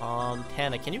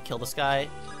 Tana, can you kill this guy?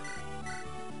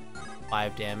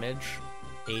 5 damage.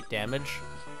 8 damage.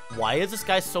 Why is this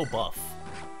guy so buff?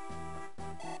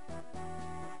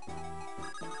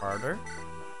 Harder.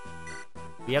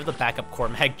 We have the backup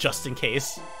Cormag just in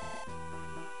case.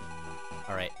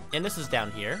 Alright, and this is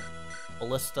down here.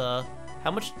 Ballista. How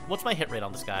much? What's my hit rate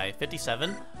on this guy?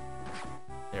 57?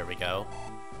 There we go.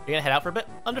 You're gonna head out for a bit?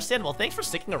 Understandable. Thanks for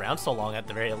sticking around so long at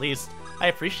the very least. I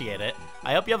appreciate it.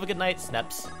 I hope you have a good night,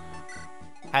 Sneps.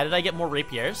 How did I get more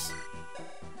rapiers?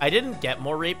 I didn't get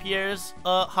more rapiers,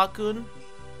 Hakun.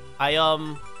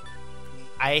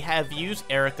 I have used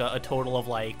Erica a total of,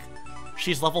 like,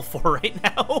 she's level 4 right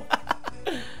now.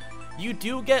 You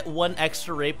do get 1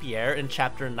 extra rapier in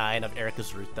Chapter 9 of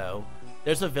Erica's Route, though.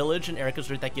 There's a village in Erica's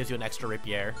Route that gives you an extra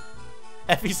rapier.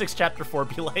 FE6 Chapter 4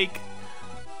 be like...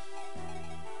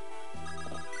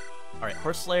 Alright,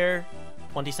 Horse Slayer,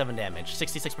 27 damage,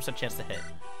 66% chance to hit.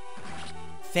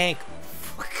 Thank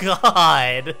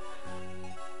God!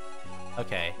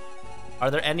 Okay. Are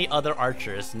there any other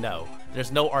archers? No.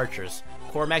 There's no archers.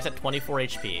 Cormag's at 24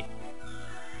 HP.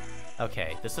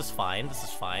 Okay, this is fine. This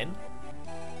is fine.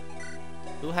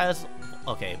 Who has...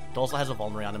 Okay, Dulza has a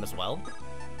Vulnerary on him as well.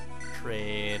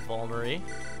 Trade Vulnerary.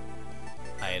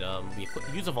 Item. We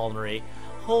use a Vulnerary.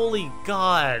 Holy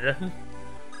God!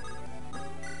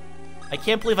 I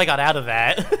can't believe I got out of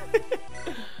that.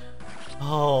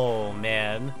 Oh,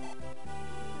 man.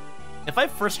 If I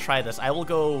first try this, I will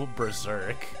go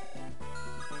Berserk.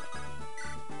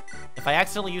 If I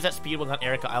accidentally use that speed wing on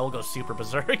Erika, I will go super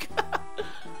Berserk.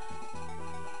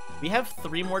 We have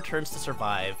 3 more turns to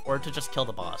survive, or to just kill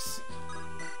the boss.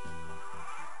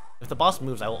 If the boss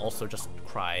moves, I will also just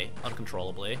cry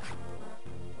uncontrollably.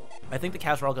 I think the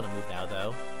calves are all gonna move now,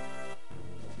 though.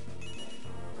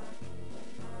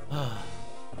 And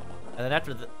then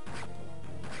after the...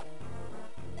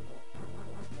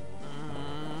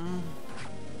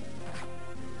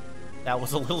 That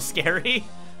was a little scary.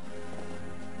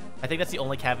 I think that's the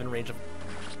only cav in range of...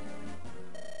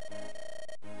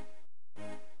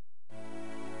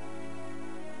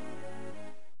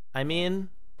 I mean...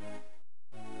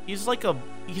 He's like a...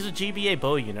 He's a GBA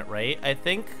bow unit, right? I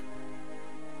think...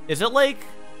 Is it like...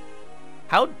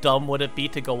 How dumb would it be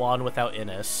to go on without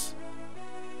Innis?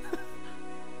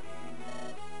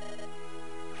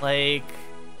 Like...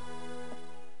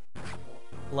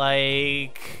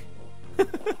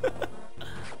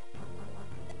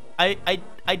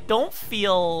 I don't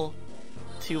feel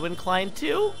too inclined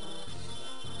to.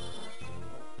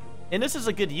 Innis is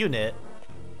a good unit.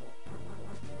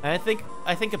 And I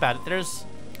think about it, there's...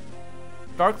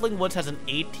 Darkling Woods has an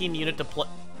 18 unit deploy...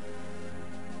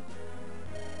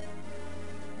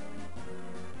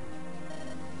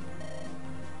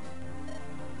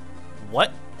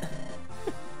 What?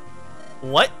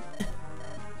 What?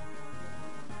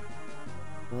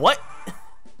 What?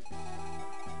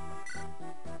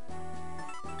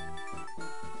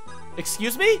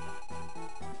 Excuse me?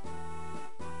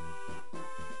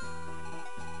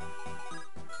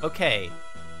 Okay.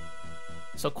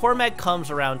 So Cormag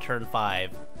comes around turn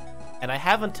 5, and I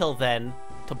have until then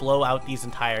to blow out these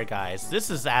entire guys. This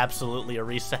is absolutely a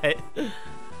reset.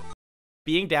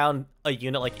 Being down a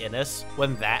unit like Innis,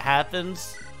 when that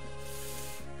happens...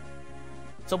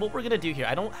 So what we're gonna do here,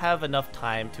 I don't have enough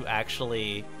time to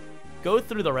actually go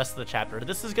through the rest of the chapter.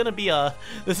 This is gonna be a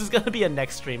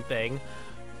next stream thing.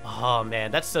 Oh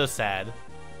man, that's so sad.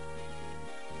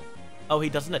 Oh, he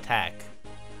doesn't attack.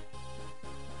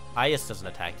 Ias doesn't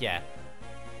attack, yeah.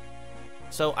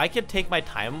 So I could take my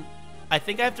time. I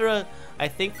think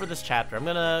for this chapter, I'm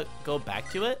gonna go back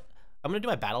to it. I'm gonna do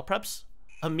my battle preps.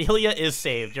 Amelia is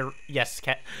saved. Yes,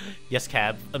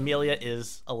 Cab. Amelia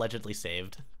is allegedly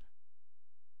saved.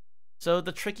 So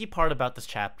the tricky part about this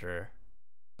chapter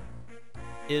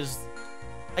is,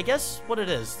 I guess what it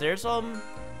is, there's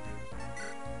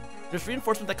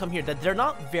reinforcements that come here that they're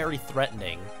not very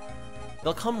threatening.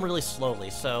 They'll come really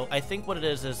slowly. So I think what it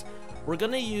is we're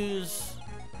gonna use,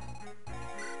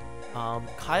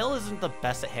 Kyle isn't the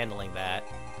best at handling that,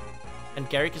 and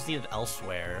Garrick is needed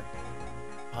elsewhere.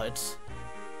 It's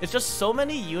just so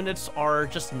many units are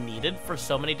just needed for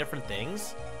so many different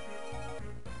things.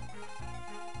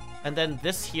 And then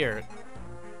this here,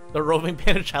 the roving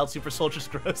band of child super soldiers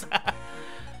grows.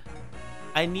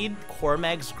 I need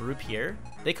Cormag's group here.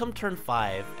 They come turn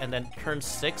 5, and then turn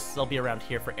 6, they'll be around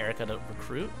here for Erika to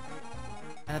recruit.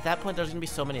 And at that point, there's gonna be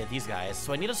so many of these guys,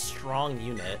 so I need a strong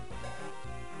unit.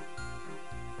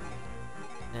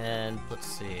 And let's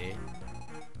see.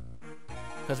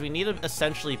 Because we need to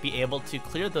essentially be able to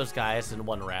clear those guys in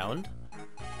one round.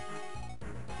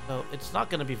 So it's not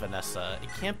gonna be Vanessa. It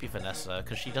can't be Vanessa,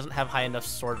 because she doesn't have high enough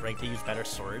sword rank to use better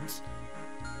swords.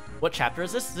 What chapter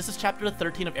is this? This is chapter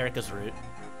 13 of Erika's Route.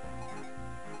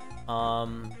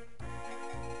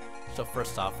 So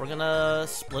first off, we're gonna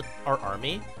split our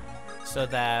army so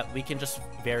that we can just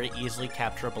very easily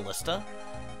capture a ballista.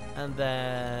 And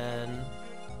then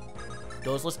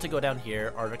those lists to go down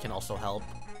here. Arda can also help.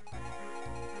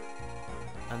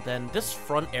 And then this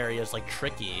front area is like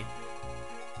tricky.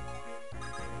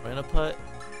 We're gonna put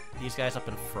these guys up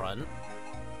in front.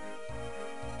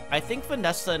 I think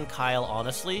Vanessa and Kyle,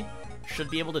 honestly, should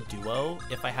be able to duo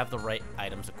if I have the right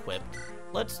items equipped.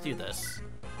 Let's do this.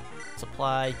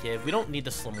 Supply, give. We don't need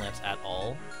the Slim Lance at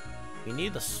all. We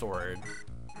need the sword.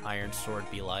 Iron Sword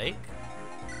be like.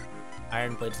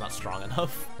 Iron Blade's not strong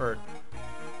enough, or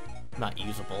not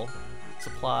usable.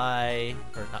 Supply,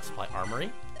 or not supply,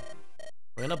 armory.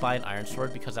 We're gonna buy an Iron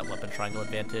Sword because that weapon triangle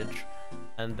advantage.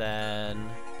 And then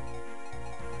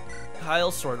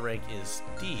Kyle's sword rank is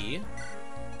D.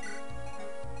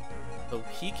 So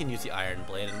he can use the Iron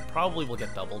Blade and probably will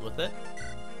get doubled with it.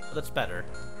 But that's better.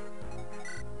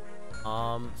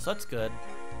 So that's good.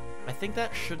 I think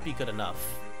that should be good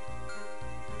enough.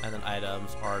 And then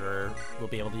items, Ardor, we'll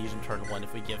be able to use in turn 1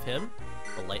 if we give him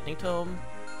the Lightning Tome.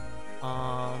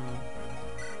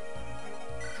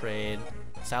 Trade.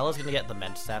 Salah's gonna get the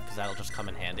Mend Staff because that'll just come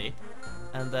in handy.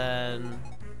 And then,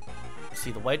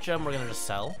 see, the White Gem we're gonna just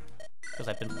sell because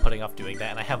I've been putting off doing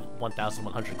that, and I have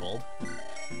 1,100 gold.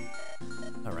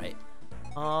 Alright.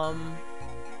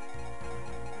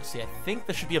 Let's see, I think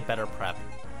this should be a better prep.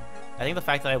 I think the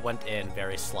fact that I went in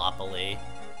very sloppily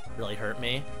really hurt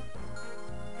me.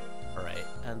 Alright,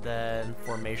 and then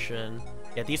formation.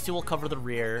 Yeah, these two will cover the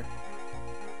rear.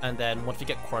 And then once we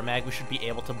get Cormag, we should be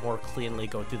able to more cleanly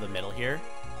go through the middle here.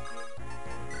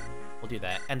 We'll do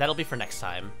that, and that'll be for next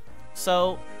time.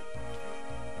 So,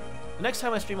 the next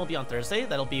time I stream will be on Thursday.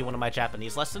 That'll be one of my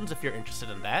Japanese lessons if you're interested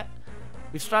in that.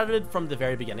 We've started from the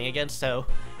very beginning again, so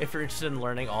if you're interested in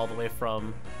learning all the way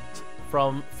from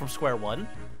square one,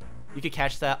 you could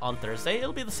catch that on Thursday.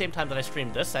 It'll be the same time that I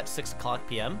streamed this at 6 o'clock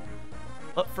p.m.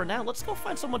 But for now, let's go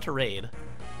find someone to raid.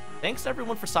 Thanks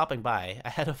everyone for stopping by. I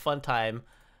had a fun time.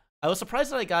 I was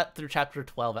surprised that I got through chapter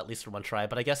 12 at least for one try,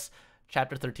 but I guess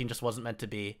chapter 13 just wasn't meant to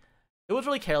be. It was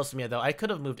really careless of me though. I could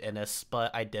have moved Innis,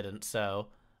 but I didn't, so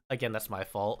again, that's my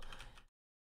fault.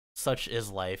 Such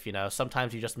is life, you know.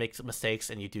 Sometimes you just make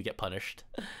mistakes and you do get punished.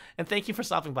 And thank you for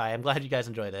stopping by. I'm glad you guys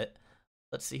enjoyed it.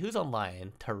 Let's see, who's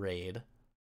online to raid?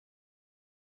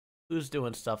 Who's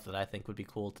doing stuff that I think would be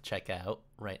cool to check out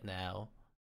right now?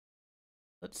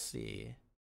 Let's see.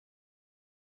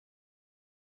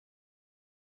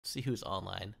 See who's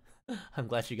online. I'm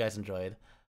glad you guys enjoyed.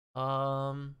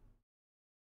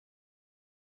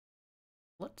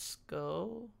 Let's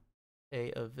go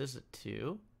pay a visit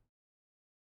to.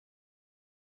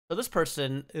 So this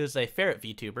person is a Ferret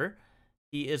VTuber.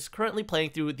 He is currently playing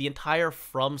through the entire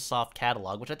FromSoft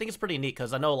catalog, which I think is pretty neat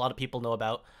because I know a lot of people know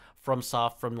about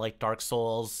FromSoft from like Dark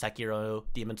Souls, Sekiro,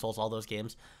 Demon Souls, all those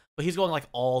games. But he's going like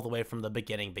all the way from the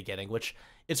beginning, which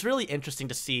it's really interesting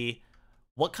to see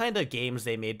what kind of games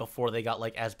they made before they got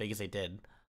like as big as they did.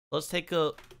 Let's take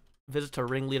a visit to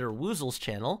Ringleader Woozle's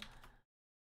channel.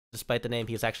 Despite the name,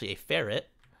 he's actually a ferret.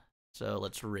 So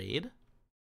let's raid.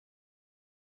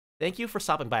 Thank you for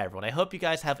stopping by, everyone. I hope you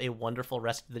guys have a wonderful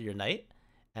rest of your night,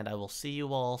 and I will see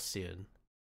you all soon.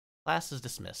 Class is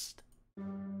dismissed.